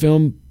 This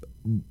film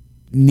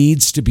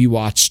needs to be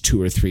watched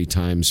 2 or 3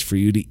 times for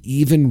you to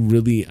even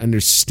really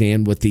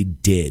understand what they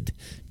did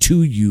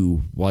to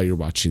you while you're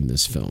watching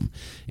this film.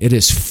 It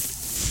is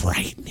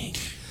frightening.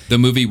 The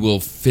movie will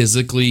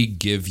physically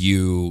give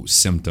you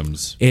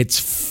symptoms. It's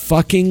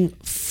fucking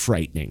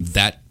frightening.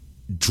 That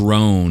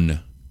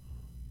drone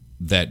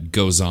that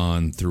goes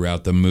on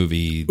throughout the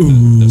movie,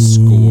 the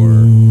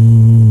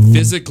score,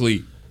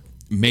 physically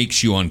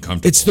makes you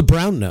uncomfortable. It's the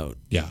brown note.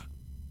 Yeah.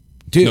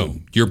 Dude, No,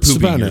 you're it's the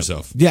pooping brown note.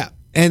 yourself. Yeah.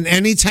 And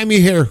anytime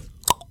you hear,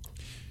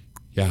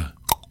 Yeah.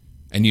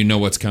 And you know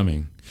what's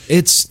coming.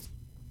 it's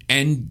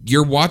And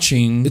you're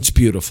watching,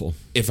 beautiful.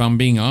 if I'm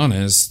being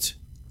honest,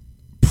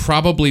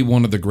 probably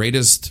one of the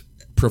greatest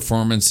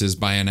performances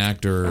by an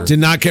actor Did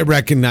not get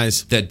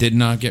recognized. that did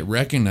not get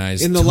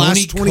recognized. In the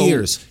last 20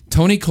 years.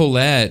 Toni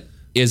Collette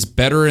is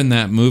better in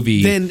that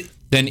movie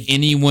than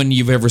anyone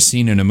you've ever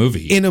seen in a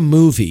movie. In a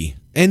movie.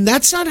 And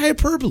that's not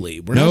hyperbole.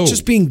 We're No. not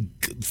just being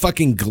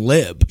fucking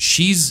glib.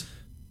 She's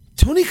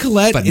Toni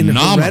Collette in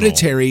phenomenal.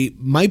 Hereditary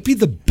might be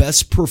the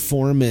best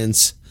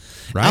performance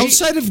Right?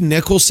 outside of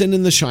Nicholson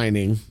in The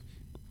Shining,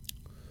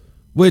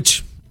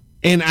 which,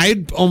 and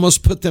I'd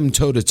almost put them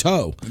toe to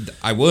toe.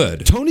 I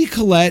would. Toni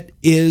Collette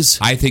is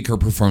I think her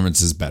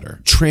performance is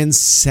better.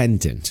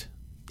 transcendent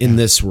in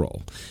this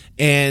role.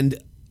 And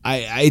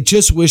I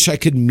just wish I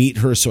could meet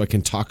her so I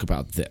can talk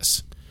about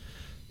this.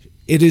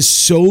 It is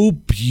so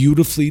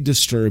beautifully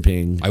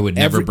disturbing. I would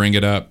never bring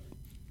it up.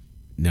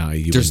 No,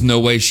 you There's no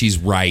way she's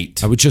right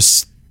I would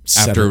just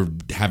set her,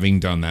 after having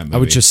done that movie. I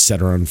would just set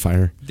her on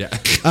fire. Yeah.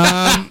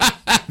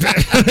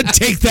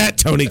 Take that,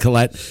 Toni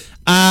Collette.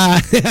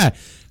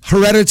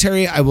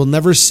 Hereditary, I will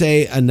never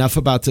say enough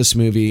about this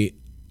movie.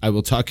 I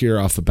will talk your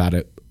ear off about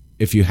it.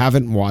 If you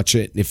haven't watched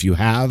it, if you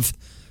have,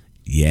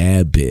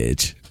 yeah,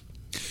 bitch.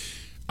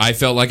 I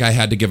felt like I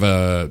had to give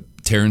a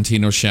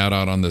Tarantino shout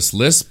out on this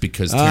list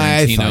because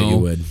I thought you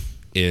Tarantino would.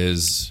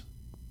 is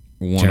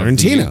one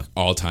Tarantino. of the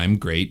all-time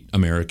great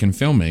American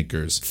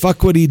filmmakers.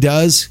 Fuck what he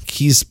does.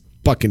 He's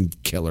fucking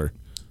killer.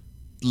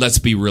 Let's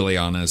be really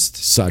honest.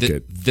 Suck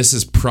it. This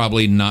is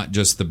probably not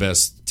just the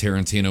best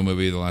Tarantino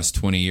movie of the last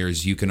 20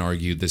 years. You can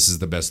argue this is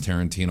the best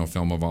Tarantino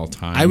film of all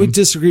time. I would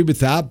disagree with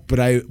that, but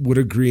I would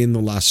agree in the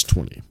last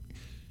 20.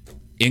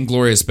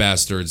 Inglourious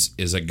Bastards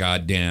is a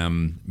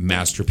goddamn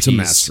masterpiece. It's a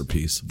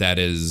masterpiece. That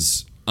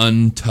is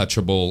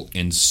untouchable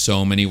in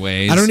so many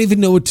ways. I don't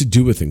even know what to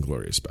do with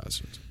Inglourious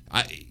Bastards.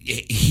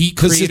 He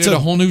 'Cause created it's a a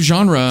whole new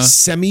genre.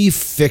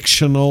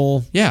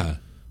 Semi-fictional Yeah.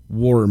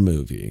 war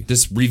movie.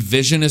 This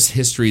revisionist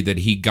history that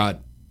he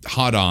got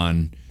hot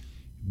on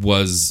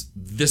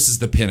this is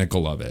the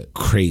pinnacle of it.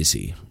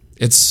 Crazy.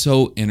 It's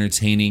so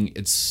entertaining.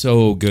 It's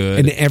so good.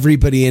 And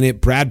everybody in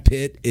it. Brad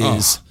Pitt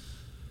is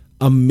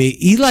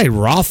Eli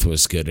Roth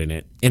was good in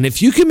it. And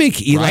if you can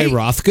make Eli Right?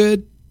 Roth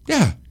good,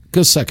 Yeah.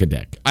 go suck a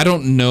dick. I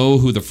don't know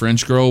who the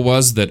French girl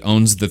was that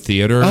owns the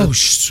theater. Oh,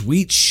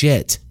 sweet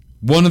shit.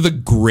 One of the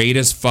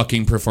greatest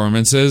fucking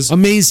performances.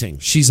 Amazing.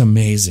 She's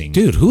amazing.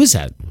 Dude, who is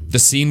that? The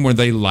scene where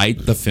they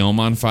light the film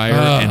on fire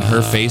and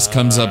her face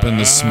comes up in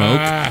the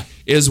smoke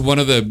is one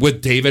of the,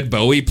 with David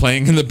Bowie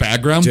playing in the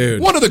background. Dude.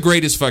 One of the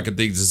greatest fucking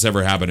things that's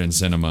ever happened in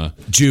cinema.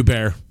 Jew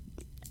Bear.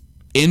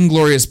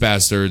 Inglourious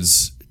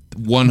Bastards,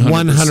 100%.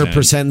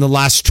 100% in the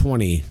last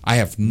 20. I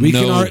have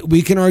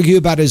We can argue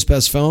about his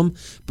best film,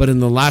 but in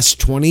the last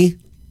 20,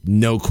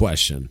 no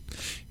question.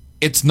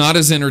 It's not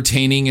as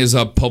entertaining as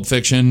a Pulp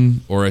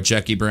Fiction or a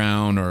Jackie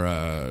Brown or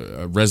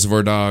a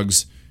Reservoir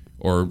Dogs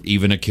or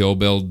even a Kill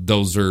Bill.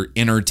 Those are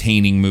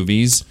entertaining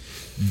movies.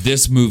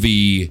 This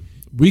movie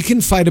We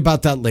can fight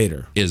about that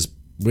later. is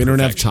We don't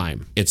have perfection.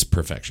 time. It's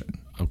perfection.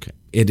 Okay.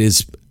 It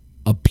is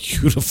a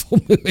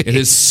beautiful movie. It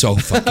is so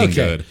fucking Okay.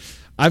 good.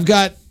 I've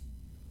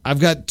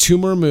got 2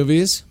 more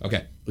movies.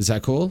 Okay. Is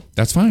that cool?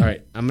 That's fine. All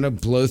right. I'm going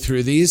to blow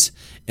through these,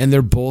 and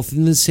they're both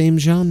in the same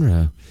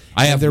genre.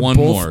 I have they're one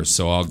both- more,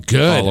 so I'll Good.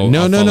 follow. No.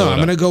 I'll I'm follow it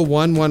going to up. go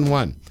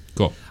 1.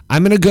 Cool.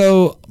 I'm going to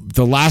go.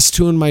 The last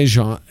 2 in my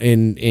genre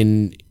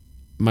in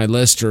my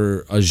list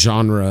are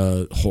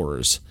genre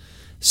horrors.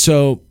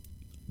 So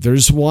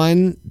there's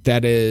one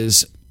that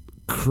is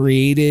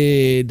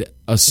created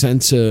a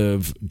sense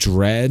of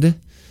dread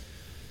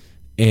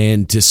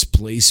and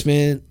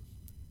displacement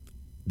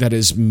that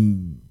is,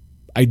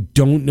 I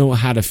don't know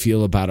how to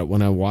feel about it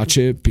when I watch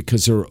it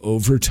because there are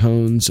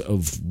overtones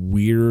of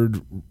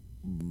weird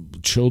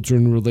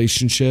children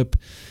relationship,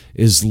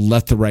 is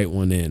Let the Right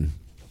One In.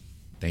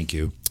 Thank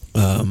you. It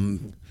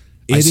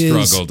I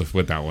is- struggled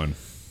with that one.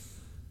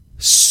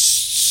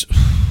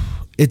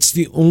 It's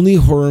the only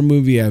horror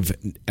movie I've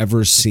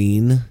ever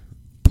seen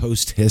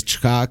post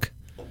Hitchcock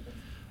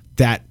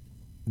that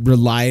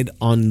relied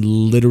on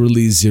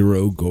literally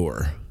zero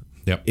gore.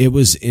 Yep. It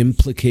was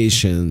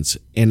implications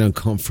and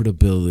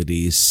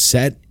uncomfortability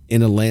set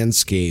in a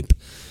landscape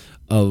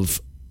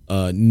of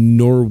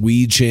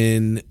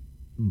Norwegian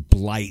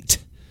blight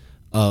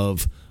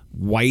of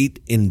white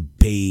and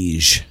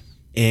beige.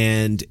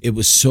 And it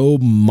was so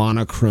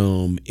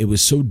monochrome. It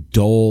was so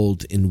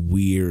dulled and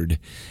weird.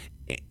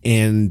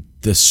 And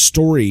the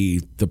story,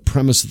 the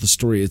premise of the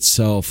story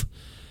itself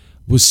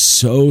was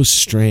so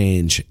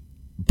strange.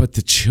 But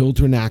the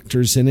children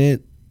actors in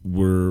it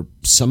were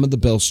some of the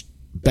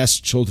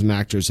best children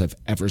actors I've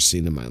ever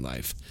seen in my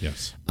life.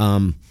 Yes.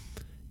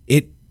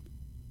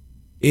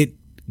 It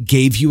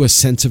gave you a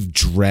sense of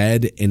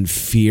dread and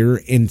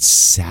fear and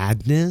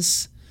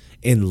sadness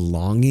and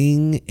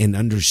longing and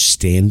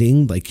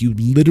understanding. Like you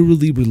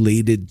literally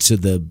related to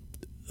the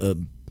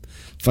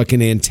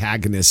fucking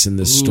antagonists in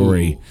the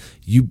story.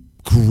 You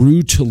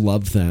grew to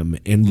love them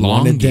and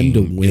wanted them to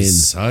Longing win.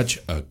 is such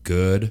a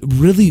good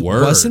Really,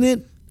 word. wasn't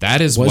it? That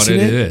is Wasn't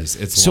what it? it is.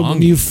 It's so longing.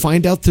 when you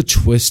find out the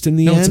twist in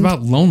the end, it's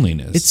about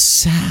loneliness. it's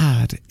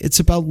sad. It's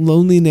about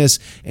loneliness,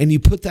 and you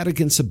put that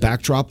against the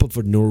backdrop of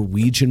a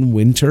Norwegian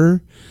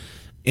winter.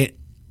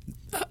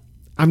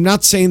 I'm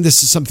not saying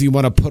this is something you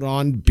want to put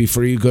on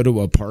before you go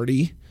to a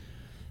party,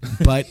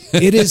 but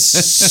it is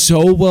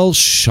so well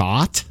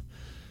shot.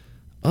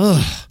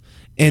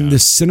 And the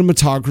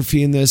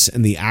cinematography in this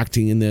and the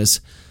acting in this,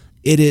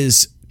 it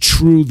is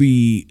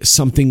truly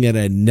something that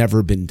had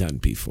never been done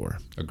before,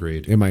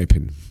 Agreed. in my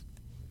opinion.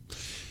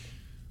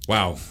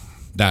 Wow.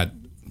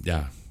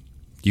 Yeah.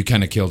 You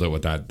kind of killed it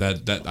with that.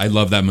 That I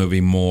love that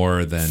movie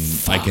more than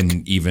I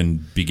can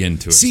even begin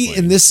to explain. See,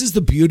 and this is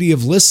the beauty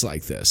of lists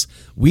like this.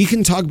 We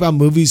can talk about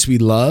movies we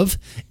love,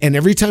 and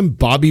every time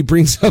Bobby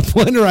brings up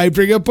one or I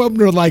bring up one,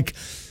 we're like,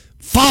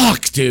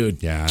 fuck,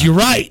 dude. Yeah. You're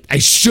right. I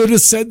should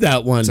have said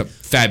that one. It's a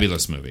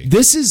fabulous movie.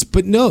 This is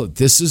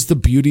the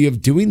beauty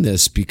of doing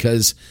this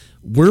because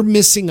we're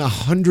missing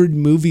 100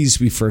 movies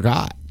we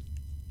forgot.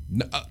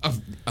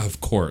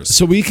 Of course.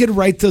 So we could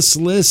write this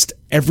list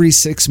every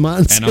 6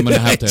 months. And I'm going to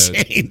have to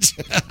change.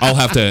 I'll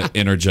have to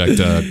interject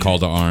a call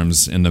to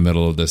arms in the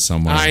middle of this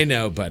somewhere. I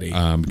know, buddy.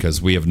 Because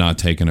we have not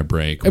taken a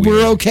break. And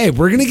we're okay.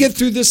 We're going to get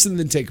through this and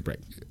then take a break.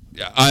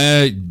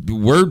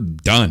 We're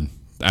done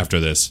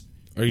after this.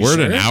 you We're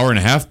sure? at an hour and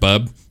a half,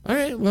 bub. All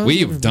right. Well,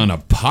 We've done a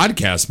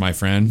podcast, my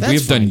friend. That's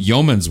We've done fine.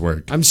 yeoman's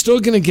work. I'm still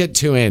going to get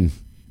 2 in.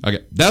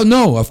 Okay.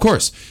 No, of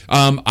course.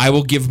 I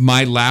will give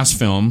my last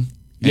film.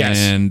 Yes.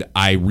 And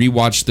I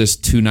rewatched this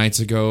 2 nights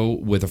ago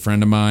with a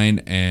friend of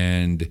mine,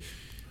 and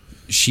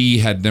she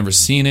had never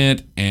seen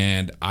it,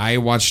 and I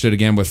watched it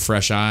again with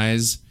fresh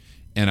eyes,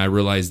 and I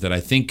realized that I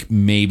think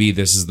maybe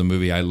this is the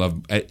movie I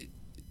love.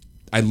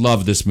 I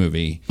love this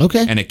movie.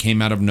 Okay. And it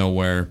came out of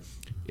nowhere.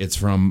 It's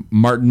from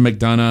Martin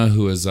McDonagh,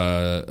 who is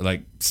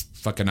a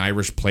fucking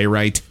Irish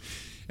playwright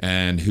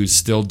and who's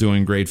still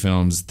doing great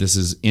films. This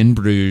is In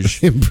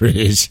Bruges. In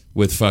Bruges.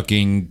 With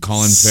fucking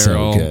Colin So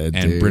Farrell good,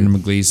 and dude.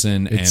 Brendan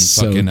Gleeson and It's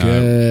so fucking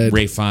good.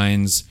 Ray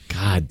Fiennes.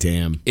 God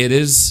damn. It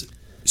is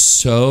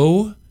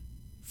so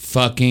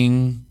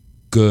fucking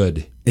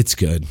good. It's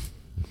good.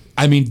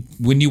 I mean,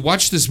 when you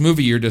watch this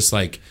movie, you're just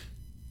like,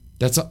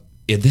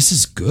 this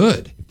is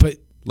good. But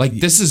Like,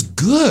 this is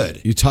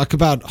good. you talk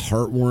about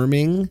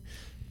heartwarming,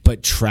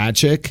 but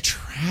tragic.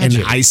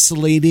 and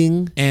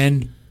isolating.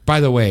 And by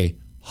the way,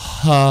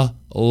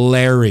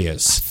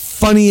 hilarious.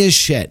 Funny as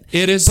shit.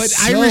 It is But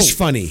so Irish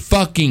funny.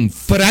 Fucking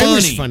But funny.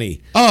 Irish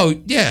funny. Oh,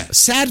 yeah.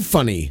 Sad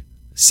funny.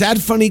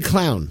 Sad funny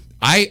clown.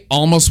 I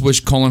almost wish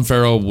Colin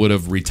Farrell would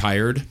have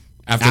retired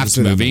after this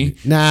that movie.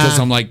 movie. Nah. Because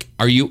I'm like,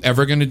 are you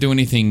ever going to do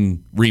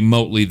anything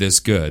remotely this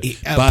good?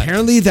 But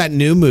Apparently that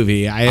new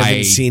movie I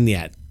haven't seen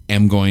yet.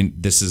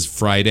 this is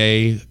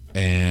Friday,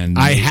 and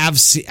I have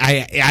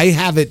I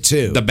have it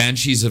too. The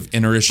Banshees of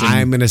Inisherin.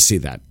 I'm going to see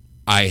that.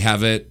 I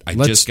have it. I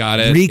Let's just got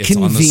it. It's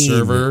on the reconvene,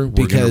 server. We're going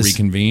to because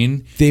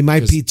reconvene. They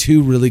might be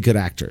two really good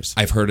actors.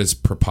 I've heard it's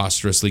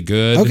preposterously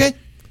good. Okay.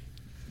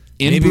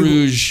 In Maybe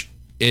Bruges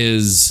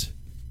is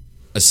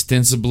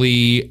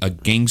ostensibly a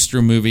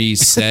gangster movie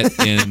set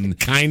in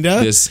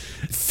Kinda. this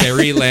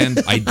fairyland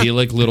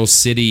idyllic little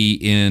city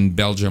in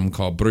Belgium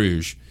called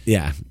Bruges.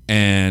 Yeah.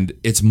 And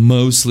it's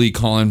mostly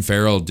Colin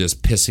Farrell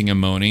just pissing and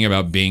moaning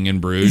about being in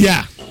Bruges.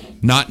 Yeah.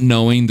 Not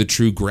knowing the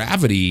true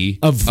gravity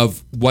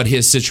of what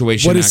his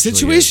situation What his actually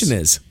situation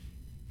is.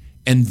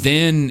 And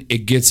then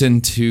it gets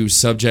into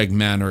subject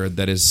matter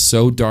that is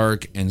so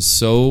dark and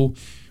so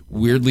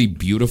weirdly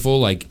beautiful.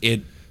 Like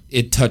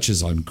it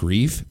touches on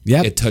grief.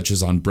 Yep. It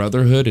touches on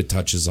brotherhood. It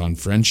touches on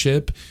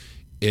friendship.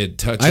 It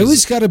touches. I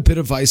always got a bit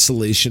of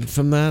isolation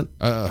from that.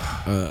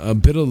 A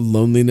bit of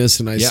loneliness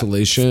and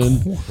isolation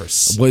of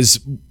course.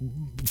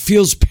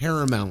 feels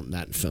paramount in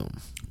that film.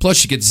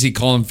 Plus, you get to see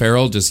Colin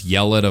Farrell just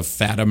yell at a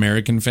fat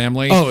American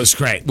family. Oh, it's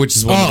great. Which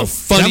is one of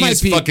the that might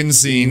funniest be fucking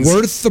scenes.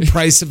 Worth the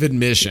price of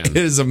admission. It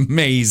is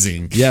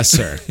amazing. Yes,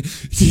 sir.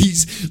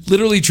 He's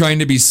literally trying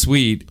to be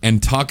sweet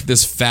and talk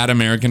this fat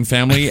American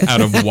family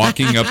out of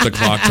walking up the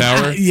clock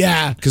tower.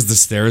 Yeah. Because the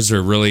stairs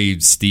are really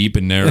steep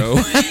and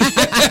narrow.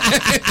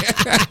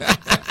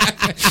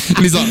 And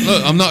he's like,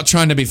 look, I'm not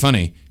trying to be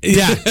funny.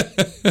 Yeah.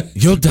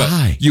 You'll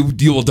die. You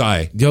will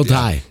die. You'll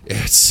die.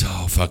 It's so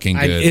fucking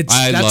good.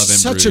 That's love In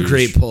such a Bruges.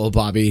 great pull,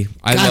 Bobby.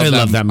 I God,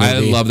 love that movie. I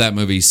love that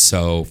movie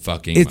so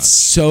fucking much. It's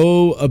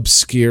so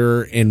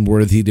obscure and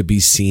worthy to be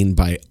seen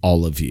by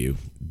all of you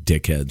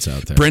dickheads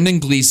out there. Brendan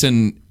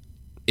Gleeson,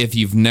 if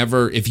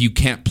you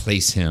can't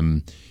place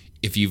him,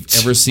 if you've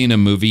ever seen a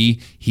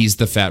movie, he's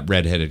the fat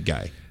redheaded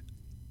guy.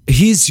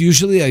 He's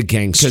usually a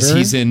gangster. Because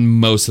he's in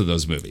most of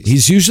those movies.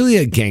 He's usually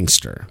a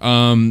gangster.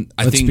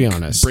 Let's be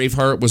honest.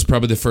 Braveheart was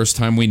probably the first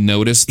time we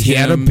noticed He him.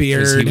 had a 'cause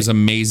beard. He was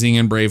amazing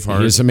in Braveheart.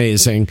 He was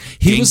amazing.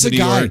 He Gangs was of the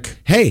New guy. York.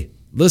 Hey,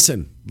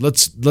 listen.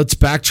 Let's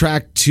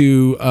backtrack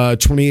to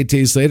 28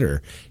 Days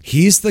Later.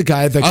 He's the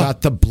guy that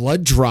got the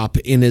blood drop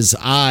in his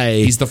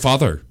eye. He's the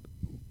father.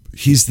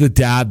 He's the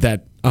dad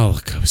that.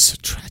 Oh, God, it was so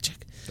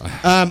tragic.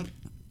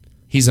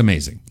 He's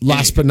amazing.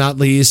 Last but not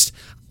least,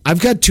 I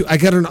got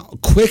a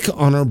quick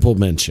honorable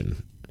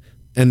mention,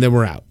 and then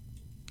we're out.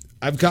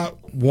 I've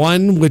got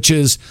one, which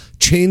is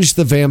Change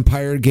the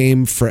Vampire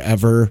Game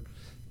Forever.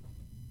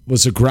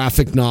 Was a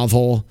graphic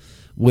novel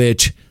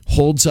which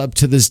holds up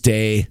to this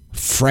day,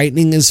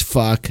 frightening as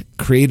fuck,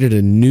 created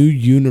a new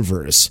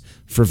universe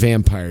for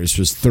vampires,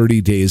 was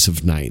 30 Days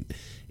of Night.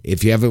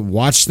 If you haven't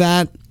watched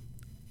that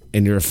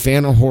and you're a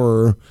fan of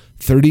horror,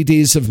 30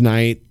 Days of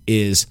Night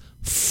is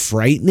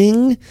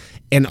frightening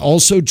and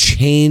also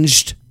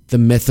changed the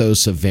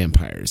mythos of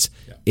vampires.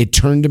 Yeah. It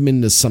turned them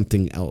into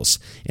something else,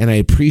 and I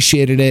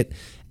appreciated it.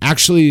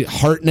 Actually,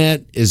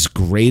 Hartnett is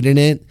great in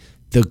it.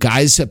 The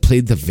guys that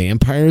played the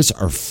vampires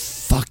are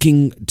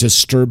fucking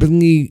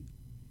disturbingly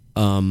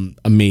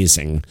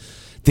amazing.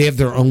 They have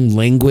their own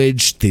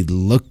language. They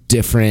look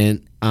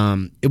different.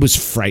 It was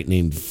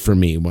frightening for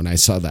me when I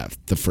saw that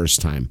the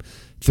first time.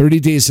 30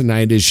 Days a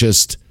Night is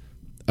just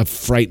a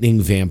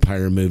frightening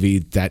vampire movie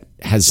that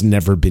has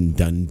never been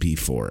done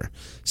before.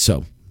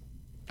 So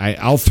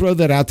I'll throw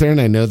that out there,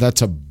 and I know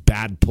that's a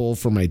bad pull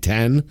for my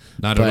 10.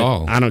 Not at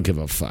all. I don't give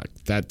a fuck.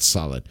 That's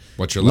solid.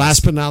 What's your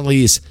last but not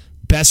least,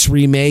 best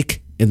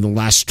remake in the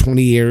last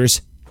 20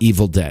 years,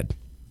 Evil Dead.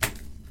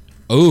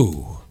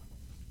 Oh,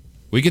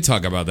 we could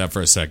talk about that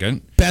for a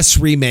second. Best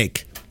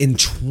remake in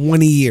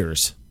 20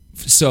 years.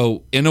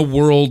 So, in a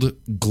world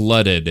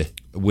glutted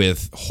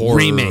with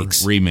horror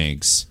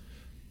remakes.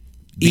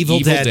 The Evil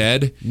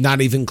Dead,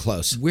 not even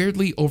close.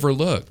 Weirdly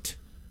overlooked.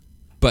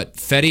 But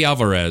Fede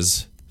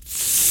Alvarez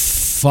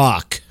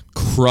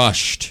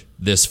crushed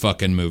this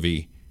fucking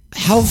movie.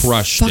 How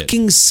crushed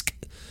fucking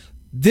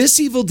this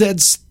Evil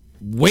Dead's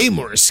way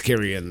more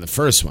scary than the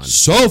first one.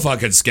 So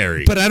fucking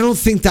scary. But I don't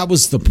think that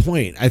was the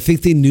point. I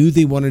think they knew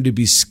they wanted to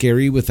be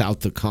scary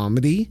without the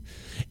comedy,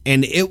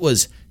 and it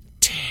was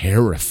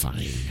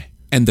terrifying.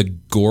 And the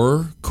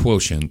gore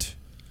quotient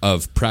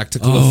of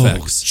practical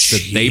effects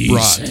that they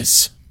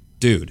brought.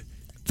 Dude.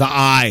 The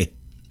eye.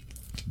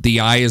 The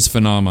eye is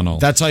phenomenal.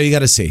 That's all you got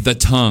to see. The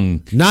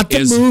tongue. Not the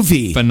is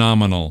movie.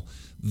 Phenomenal.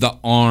 The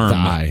arm. The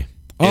eye.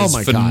 Oh is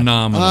my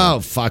phenomenal. God. Oh,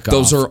 fuck off.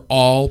 Those are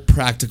all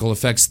practical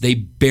effects. They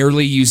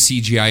barely use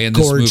CGI in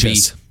this movie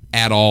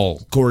at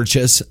all.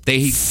 Gorgeous.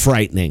 They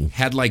frightening.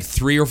 Had like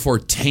 3 or 4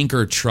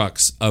 tanker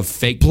trucks of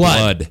fake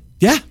blood.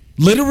 Yeah,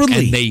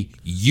 literally. And they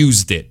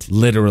used it.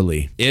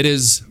 Literally. It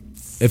is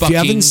If you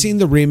haven't seen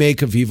the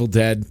remake of Evil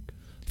Dead,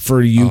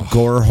 for you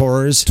gore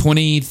horrors,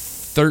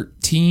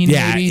 2013,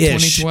 maybe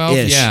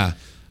 2012, yeah,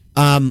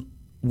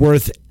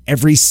 worth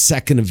every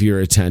second of your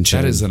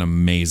attention. That is an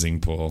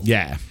amazing pull.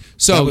 Yeah.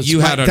 So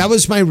that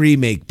was my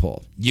remake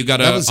pull. You got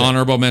an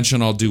honorable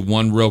mention. I'll do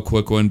one real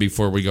quick one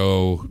before we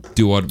go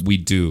do what we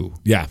do.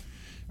 Yeah.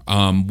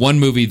 One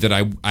movie that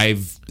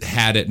I've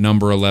had at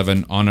number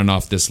 11 on and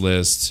off this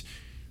list.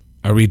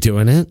 Are we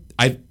doing it?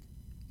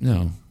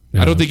 No.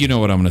 I don't think you know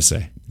what I'm going to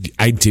say.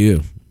 I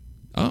do.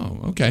 Oh,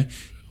 okay.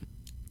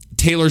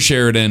 Taylor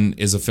Sheridan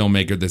is a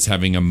filmmaker that's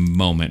having a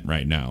moment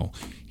right now.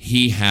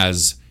 He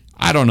has,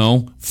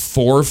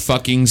 4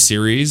 fucking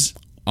series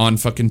on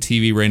fucking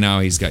TV right now.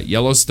 He's got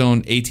Yellowstone,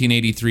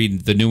 1883.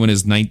 The new one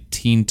is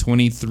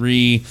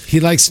 1923. He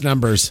likes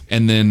numbers.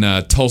 And then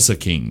Tulsa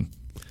King,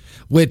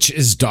 which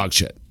is dog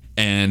shit.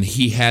 And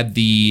he had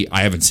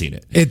I haven't seen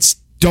it.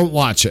 Don't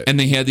watch it. And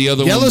they had the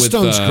other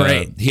Yellowstone's one with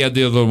great. He had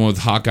the other one with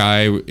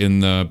Hawkeye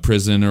in the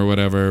prison or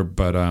whatever,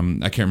 but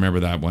I can't remember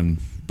that one.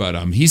 But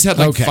he's had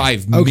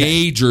 5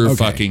 major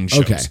fucking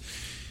shows. Okay.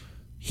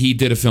 He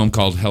did a film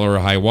called Hell or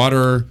High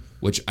Water,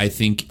 which I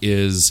think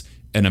is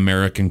an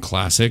American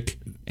classic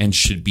and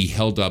should be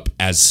held up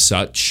as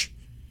such.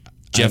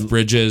 Jeff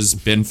Bridges,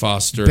 Ben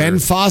Foster,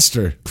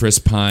 Chris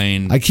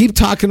Pine. I keep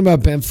talking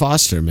about Ben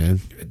Foster,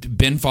 man.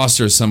 Ben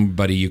Foster is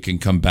somebody you can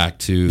come back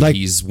to.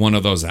 He's one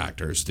of those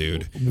actors,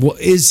 dude. Well,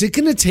 is it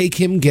going to take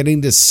him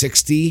getting to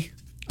 60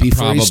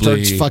 before he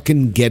starts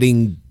fucking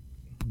getting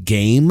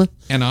game?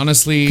 And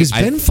honestly, because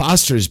Ben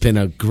Foster's been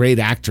a great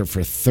actor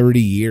for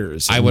 30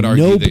 years. I would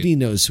argue nobody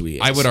knows who he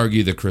is. I would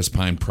argue that Chris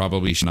Pine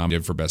probably should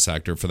nominated for Best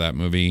Actor for that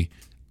movie.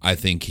 I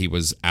think he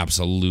was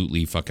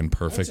absolutely fucking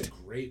perfect. That's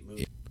a great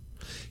movie.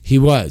 He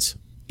was.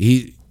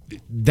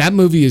 That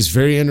movie is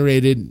very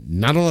underrated.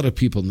 Not a lot of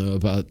people know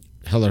about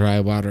Hell or High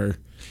Water.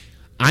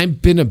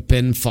 I've been a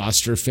Ben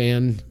Foster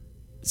fan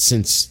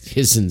since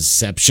his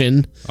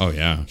inception. Oh,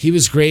 yeah. He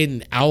was great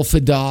in Alpha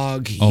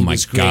Dog. Oh, my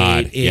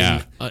God.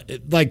 Yeah.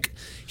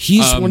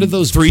 He's one of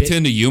those...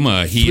 310 to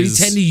Yuma.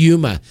 310 to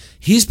Yuma.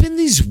 He's been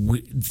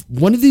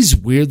one of these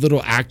weird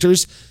little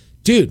actors.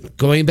 Dude,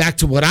 going back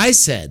to what I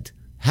said,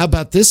 how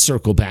about this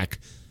circle back?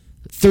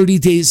 30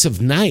 Days of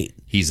Night.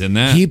 He's in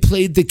that. He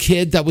played the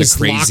kid that was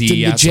locked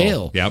in the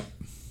jail. Yep.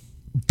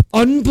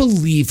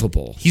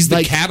 Unbelievable. He's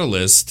the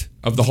catalyst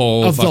of the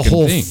whole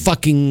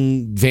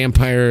fucking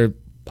vampire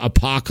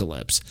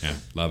apocalypse. Yeah,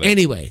 love it.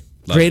 Anyway,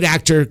 great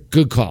actor,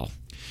 good call.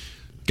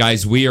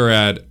 Guys, we are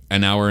at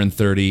an hour and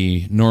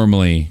 30.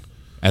 Normally,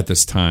 at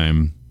this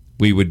time,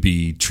 we would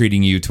be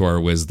treating you to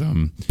our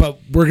wisdom. But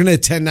we're going to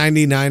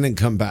 1099 and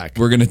come back.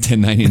 We're going to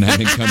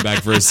 1099 and come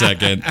back for a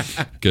second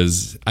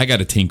because I got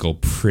to tinkle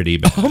pretty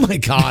bad. Oh, my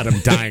God. I'm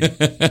dying.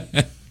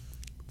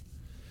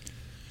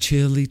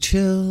 Chilly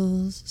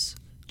chills.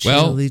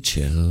 Chilly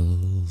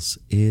chills.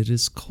 It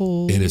is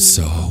cold. It is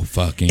so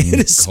fucking cold.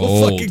 It is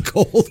so fucking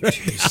cold right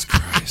Jesus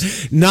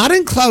Christ. Not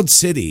in Cloud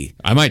City.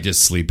 I might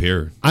just sleep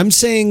here. I'm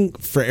saying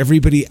for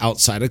everybody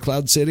outside of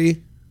Cloud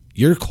City,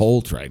 you're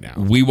cold right now.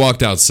 We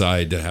walked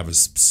outside to have a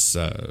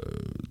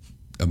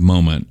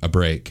moment, a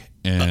break,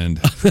 and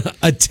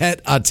a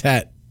tete.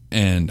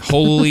 And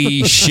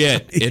holy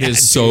shit, it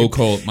is so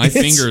cold. My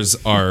fingers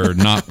are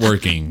not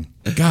working.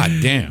 God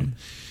damn.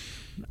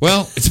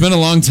 Well, it's been a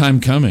long time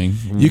coming.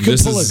 You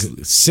could pull a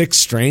sick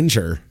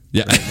stranger.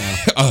 Yeah.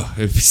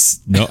 Right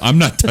no, I'm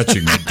not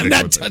touching my dick. I'm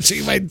not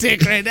touching my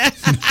dick right now.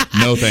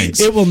 No thanks.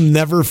 It will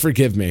never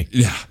forgive me.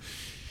 Yeah.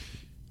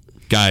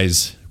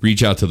 Guys,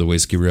 reach out to the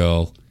Whiskey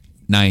Reel.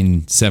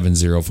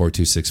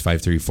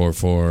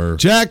 970-426-5344.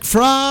 Jack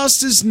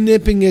Frost is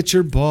nipping at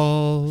your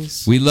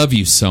balls. We love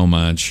you so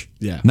much.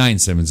 Yeah.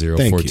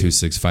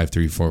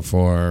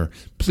 970-426-5344.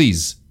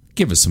 Please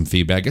give us some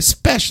feedback,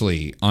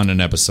 especially on an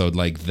episode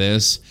like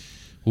this.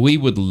 We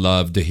would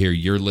love to hear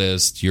your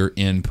list, your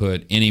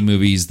input, any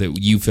movies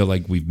that you feel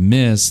like we've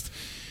missed.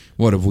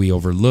 What have we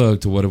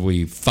overlooked? What have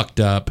we fucked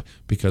up?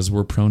 Because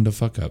we're prone to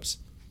fuck ups.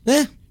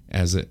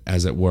 as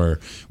it were.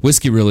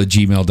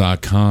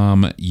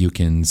 whiskeyreal@gmail.com. You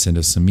can send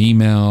us some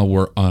email.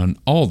 We're on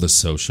all the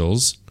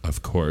socials,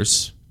 of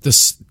course.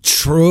 The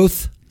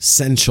Truth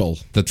Central.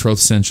 The Truth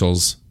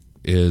Centrals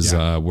is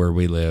where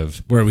we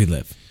live. Where we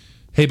live.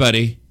 Hey,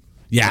 buddy.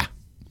 Yeah.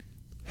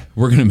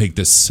 We're going to make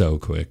this so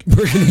quick.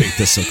 We're going to make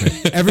this so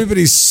quick.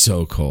 Everybody's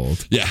so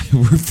cold. Yeah,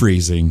 we're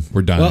freezing.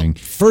 We're dying.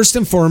 Well, first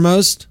and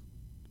foremost,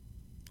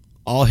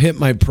 I'll hit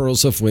my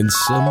pearls of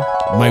wisdom.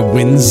 My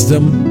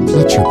wisdom.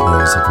 What's your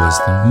pearls of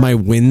wisdom? My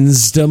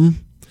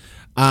wisdom.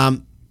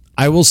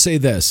 I will say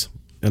this,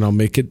 and I'll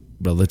make it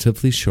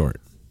relatively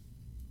short.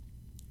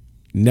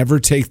 Never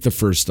take the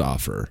first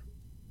offer.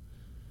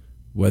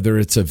 Whether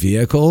it's a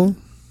vehicle,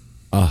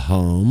 a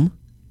home,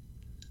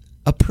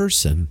 a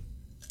person,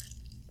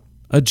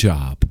 a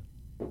job.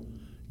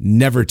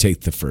 Never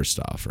take the first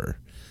offer.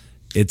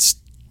 It's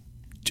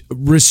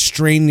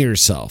restrain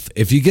yourself.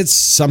 If you get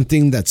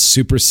something that's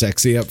super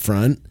sexy up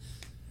front,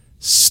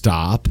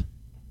 stop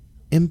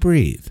and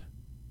breathe.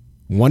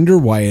 Wonder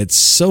why it's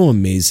so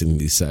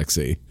amazingly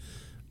sexy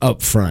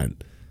up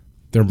front.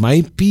 There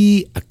might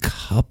be a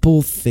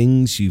couple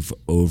things you've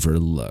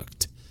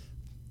overlooked.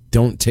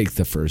 Don't take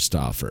the first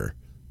offer,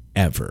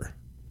 ever.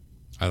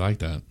 I like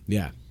that.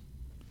 Yeah.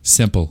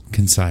 Simple,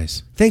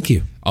 concise. Thank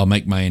you. I'll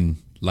make mine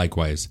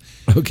likewise.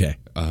 Okay.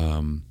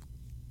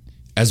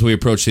 As we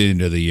approach the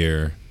end of the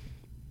year,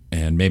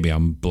 and maybe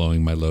I'm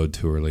blowing my load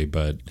too early,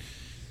 but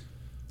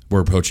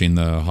we're approaching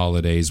the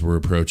holidays. We're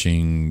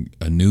approaching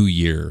a new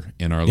year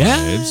in our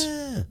lives.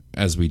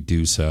 As we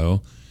do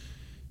so,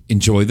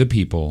 enjoy the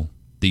people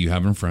that you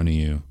have in front of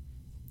you.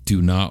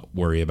 Do not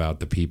worry about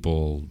the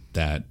people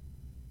that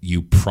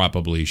you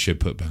probably should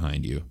put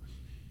behind you.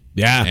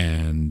 Yeah.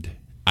 And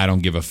I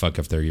don't give a fuck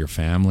if they're your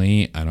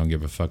family. I don't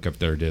give a fuck if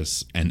they're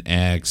just an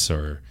ex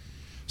or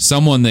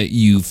someone that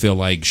you feel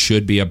like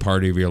should be a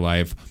part of your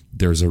life.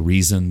 There's a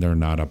reason they're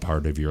not a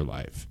part of your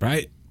life.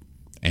 Right.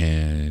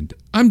 And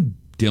I'm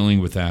dealing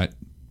with that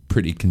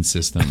pretty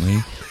consistently.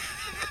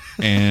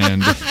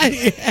 And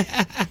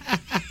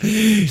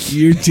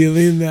you're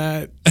dealing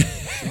that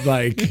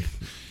like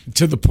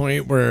to the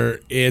point where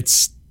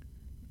it's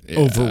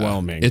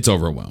overwhelming. It's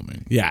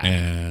overwhelming. Yeah.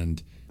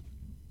 And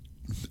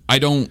I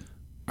don't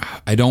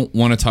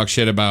want to talk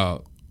shit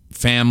about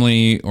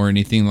family or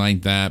anything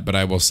like that, but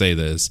I will say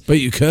this. But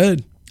you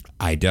could.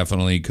 I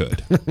definitely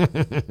could.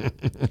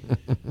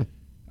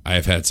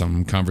 I've had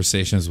some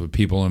conversations with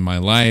people in my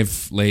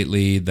life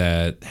lately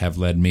that have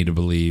led me to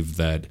believe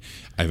that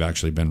I've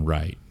actually been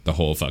right the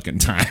whole fucking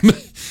time.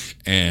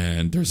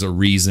 And there's a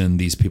reason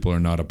these people are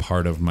not a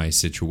part of my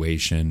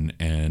situation,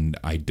 and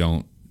I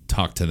don't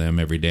talk to them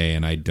every day,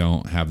 and I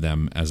don't have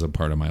them as a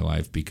part of my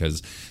life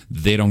because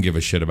they don't give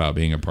a shit about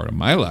being a part of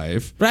my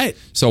life. Right.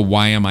 So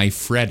why am I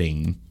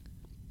fretting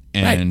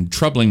and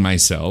troubling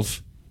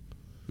myself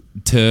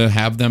to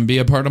have them be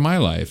a part of my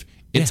life?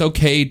 It's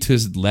okay to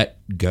let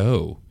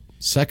go.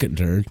 Second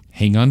turn.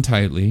 Hang on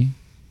tightly,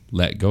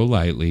 let go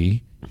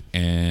lightly,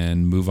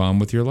 and move on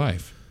with your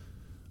life.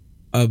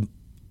 An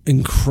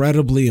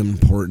incredibly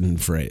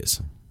important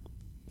phrase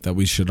that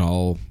we should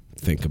all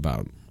think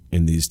about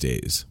in these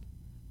days.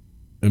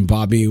 And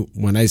Bobby,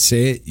 when I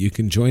say it, you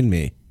can join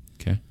me.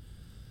 Okay.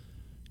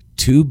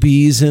 2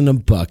 bees in a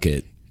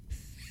bucket.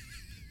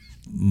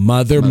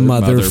 Mother,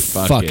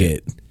 fuck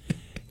it.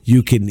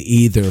 You can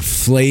either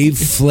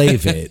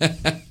flav it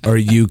or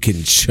you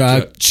can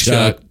chuck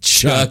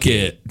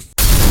it.